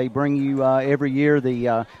sponsors. They bring you every year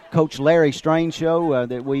the Coach Larry Strain show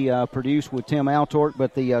that we produce with Tim Altork,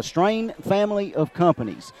 but the Strain family of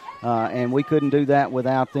companies, and we couldn't do that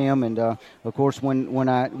without them. And of course, when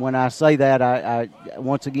I say that, I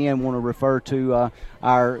once again want to refer to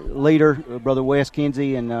our leader, Brother Wes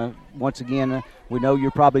Kinsey, and once again, we know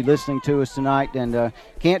you're probably listening to us tonight, and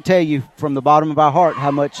can't tell you from the bottom of our heart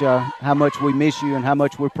how much we miss you and how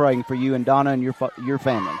much we're praying for you and Donna and your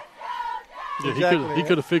family. Yeah, exactly. He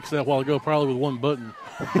could have fixed that a while ago, probably with one button.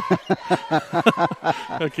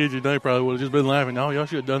 I kid you, they probably would have just been laughing. Oh, y'all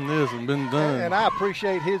should have done this and been done. And I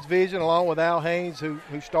appreciate his vision, along with Al Haynes, who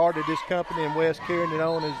started this company, and Wes carrying it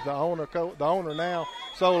on as the owner now,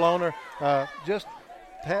 sole owner.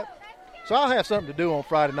 So I'll have something to do on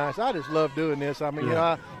Friday nights. I just love doing this. I mean,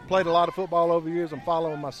 I played a lot of football over the years. I'm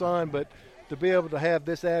following my son, but to be able to have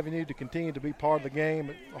this avenue to continue to be part of the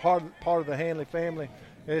game, part of the Handley family,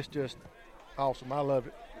 it's just awesome. I love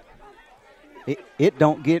it. It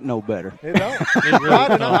don't get no better. It don't.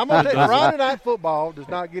 I'm going to tell you, Friday night football does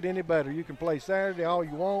not get any better. You can play Saturday all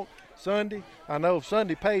you want, Sunday. I know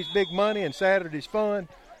Sunday pays big money and Saturday's fun,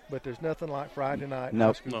 but there's nothing like Friday night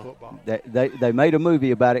high school football. They made a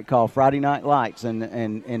movie about it called Friday Night Lights, and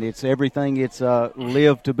it's everything it's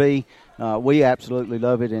lived to be. We absolutely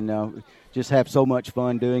love it, and just have so much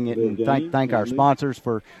fun doing it. And thank our sponsors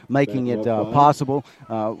for making it possible.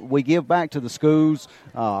 We give back to the schools.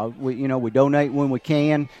 We donate when we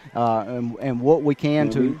can, and what we can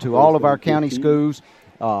to all of our county schools.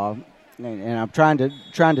 And I'm trying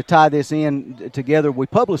to tie this in together. We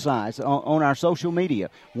publicize on our social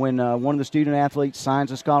media when one of the student athletes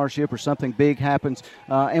signs a scholarship or something big happens.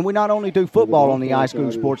 And we not only do football on the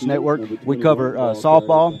iSchool Sports Network, we cover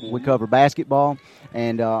softball, we cover basketball,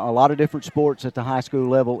 and a lot of different sports at the high school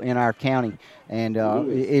level in our county. And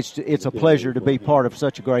it's a pleasure to be part of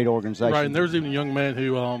such a great organization. Right, and there's even a young man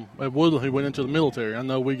who at Woodland who went into the military. I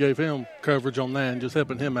know we gave him coverage on that and just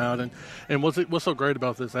helping him out. And what's so great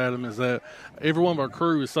about this, Adam, is that every one of our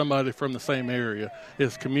crew is somebody from the same area.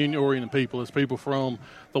 It's community-oriented people. It's people from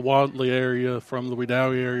the Wadley area, from the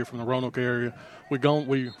Wedowee area, from the Roanoke area.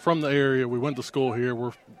 We from the area. We went to school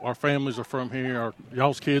here. Our families are from here.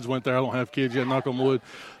 Y'all's kids went there. I don't have kids yet, knock on wood.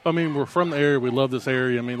 I mean, we're from the area. We love this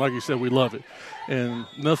area. I mean, like you said, we love it. And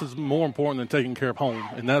nothing's more important than taking care of home.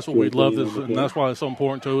 And that's what we love this, and that's why it's so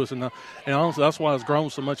important to us. And honestly, that's why it's grown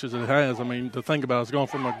so much as it has. I mean, to think about it, it's gone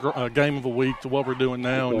from a game of a week to what we're doing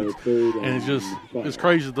now. And it's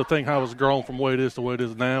crazy to think how it's grown from what it is to what it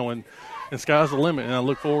is now. And sky's the limit, and I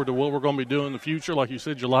look forward to what we're going to be doing in the future. Like you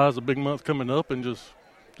said, July is a big month coming up, and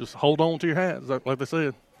just hold on to your hats, like they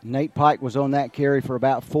said. Nate Pike was on that carry for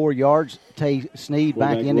about 4 yards. Tay Sneed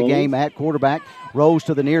back in the game at quarterback. Rolls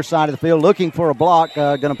to the near side of the field, looking for a block.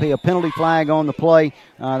 Going to be a penalty flag on the play.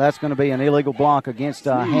 That's going to be an illegal block against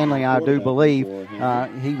Handley, I do believe.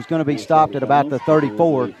 He was going to be stopped at about the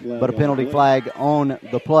 34, but a penalty flag on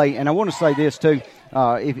the play. And I want to say this, too.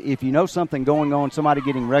 If you know something going on, somebody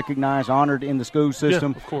getting recognized, honored in the school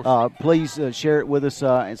system, please share it with us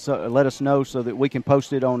and let us know so that we can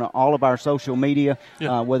post it on all of our social media,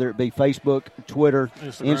 whether it be Facebook, Twitter,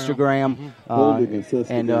 Instagram.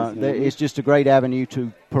 And it's just a great avenue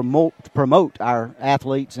to promote our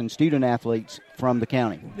athletes and student athletes from the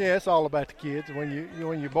county. Yeah, it's all about the kids. When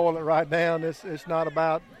you boil it right down, it's not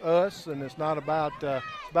about us, and it's not about it's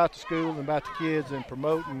about the school and about the kids and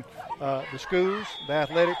promoting the schools, the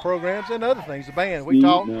athletic programs, and other things. The band. We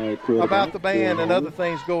talk about the band and other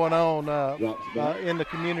things going on in the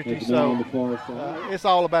community. So it's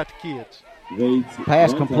all about the kids.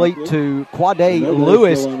 Pass complete to Quade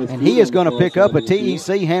Lewis, and he is going to pick up a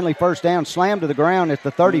TEC Handley first down, slam to the ground at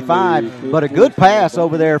the 35, but a good pass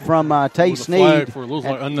over there from Tay Sneed. For a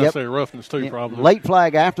little unnecessary roughness too, probably. Late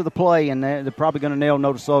flag after the play, and they're probably going to nail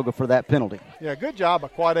Notasulga for that penalty. Yeah, good job by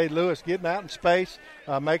Quade Lewis getting out in space,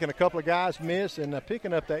 making a couple of guys miss, and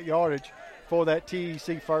picking up that yardage for that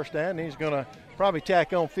TEC first down. He's going to probably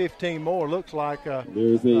tack on 15 more, looks like, drawing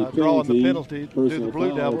the penalty to the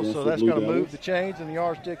Blue Devils. So that's going to move the chains and the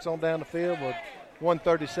yardsticks on down the field with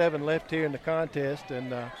 1:37 left here in the contest.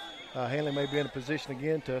 And Handley may be in a position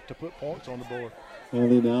again to put points on the board.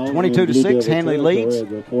 22-6, Handley leads.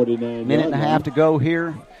 Minute and a half to go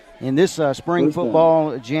here in this spring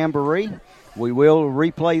football jamboree. We will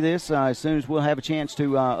replay this as soon as we'll have a chance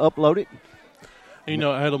to upload it. You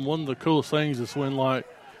know, Adam, one of the coolest things is when, like,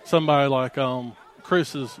 somebody like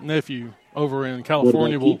Chris's nephew over in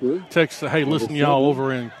California will text, hey, listen to y'all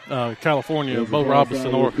over in California, Bo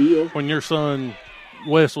Robinson, or when your son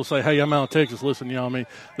Wes will say, hey, I'm out of Texas, listen to y'all. I mean,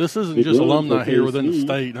 this isn't just alumni here within the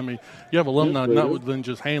state. I mean, you have alumni not within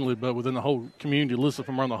just Handley, but within the whole community, listening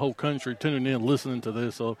from around the whole country, tuning in, listening to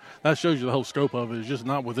this. So that shows you the whole scope of it. It's just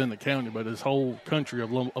not within the county, but this whole country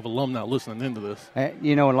of alumni listening into this.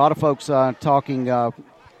 You know, a lot of folks talking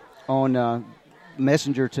on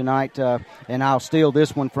Messenger tonight, and I'll steal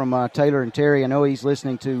this one from Taylor and Terry. I know he's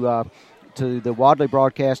listening to the Wadley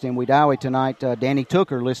broadcast in Wedowee tonight. Danny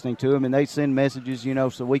Tooker listening to him, and they send messages, you know,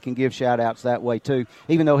 so we can give shout-outs that way too,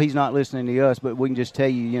 even though he's not listening to us, but we can just tell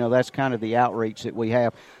you, you know, that's kind of the outreach that we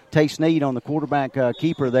have. Tay Sneed on the quarterback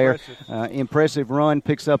keeper there. Impressive run,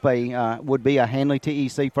 picks up would be a Handley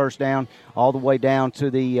TEC first down all the way down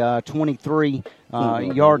to the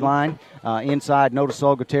 23-yard line inside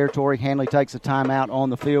Notasulga territory. Handley takes a timeout on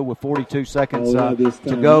the field with 42 seconds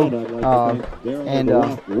to go.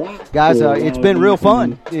 Guys, it's been real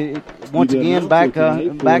fun. Once again, back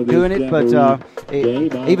doing it, but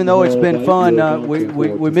even though it's been fun,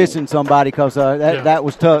 we're missing somebody because that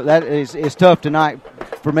was tough. That is tough tonight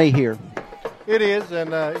for me here. It is, and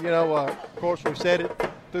you know, of course, we've said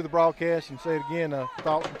it through the broadcast and say it again.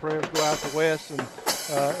 Thoughts and prayers go out to Wes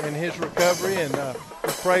and his recovery, and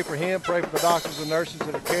just pray for him, pray for the doctors and nurses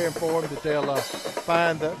that are caring for him, that they'll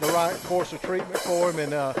find the right course of treatment for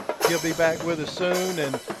him, and he'll be back with us soon,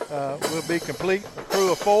 and we'll be complete, a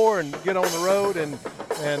crew of 4, and get on the road and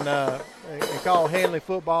call Handley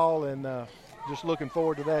football, and just looking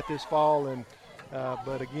forward to that this fall. And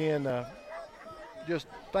but again, just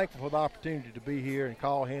thankful for the opportunity to be here and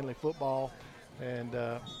call Handley football, and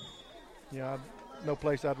you know, no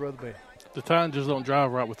place I'd rather be. The time just don't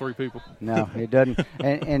drive right with 3 people. No, it doesn't.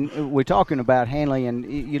 and we're talking about Handley, and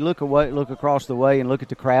you look across the way and look at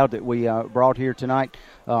the crowd that we brought here tonight.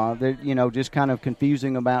 You know, just kind of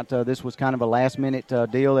confusing about this was kind of a last-minute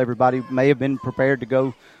deal. Everybody may have been prepared to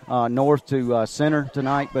go north to center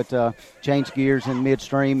tonight, but changed gears in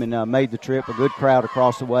midstream and made the trip. A good crowd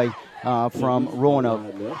across the way from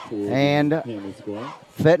Roanoke. And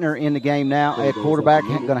Fettner in the game now at quarterback,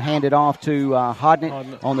 going to hand it off to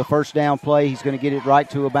Hodnett on the first down play. He's going to get it right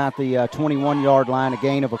to about the 21-yard line, a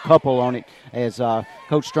gain of a couple on it, as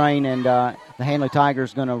Coach Strain and the Handley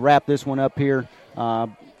Tigers going to wrap this one up here.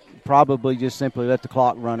 Probably just simply let the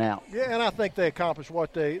clock run out. Yeah, and I think they accomplished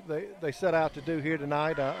what they set out to do here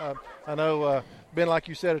tonight. I know been, like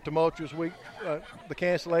you said, a tumultuous week, the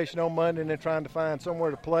cancellation on Monday and then trying to find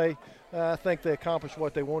somewhere to play. I think they accomplished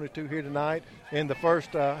what they wanted to here tonight. In the first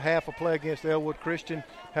half of play against Ellwood Christian,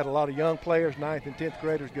 had a lot of young players, 9th and 10th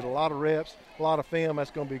graders, get a lot of reps, a lot of film.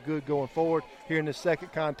 That's going to be good going forward. Here in this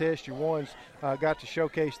second contest, your ones got to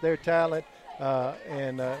showcase their talent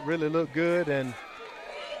and really look good. And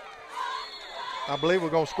I believe we're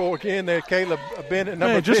going to score again there. Caleb Bennett,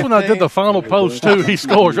 number 15. Just when I did the final post, too, he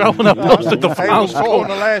scores. Right when I posted the final score. On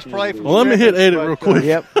the last play. Well, let me hit edit real quick.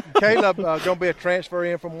 Yep. Caleb going to be a transfer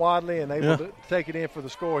in from Wadley and able to take it in for the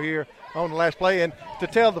score here on the last play. And to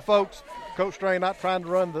tell the folks, Coach Strain not trying to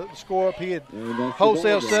run the score up. He had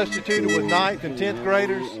wholesale substituted with 9th and 10th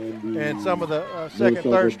graders and some of the second,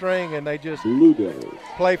 third string, and they just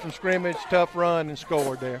play from scrimmage, tough run, and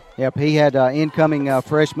scored there. Yep, he had incoming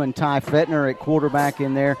freshman Ty Fettner at quarterback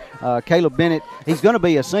in there. Caleb Bennett, he's going to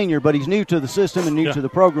be a senior, but he's new to the system and new to the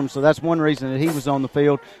program, so that's one reason that he was on the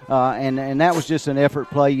field. And that was just an effort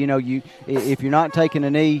play. You know, if you're not taking a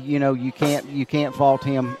knee, you know, you can't fault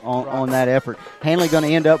him on that effort. Handley going to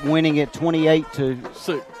end up winning it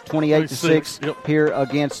 28-6 here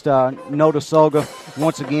against Notasulga.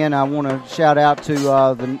 Once again, I want to shout out to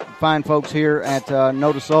the fine folks here at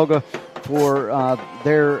Notasulga for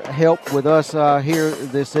their help with us here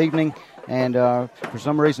this evening. And for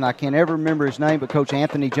some reason, I can't ever remember his name, but Coach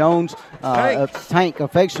Anthony Jones, Tank,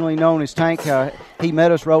 affectionately known as Tank, he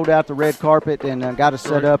met us, rolled out the red carpet, and got us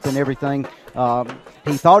set up and everything.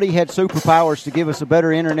 He thought he had superpowers to give us a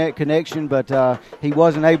better internet connection, but he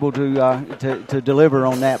wasn't able to deliver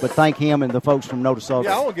on that. But thank him and the folks from Notasulga.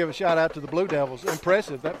 Yeah, I want to give a shout-out to the Blue Devils.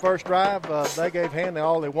 Impressive. That first drive, they gave Handley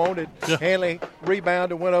all they wanted. Yeah. Handley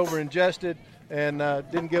rebounded, went over and adjusted, and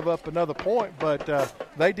didn't give up another point, but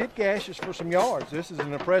they did gash us for some yards. This is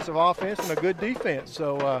an impressive offense and a good defense.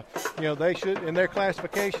 So, you know, they should, in their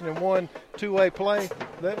classification in 1-2A play,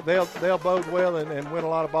 they'll bode well and win a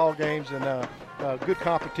lot of ball games, and good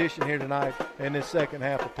competition here tonight in this second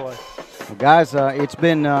half of play. Well, guys, it's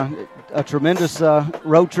been a tremendous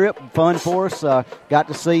road trip, fun for us. Got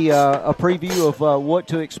to see a preview of what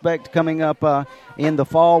to expect coming up in the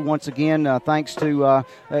fall. Once again, thanks to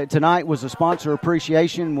tonight was a sponsor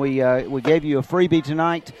appreciation. We gave you a freebie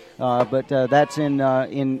tonight, but that's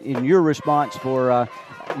in your response for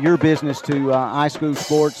your business to iSchool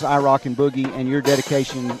Sports, iRock and Boogie, and your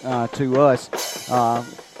dedication to us.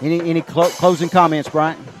 Any closing comments,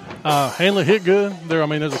 Bryant? Handley hit good there. I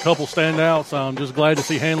mean, there's a couple standouts. I'm just glad to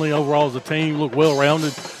see Handley overall as a team look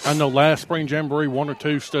well-rounded. I know last spring Jamboree 1 or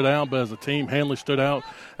 2 stood out, but as a team, Handley stood out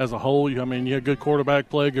as a whole. I mean, you had good quarterback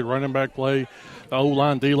play, good running back play. The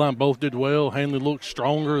O-line, D-line both did well. Handley looked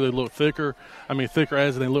stronger. They looked thicker. I mean, thicker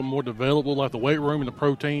as they look more developable. Like the weight room and the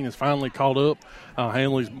protein is finally caught up.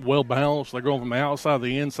 Handley's well-balanced. They're going from the outside to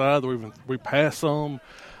the inside. We passed some.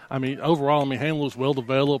 I mean, overall, Handley was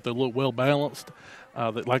well-developed. They look well-balanced.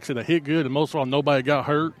 Like I said, they hit good, and most of all, nobody got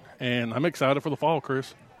hurt. And I'm excited for the fall,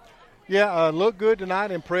 Chris. Yeah, looked good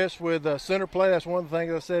tonight. Impressed with center play. That's one of the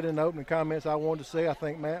things I said in the opening comments I wanted to say. I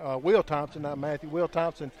think Will Thompson, not Matthew, Will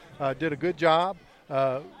Thompson did a good job.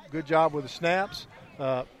 Good job with the snaps.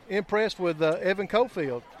 Impressed with Evan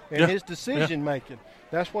Cofield and his decision-making.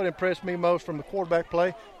 That's what impressed me most from the quarterback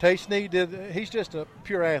play. Tay Sneed he's just a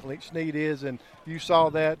pure athlete, Sneed is, and you saw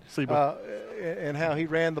that and how he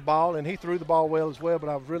ran the ball, and he threw the ball well as well, but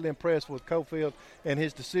I was really impressed with Cofield and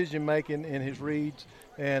his decision-making and his reads.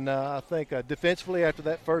 And I think defensively after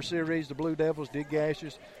that first series, the Blue Devils did gash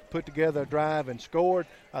us, put together a drive and scored.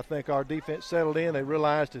 I think our defense settled in. They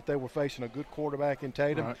realized that they were facing a good quarterback in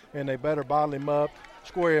Tatum, and they better bottle him up,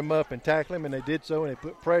 square him up, and tackle him, and they did so, and they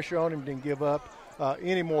put pressure on him, didn't give up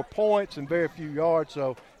any more points and very few yards.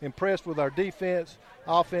 So impressed with our defense.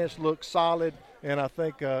 Offense looks solid, and I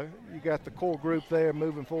think you got the core group there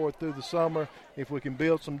moving forward through the summer. If we can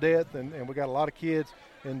build some depth, and we got a lot of kids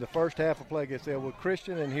in the first half of play against Ellwood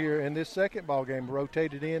Christian, and here in this second ball game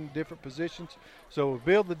rotated in different positions. So we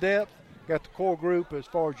build the depth, got the core group as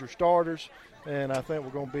far as your starters, and I think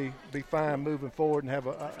we're going to be fine moving forward and have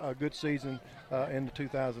a good season in the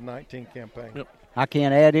 2019 campaign. Yep. I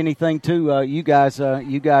can't add anything to you guys.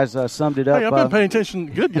 You guys summed it up. Hey, I've been paying attention.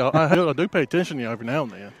 Good, y'all. I do pay attention to you every now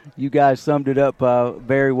and then. You guys summed it up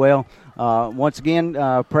very well. Once again,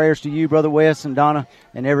 prayers to you, Brother Wes and Donna,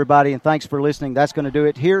 and everybody, and thanks for listening. That's going to do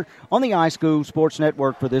it here on the iSchool Sports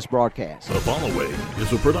Network for this broadcast. The following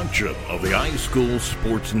is a production of the iSchool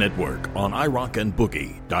Sports Network on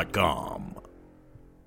iRockandBoogie.com.